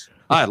Rose.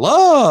 I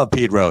love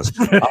Pete Rose.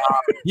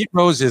 Pete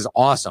Rose is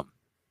awesome.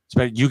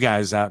 But you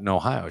guys out in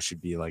Ohio should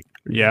be like,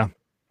 yeah,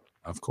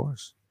 of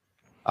course.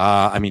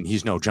 I mean,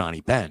 he's no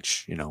Johnny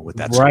Bench, with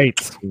that right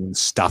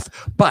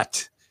stuff.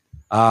 But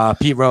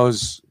Pete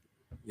Rose,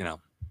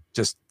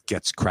 just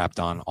gets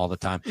crapped on all the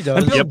time. He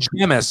does. And Bill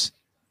Jemas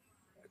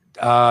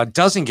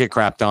doesn't get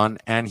crapped on,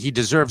 and he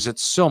deserves it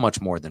so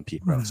much more than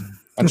Pete Rose.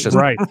 That's just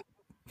right.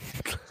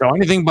 So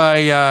anything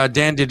by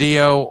Dan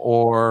DiDio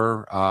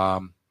or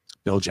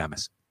Bill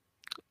Jemas.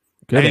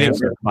 Good anything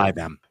answer. by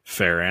them.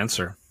 Fair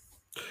answer.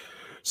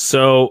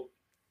 So,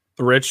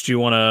 Rich, do you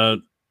want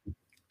to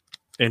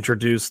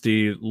introduce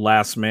the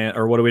last man,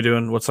 or what are we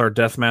doing? What's our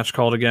death match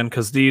called again?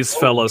 Because these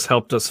fellas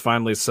helped us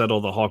finally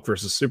settle the Hulk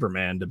versus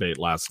Superman debate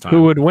last time.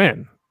 Who would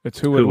win? It's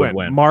who would would win.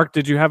 win. Mark,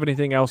 did you have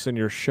anything else in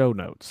your show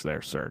notes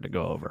there, sir, to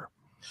go over?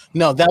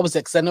 No, that was it.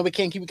 Because I know we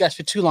can't keep you guys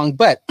for too long,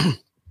 but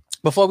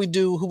before we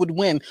do who would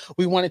win,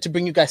 we wanted to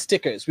bring you guys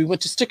stickers. We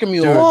went to Sticker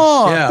Mule.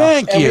 Oh, Yeah.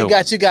 thank and you. we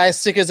got you guys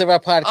stickers of our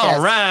podcast.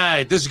 All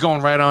right. This is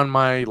going right on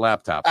my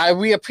laptop.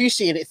 We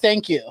appreciate it.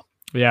 Thank you.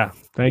 Yeah,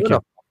 thank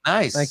you.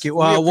 Nice. thank you.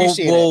 We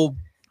appreciate We'll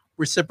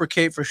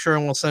reciprocate for sure,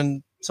 and we'll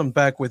send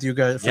back with you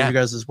guys Yeah. you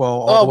guys as well.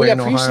 All Oh, the way we in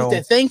appreciate Ohio.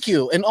 that. Thank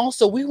you. And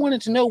also, we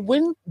wanted to know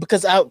when,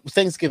 because our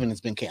Thanksgiving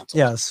has been canceled.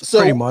 Yes, So-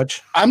 pretty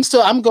much. I'm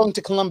going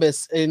to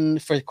Columbus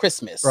for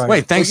Christmas. Right.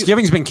 Wait,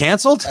 Thanksgiving's been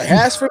canceled? A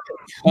hash for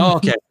Oh,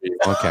 okay.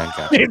 Okay.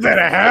 He said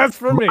a hat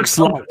for me. Mark's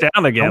locked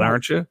down again,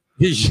 aren't you?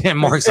 Yeah,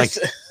 Mark's like,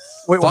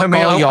 Wait, fuck I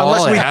mean, all y'all,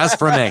 unless we ask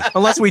for me.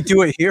 unless we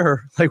do it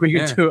here, like we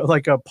could Yeah. do it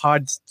like a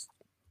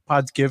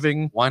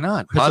Podsgiving, Why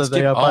not? So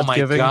they have Oh my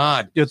Podsgiving.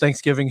 God. do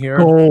Thanksgiving here,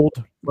 Gold.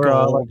 where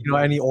Gold.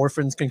 any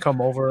orphans can come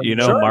over. and- You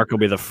know, Mark will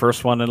be the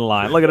first one in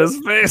line. Look at his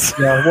face.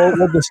 Yeah,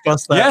 we'll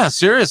discuss that. Yeah,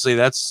 seriously.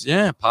 That's,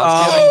 Thanksgiving.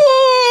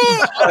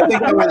 I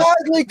think I would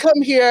gladly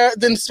come here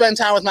than spend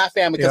time with my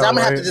family because Yeah, I'm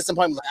gonna have to right.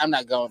 disappoint. I'm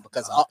not going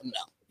because no.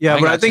 Yeah, I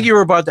but I got think you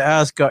were about to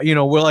ask,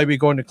 will I be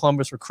going to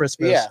Columbus for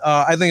Christmas? Yeah.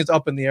 I think it's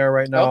up in the air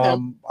right now.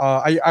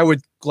 Okay. I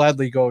would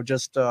gladly go.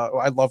 Just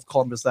I love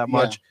Columbus that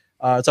much.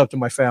 It's up to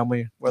my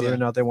family whether or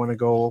not they want to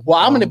go. Well,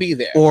 I'm gonna be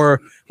there.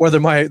 or whether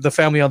the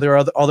family on their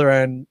other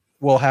end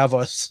will have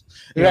us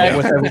Right.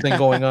 with everything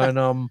going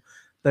on.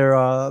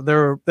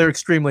 They're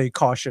extremely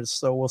cautious,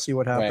 so we'll see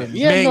what Right. happens.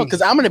 Yeah, no, Ming-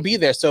 because I'm gonna be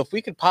there. So if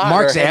we could pod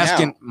Mark's or hang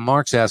asking. out.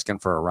 Mark's asking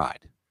for a ride.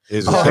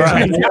 Is All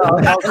right. Yeah,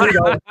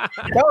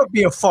 that would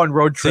be a fun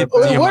road trip.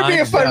 Well, Do it you would be a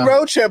mind? fun Yeah.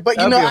 road trip, but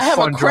That'd be a I have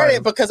a fun credit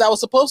drive. because I was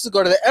supposed to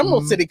go to the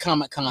Emerald Mhm. City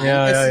Comic Con Yeah,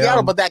 in yeah, Seattle,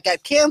 yeah. but that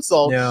got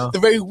canceled Yeah. the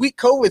very week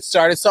COVID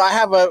started. So I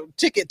have a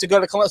ticket to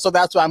go to Columbus, so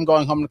that's why I'm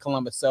going home to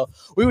Columbus. So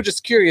we were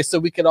just curious, so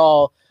we could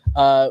all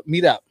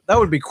meet up. That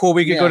would be cool.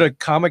 We could go Yeah. to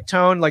Comic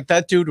Town. Like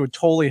that dude would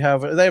totally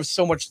have. They have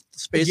so much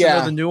space Yeah.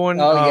 in the new one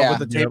Oh, yeah. with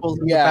the tables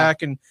in Yeah. the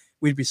back, and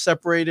we'd be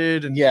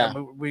separated. And Yeah.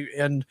 we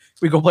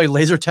go play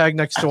laser tag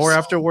next door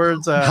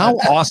afterwards. How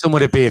awesome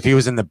would it be if he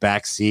was in the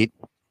back seat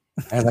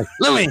and like,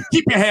 Lillian,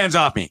 keep your hands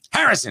off me.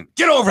 Harrison,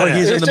 get over like there.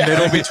 he's in the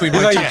middle between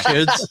my Yeah. two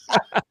kids.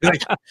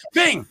 Like,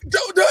 Bing,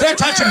 they're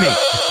touching me.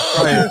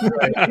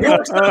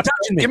 Stop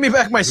touching me. Give me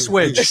back my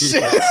Switch.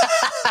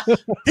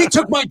 He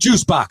took my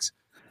juice box.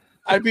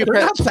 I'd be They're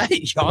not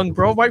that young,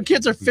 bro. My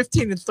kids are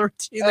 15 and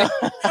 13.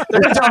 They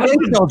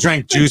don't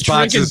drink juice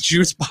Drinking boxes.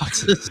 juice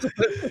boxes.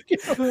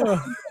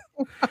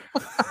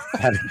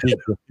 That'd be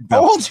good.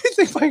 How old do you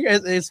think my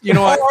guys is? You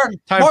know what?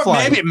 Time Or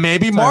flies.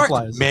 maybe Time Mark.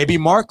 flies. Maybe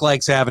Mark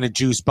likes having a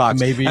juice box.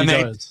 Maybe and he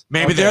they, does.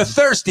 maybe Okay. they're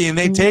thirsty and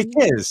they take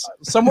his.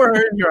 Somewhere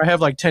in here, I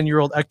have like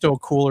 10-year-old Ecto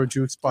Cooler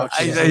juice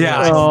boxes.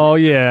 Yeah. Oh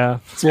yeah,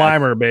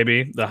 Slimer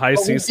baby, the high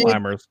Oh, C we did.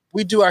 Slimers.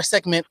 We do our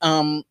segment.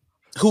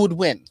 Who would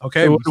win?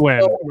 Okay. Who would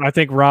win? I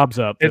think Rob's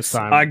up this It's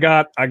time. I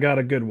got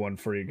a good one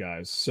for you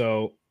guys.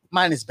 So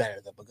Mine is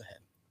better though, but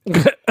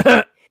go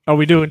ahead. Are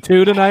we doing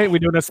two tonight? We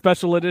doing a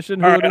special edition?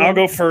 Who all would right, I'll win?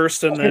 go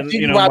first, and then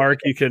You Mark, Rob-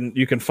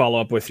 you can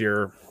follow up with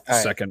your All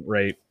right. second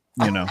rate,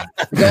 Go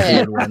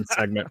ahead. one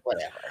segment.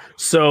 Whatever.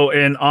 So,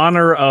 in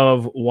honor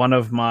of one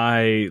of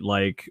my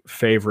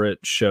favorite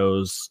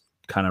shows,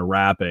 kind of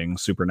rapping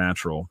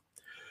Supernatural,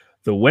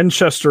 the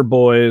Winchester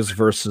Boys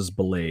versus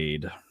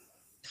Blade.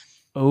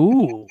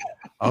 Ooh,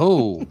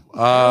 Oh, good.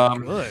 all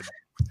right.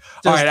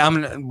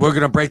 We're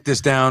gonna break this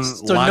down.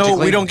 So logically. no,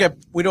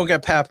 we don't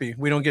get Pappy.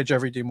 We don't get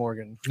Jeffrey D.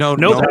 Morgan. No,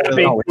 No, no,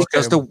 Pappy. no.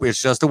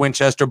 It's just the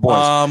Winchester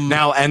boys.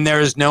 Now, and there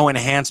is no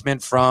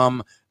enhancement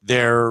from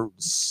their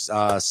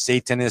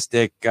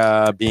satanistic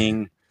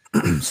being.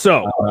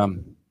 So,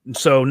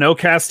 so no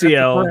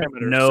Castiel, Set the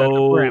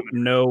parameters.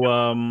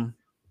 no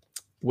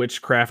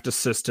witchcraft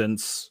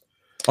assistants.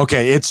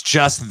 Okay, it's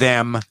just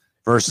them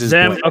versus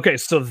Them. Blade. Okay,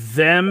 so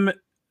them.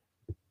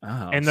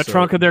 In the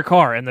trunk of their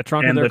car. In the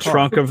trunk in of their the car.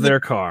 trunk of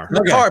their car.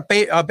 The car,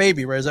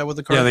 baby, right? Is that what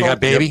the car? Yeah, they got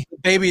baby.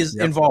 Baby is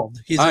Yep.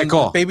 involved. He's All right,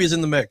 cool. Baby's in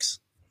the mix.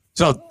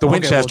 So the Okay,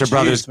 Winchester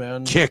well, brothers geez,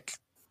 man. kick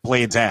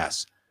Blade's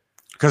ass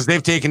because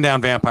they've taken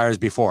down vampires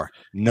before.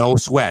 No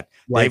sweat.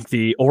 Like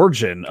the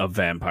origin of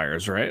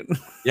vampires, right?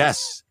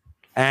 Yes.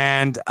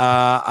 And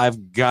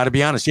I've got to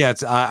be honest. Yeah,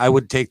 I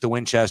would take the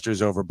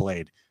Winchesters over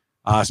Blade,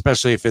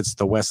 especially if it's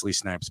the Wesley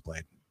Snipes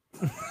Blade.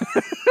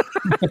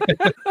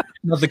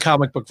 Not the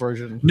comic book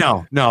version.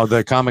 No,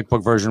 the comic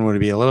book version would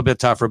be a little bit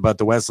tougher, but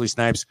the Wesley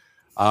Snipes,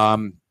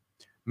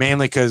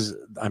 mainly because,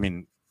 I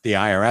mean, the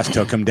IRS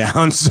took him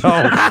down. So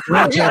By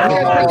the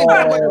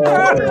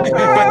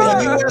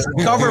U.S.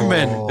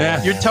 government.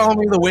 Yeah. You're telling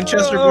me the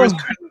Winchester boys?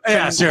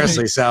 yeah,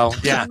 seriously. So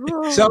yeah.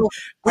 So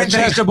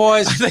Winchester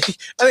boys. I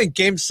think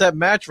game set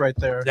match right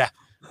there. Yeah.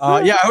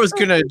 Yeah, I was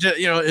gonna,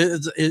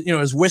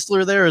 is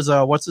Whistler there? Is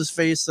what's his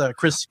face?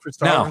 Chris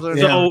No. Starr?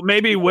 So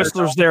maybe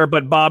Whistler's there,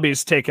 but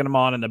Bobby's taking him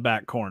on in the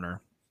back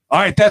corner. All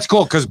right, that's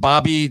cool because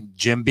Bobby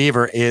Jim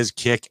Beaver is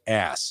kick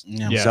ass.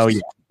 Yes. So yeah.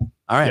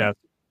 All right. Yeah.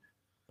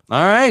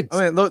 All right.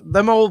 I mean,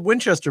 them old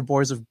Winchester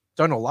boys have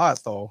done a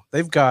lot, though.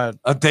 They've got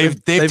They've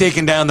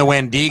taken down the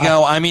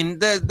Wendigo. I mean,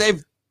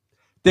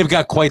 they've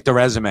got quite the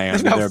resume they've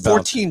under their got belt.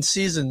 14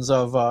 seasons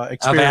of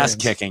experience,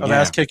 ass-kicking, of yeah.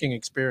 ass-kicking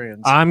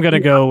experience. I'm gonna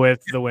go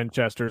with the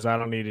Winchesters. I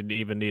don't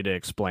even need to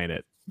explain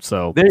it.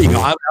 So There you go.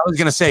 I was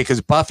gonna say because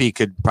Buffy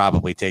could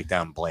probably take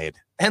down Blade.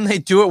 And they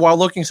do it while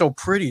looking so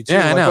pretty too.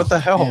 Yeah, I like, know. what the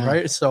hell, Yeah.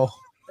 right? So,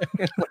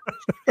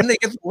 and they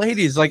get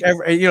ladies like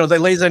they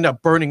ladies end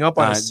up burning up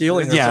on a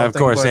ceiling. Or Yeah, of something,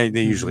 course but-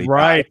 they usually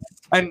right.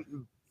 die. And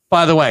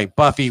By the way,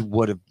 Buffy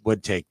would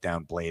take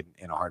down Blade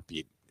in a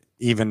heartbeat.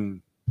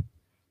 Even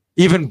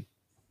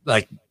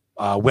like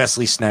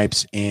Wesley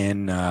Snipes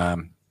in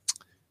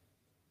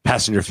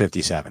Passenger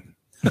 57.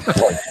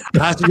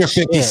 Passenger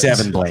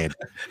 57 Blade.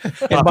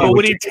 But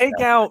would he take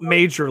out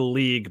Major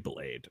League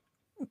Blade?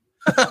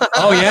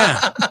 Oh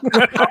yeah.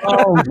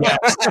 Oh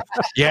yes.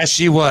 Yes,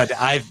 she would.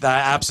 I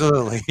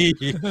absolutely,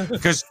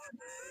 because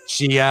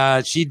she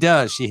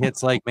does. She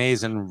hits like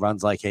Maze and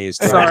runs like Hayes.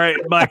 Too. Sorry,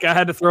 Mike. I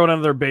had to throw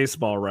another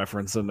baseball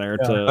reference in there.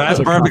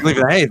 That's perfectly.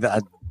 Hey,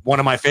 one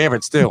of my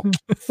favorites too.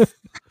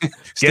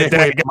 Get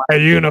that guy a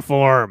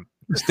uniform.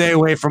 Stay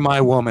away from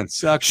my woman.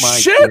 Suck my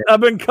shit. Kid.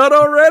 I've been cut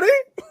already.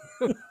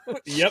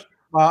 Yep.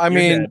 I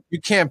mean, you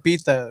can't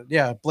beat that.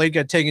 Yeah, Blade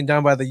got taken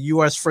down by the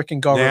U.S.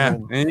 freaking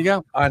government. Yeah, there you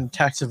go. On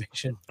tax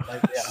evasion.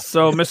 Like, yeah.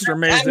 So, Mr.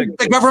 Amazing,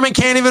 the government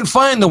can't even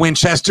find the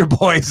Winchester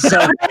boys.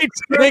 So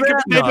they've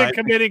been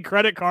committing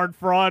credit card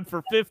fraud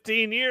for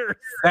 15 years.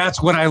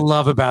 That's what I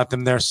love about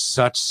them. They're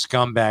such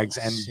scumbags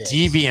and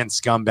deviant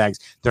scumbags.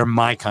 They're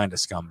my kind of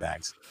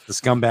scumbags. The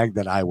scumbag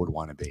that I would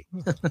want to be.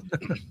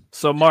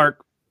 So,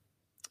 Mark,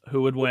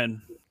 who would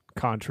win?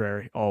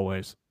 Contrary,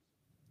 always.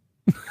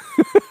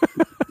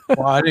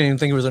 Well, I didn't even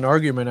think it was an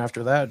argument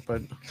after that,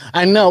 but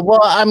I know.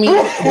 Well, I mean,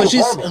 but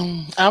she's.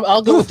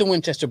 I'll go with the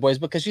Winchester boys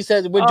because she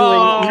said we're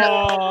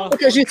doing.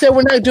 Because she said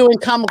we're not doing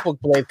comic book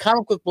Blade.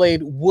 Comic book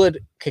Blade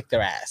would kick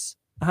their ass,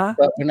 but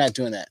we're not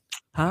doing that.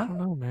 I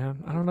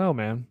don't know,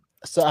 man.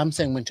 So I'm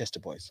saying Winchester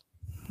boys.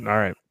 All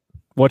right.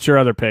 What's your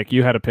other pick?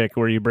 You had a pick.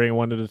 Were you bringing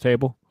one to the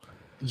table?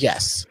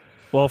 Yes.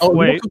 Well,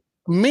 wait.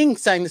 Ming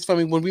signed this for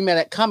me when we met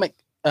at Comic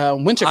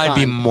WinterCon. I'd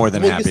be more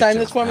than happy. Will you sign to.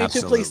 this for me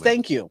Absolutely. too, please?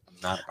 Thank you.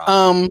 Not a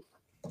problem.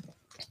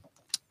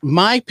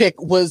 My pick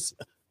was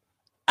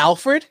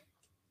Alfred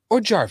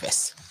or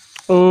Jarvis.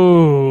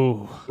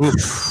 Ooh.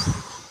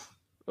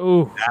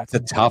 That's a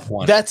tough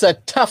one. That's a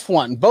tough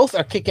one. Both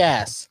are kick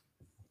ass.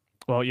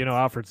 Well,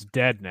 Alfred's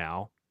dead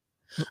now.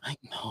 I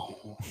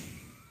know.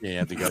 Yeah, you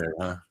have to go there,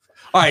 huh?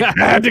 All right. I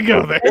had to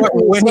go there.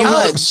 when he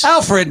was,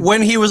 Alfred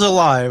when he was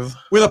alive,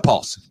 with a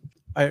pulse.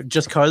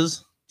 Just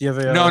cause? Do you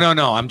have a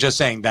No. I'm just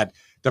saying that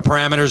the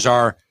parameters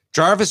are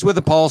Jarvis with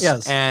a pulse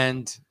Yes.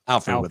 and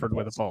Alfred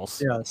with a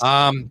pulse. Yes.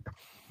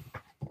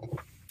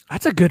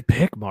 That's a good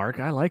pick, Mark.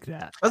 I like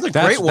that. That's a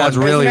great one. That's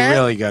really, isn't it?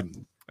 really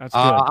good. That's good.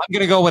 I'm going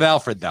to go with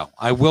Alfred, though.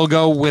 I will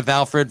go with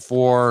Alfred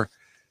for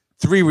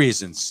 3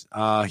 reasons.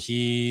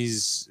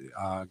 He's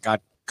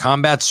got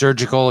combat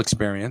surgical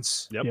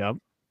experience. Yep.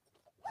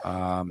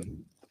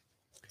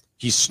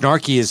 He's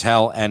snarky as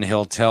hell, and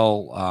he'll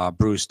tell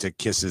Bruce to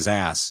kiss his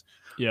ass.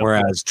 Yep.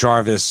 Whereas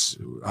Jarvis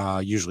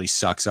usually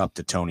sucks up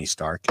to Tony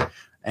Stark.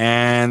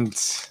 And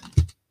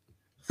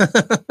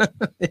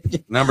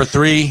number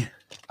 3,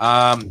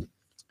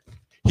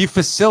 he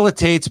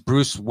facilitates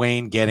Bruce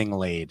Wayne getting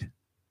laid.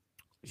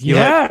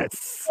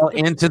 Yes.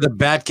 Into the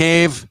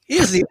Batcave. He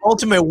is the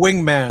ultimate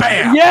wingman.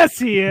 Bam! Yes,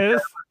 he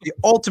is. The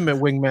ultimate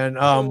wingman.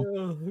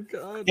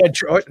 God. Yeah,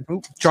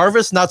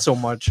 Jarvis, not so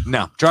much.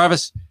 No,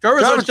 Jarvis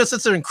Jarvis just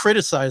sits there and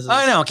criticizes.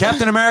 I know.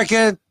 Captain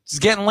America is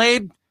getting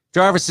laid.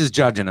 Jarvis is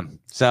judging him.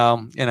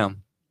 So, no.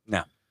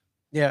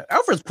 Yeah,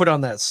 Alfred's put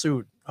on that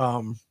suit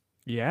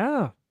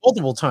Yeah.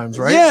 multiple times,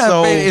 right? Yeah,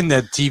 so, in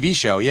the TV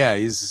show. Yeah,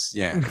 he's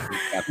got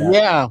that.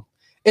 Yeah.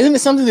 Isn't it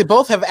something they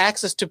both have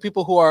access to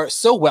people who are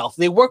so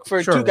wealthy? They work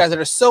for Sure. 2 guys that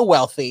are so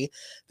wealthy.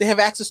 They have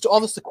access to all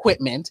this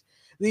equipment.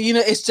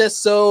 It's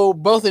just so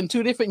both in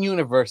 2 different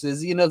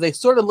universes. They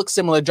sort of look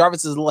similar.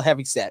 Jarvis is a little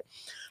heavy set,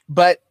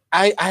 but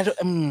I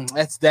and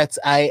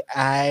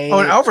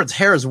Alfred's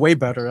hair is way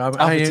better.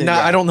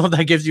 I don't know if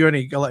that gives you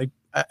any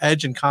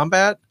edge in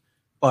combat,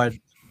 but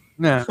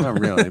No, not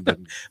really.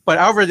 But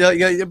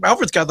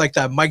Alfred's got like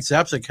that Mike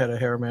Zapsik kind of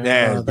hair, man.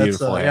 Yeah,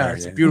 beautiful hair, yeah,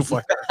 it's beautiful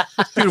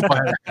hair. Beautiful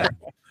hair.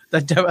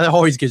 That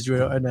always gives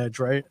you an edge,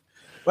 right?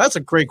 Well, that's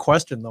a great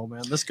question, though,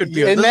 man. This could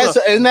be Isn't this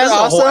that is a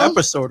awesome? whole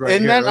episode right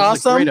Isn't here. that This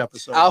is a awesome? great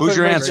episode. Alfred Who's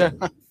your Winchester.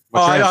 answer?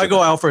 I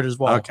go Alfred as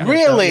well. Okay.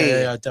 Really?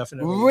 Yeah,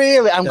 definitely.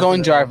 Really? I'm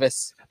going Definitely.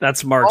 Jarvis.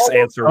 That's Mark's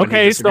answer. when he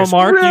Okay, so disagrees.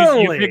 Mark, you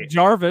Really? picked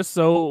Jarvis,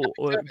 so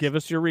give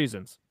us your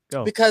reasons.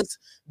 Go. Because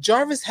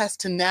Jarvis has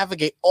to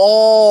navigate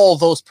all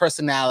those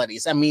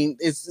personalities. I mean,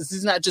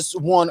 it's not just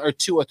 1 or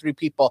 2 or 3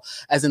 people,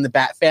 as in the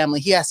Bat family.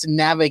 He has to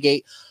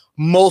navigate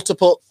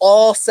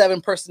all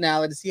 7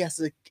 personalities. He has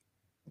to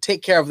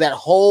take care of that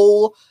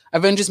whole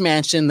Avengers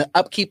Mansion, the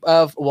upkeep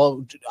of.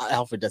 Well,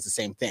 Alfred does the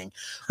same thing,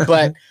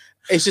 but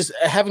it's just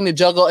having to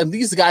juggle. And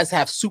these guys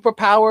have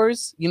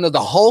superpowers. The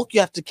Hulk.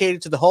 You have to cater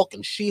to the Hulk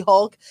and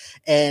She-Hulk,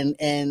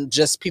 and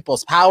just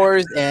people's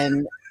powers.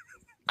 And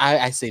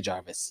I say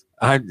Jarvis.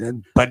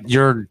 But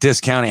you're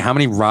discounting. How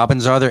many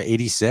Robins are there?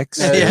 86?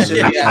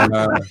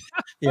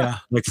 Yeah.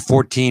 Like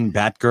 14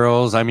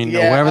 Batgirls. I mean,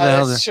 whatever the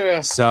hell. That's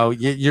true. So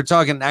you're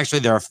talking, actually,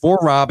 there are 4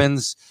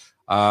 Robins,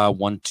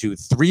 1, 2,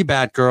 3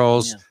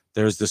 Batgirls. Yeah.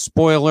 There's the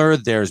Spoiler.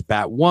 There's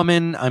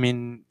Batwoman. I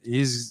mean,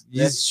 he's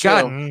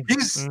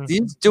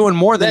doing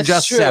more than That's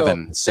just true.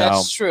 7. So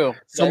That's true.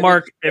 So, That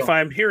Mark, is if true.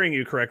 I'm hearing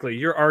you correctly,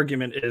 your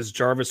argument is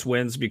Jarvis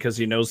wins because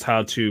he knows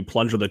how to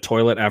plunge the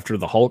toilet after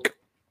the Hulk.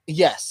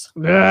 Yes.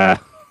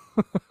 Ah.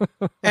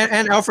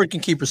 And Alfred can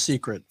keep a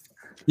secret.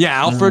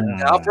 Yeah,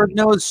 Alfred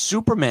knows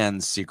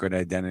Superman's secret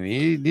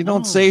identity. He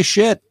don't say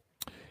shit.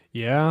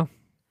 Yeah,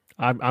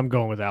 I'm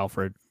going with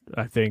Alfred.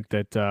 I think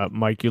that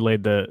Mike, you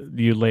laid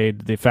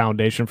the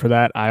foundation for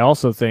that. I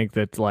also think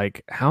that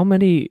like how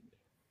many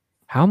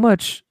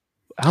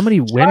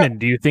women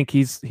do you think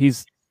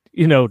he's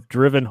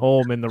driven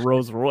home in the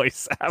Rolls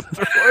Royce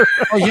afterward?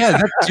 Oh yeah,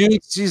 that dude.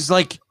 She's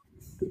like,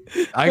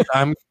 I'm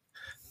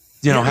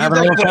having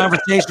a little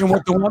conversation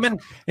with the woman.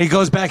 He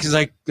goes back. He's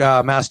like,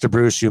 Master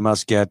Bruce, you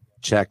must get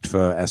checked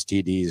for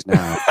STDs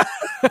now.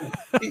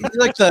 He's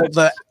like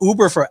the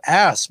Uber for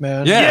ass,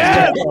 man.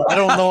 Yeah. I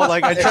don't know.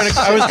 Like I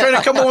was trying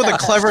to come up with a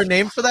clever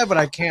name for that, but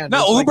I can't.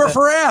 No, It's Uber like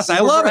for ass. I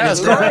Uber love for it. ass,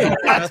 It's great. right.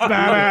 That's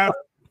badass.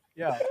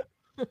 Yeah.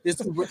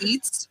 There's Uber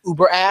Eats,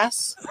 Uber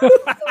Ass.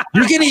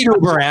 You can eat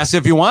Uber ass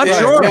if you want. Yeah,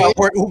 Sure. yeah,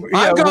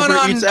 I've gone Uber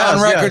on Eats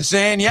ass, record yes.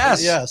 saying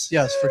yes.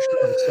 Yes, for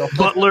sure. So,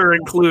 Butler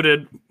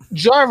included.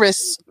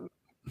 Jarvis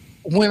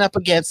went up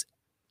against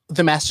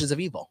the Masters of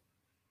Evil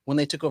when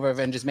they took over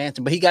Avengers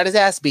Mansion, but he got his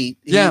ass beat.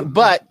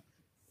 But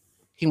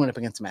he went up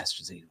against the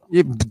Masters of Evil.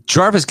 Yeah,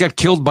 Jarvis got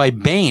killed by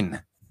Bane.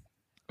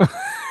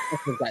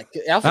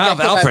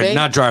 Alfred,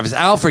 not Jarvis.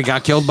 Alfred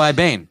got killed by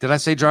Bane. Did I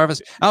say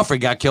Jarvis?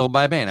 Alfred got killed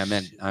by Bane. I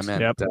meant.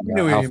 Yep. you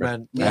knew what you Alfred.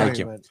 meant. Thank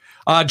you.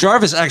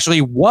 Jarvis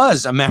actually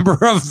was a member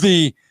of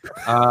the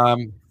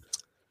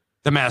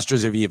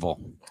Masters of Evil.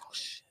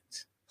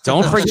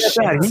 Don't forget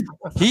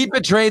that. He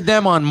betrayed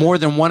them on more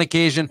than one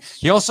occasion.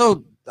 He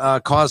also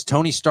caused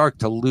Tony Stark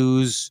to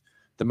lose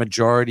the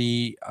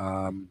majority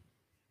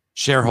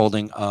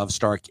shareholding of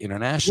Stark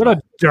International. What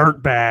a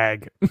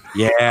dirtbag.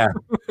 Yeah.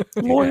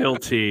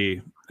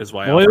 Loyalty is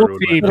why Alfred would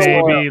Loyalty, win.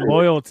 baby,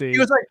 loyalty. He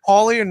was like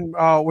Paulie and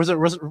was it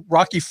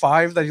Rocky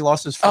V that he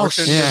lost his Oh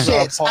fortune? yeah.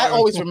 shit! I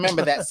always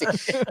remember that scene.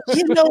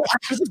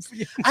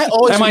 I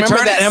always Am I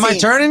remember that Am scene. I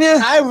turning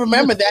you? I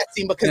remember that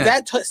scene because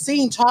Yeah. that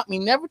scene taught me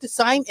never to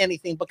sign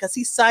anything because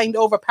he signed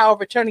over power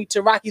of attorney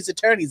to Rocky's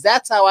attorneys.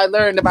 That's how I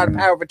learned about a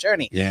power of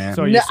attorney. Yeah.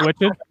 So are you No,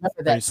 switching? Remember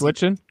Are that you scene.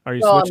 switching? Are you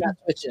No, I'm switching? not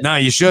switching. No,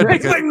 you should He's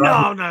because like, no,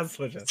 I'm not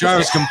switching.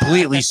 Jarvis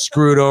completely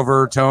screwed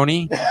over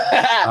Tony.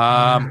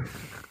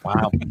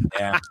 Wow.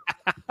 Yeah.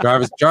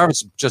 Jarvis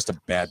is just a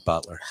bad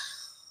butler.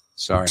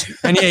 Sorry.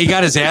 And yeah, he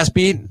got his ass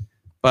beat,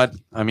 but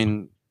I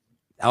mean,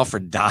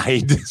 Alfred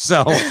died.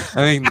 So I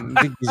think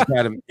he's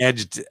got him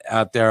edged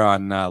out there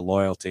on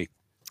loyalty.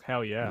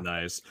 Hell yeah.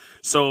 Nice.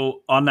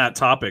 So on that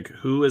topic,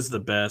 who is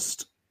the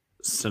best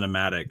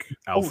cinematic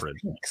Alfred?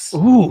 Thanks.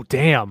 Ooh,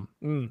 damn.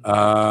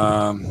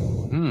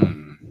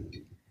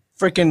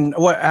 Freaking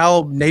what?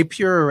 Al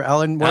Napier or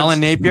Alan? Alan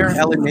Napier.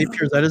 Alan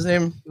Napier, is that his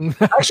name?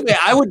 Actually,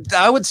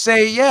 I would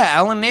say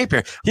Alan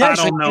Napier. He I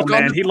actually don't know, took on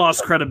man. the- He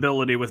lost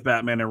credibility with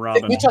Batman and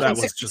Robin. We're talking That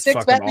was just 66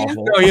 fucking Batman?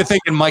 awful. Oh, you're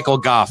thinking Michael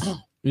Goff.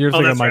 You're Oh,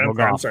 thinking that's right. Michael I'm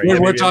sorry, I'm Goff. sorry.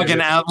 We're Yep, talking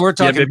yep. out. We're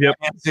talking Yep.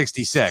 Batman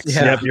 66.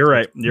 Yeah. Yep, you're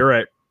right. You're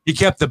right. He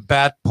kept the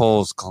bat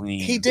poles clean.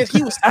 He did.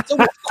 He was so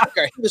much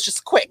quicker. He was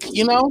just quick.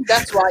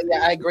 That's why. Yeah,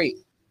 I agree.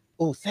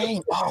 Oh,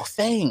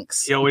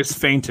 thanks. He always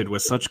fainted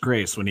with such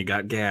grace when he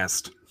got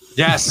gassed.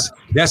 Yes,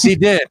 he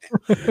did.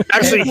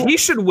 Actually, he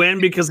should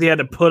win because he had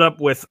to put up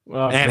with.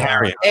 And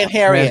Harriet. And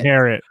Harriet. And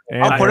Harriet.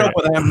 And I'll put Harriet. up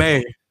with Aunt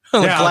May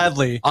Yeah.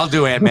 gladly. I'll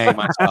do Aunt May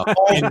myself.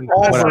 All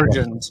Whatever.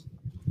 virgins.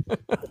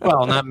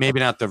 Well,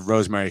 maybe not the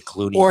Rosemary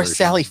Clooney Or version.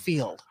 Sally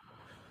Field.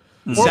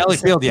 Sally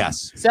Field,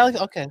 yes. Sally.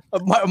 Okay.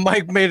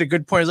 Mike made a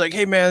good point. He's like,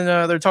 "Hey man,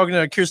 they're talking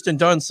to Kirsten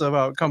Dunst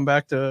about come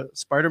back to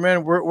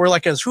Spider-Man. We're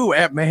like, as who?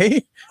 Aunt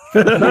May?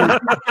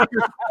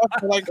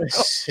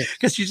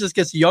 Because she just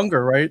gets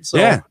younger, right? So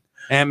Yeah.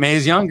 Aunt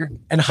May's younger.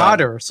 and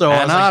hotter. So I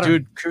And was hotter.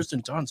 like, dude,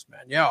 Kirsten Dunst,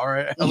 man. Yeah, all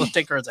right. Let's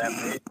take her as Aunt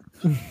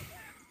May.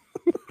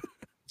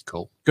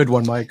 Cool. Good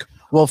one, Mike.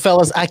 Well,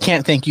 fellas, I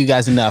can't thank you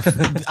guys enough. We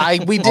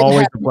didn't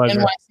Always have a pleasure.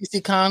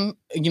 NYCC Con,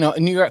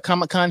 New York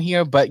Comic Con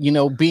here, but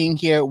being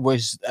here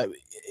was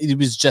it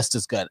was just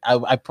as good.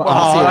 I promise.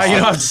 Oh, you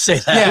don't have to say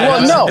that. Yeah,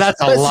 well, no,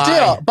 that's a but lie.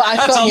 still, but I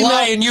That's felt a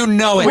lie, and you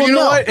know it. Well, you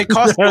know no. what? It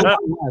costs you a lot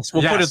less.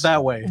 We'll put Yes. it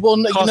that way. well,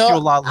 no, Cost you a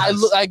lot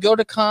less. I go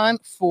to con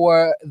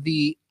for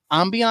the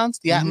ambiance,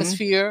 the Mhm.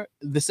 atmosphere,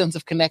 the sense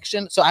of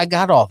connection. So I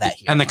got all that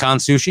here. And the con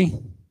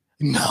sushi?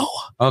 No,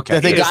 Okay.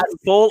 That they He is got-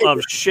 full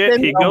of shit.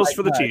 He Oh goes my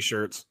for the God.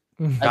 t-shirts.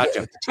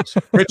 Gotcha.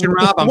 Rich and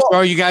Rob, I'm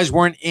sorry you guys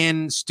weren't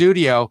in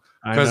studio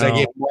because I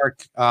gave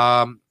Mark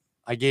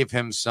I gave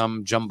him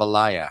some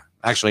jambalaya.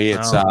 Actually,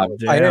 it's I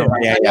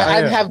yeah.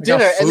 I'd have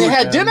dinner, and they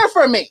had dinner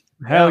for me.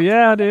 Hell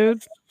yeah,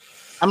 dude.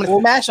 I'm gonna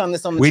smash on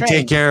this on the We train.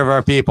 take care of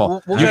our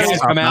people. We'll You get guys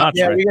it. come out.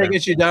 Yeah, Right we gotta there.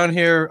 get you down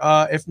here.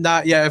 If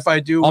not, if I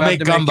do, I'll have make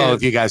to gumbo it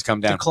if you guys come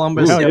to down.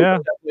 Columbus. Hell yeah,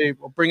 yeah.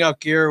 we'll bring out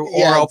gear, or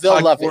Yeah, I'll they'll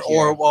pack, love it or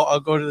here. well, I'll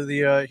go to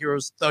the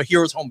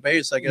Heroes home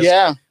base, I guess.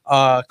 Yeah,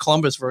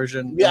 Columbus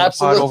version. Yeah, pod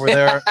absolutely. over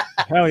there.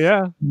 Hell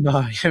yeah.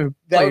 that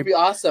would be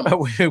awesome.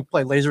 we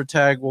play laser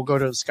tag. We'll go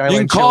to You can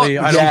Skyline call- Chili.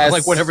 I don't Yes.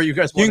 like whatever you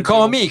guys. You can wanna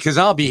call do. me because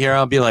I'll be here.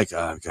 I'll be like,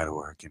 I've got to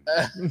work.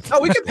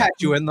 Oh, we can pack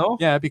you in though.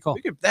 Yeah, it'd be cool.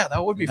 We could. Yeah,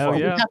 that would be Hell fun.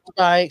 yeah. We have to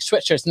buy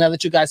sweatshirts now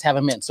that you guys have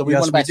them in. So we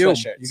Yes, want to buy do.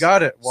 sweatshirts. You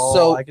got it. Well,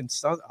 So- I can.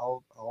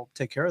 I'll I'll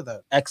take care of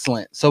that.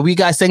 Excellent. So we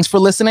guys, thanks for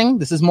listening.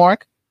 This is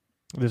Mark.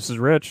 This is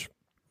Rich.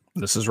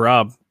 This is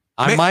Rob.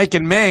 I'm Mike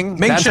and Ming.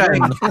 Ming That's Chen.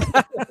 Ming.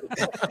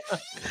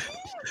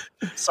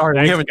 Sorry,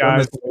 Thanks, we haven't done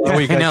guys. this.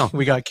 We I know.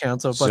 got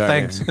canceled, but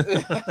Sorry. thanks.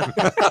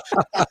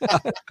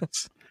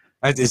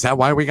 Is that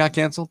why we got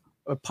canceled?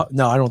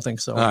 No, I don't think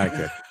so. All right,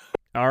 good.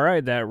 All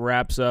right, that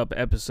wraps up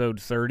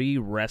episode 30,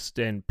 Rest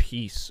in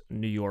Peace,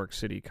 New York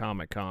City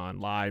Comic-Con,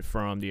 live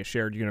from the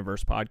Shared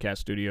Universe podcast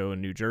studio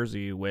in New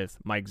Jersey with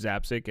Mike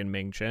Zapcic and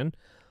Ming Chen.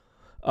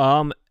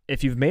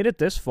 If you've made it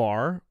this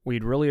far,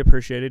 we'd really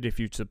appreciate it if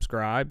you'd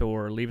subscribe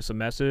or leave us a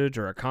message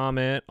or a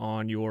comment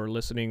on your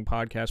listening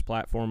podcast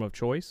platform of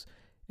choice.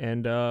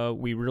 And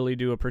we really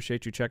do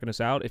appreciate you checking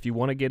us out. If you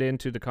want to get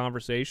into the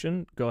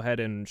conversation, go ahead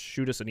and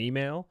shoot us an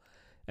email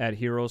at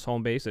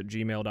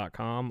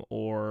heroeshomebase@gmail.com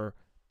or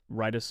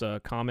write us a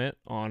comment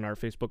on our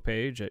Facebook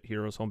page at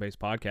Heroes Home Base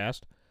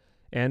Podcast.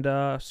 And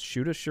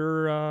shoot us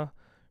your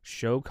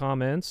show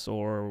comments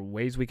or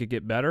ways we could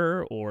get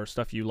better or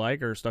stuff you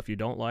like or stuff you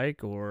don't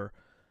like, or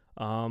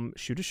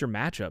shoot us your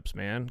matchups,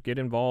 man. Get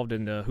involved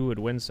in the Who Would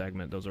Win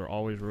segment. Those are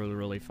always really,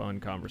 really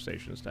fun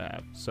conversations to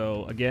have.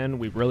 So, again,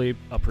 we really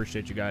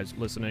appreciate you guys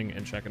listening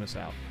and checking us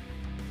out.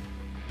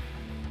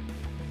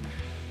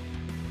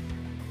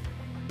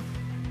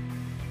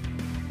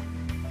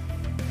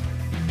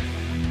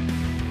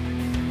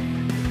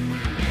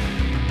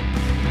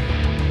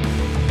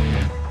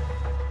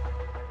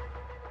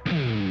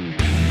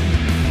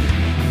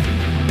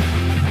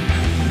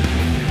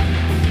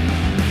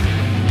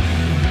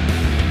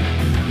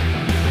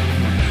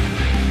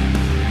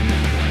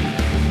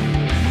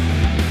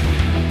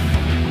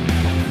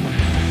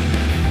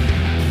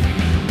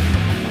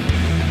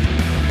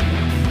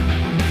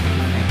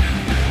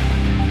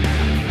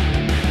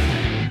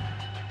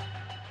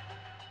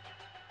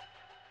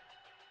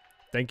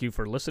 Thank you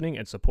for listening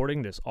and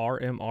supporting this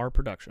RMR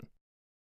production.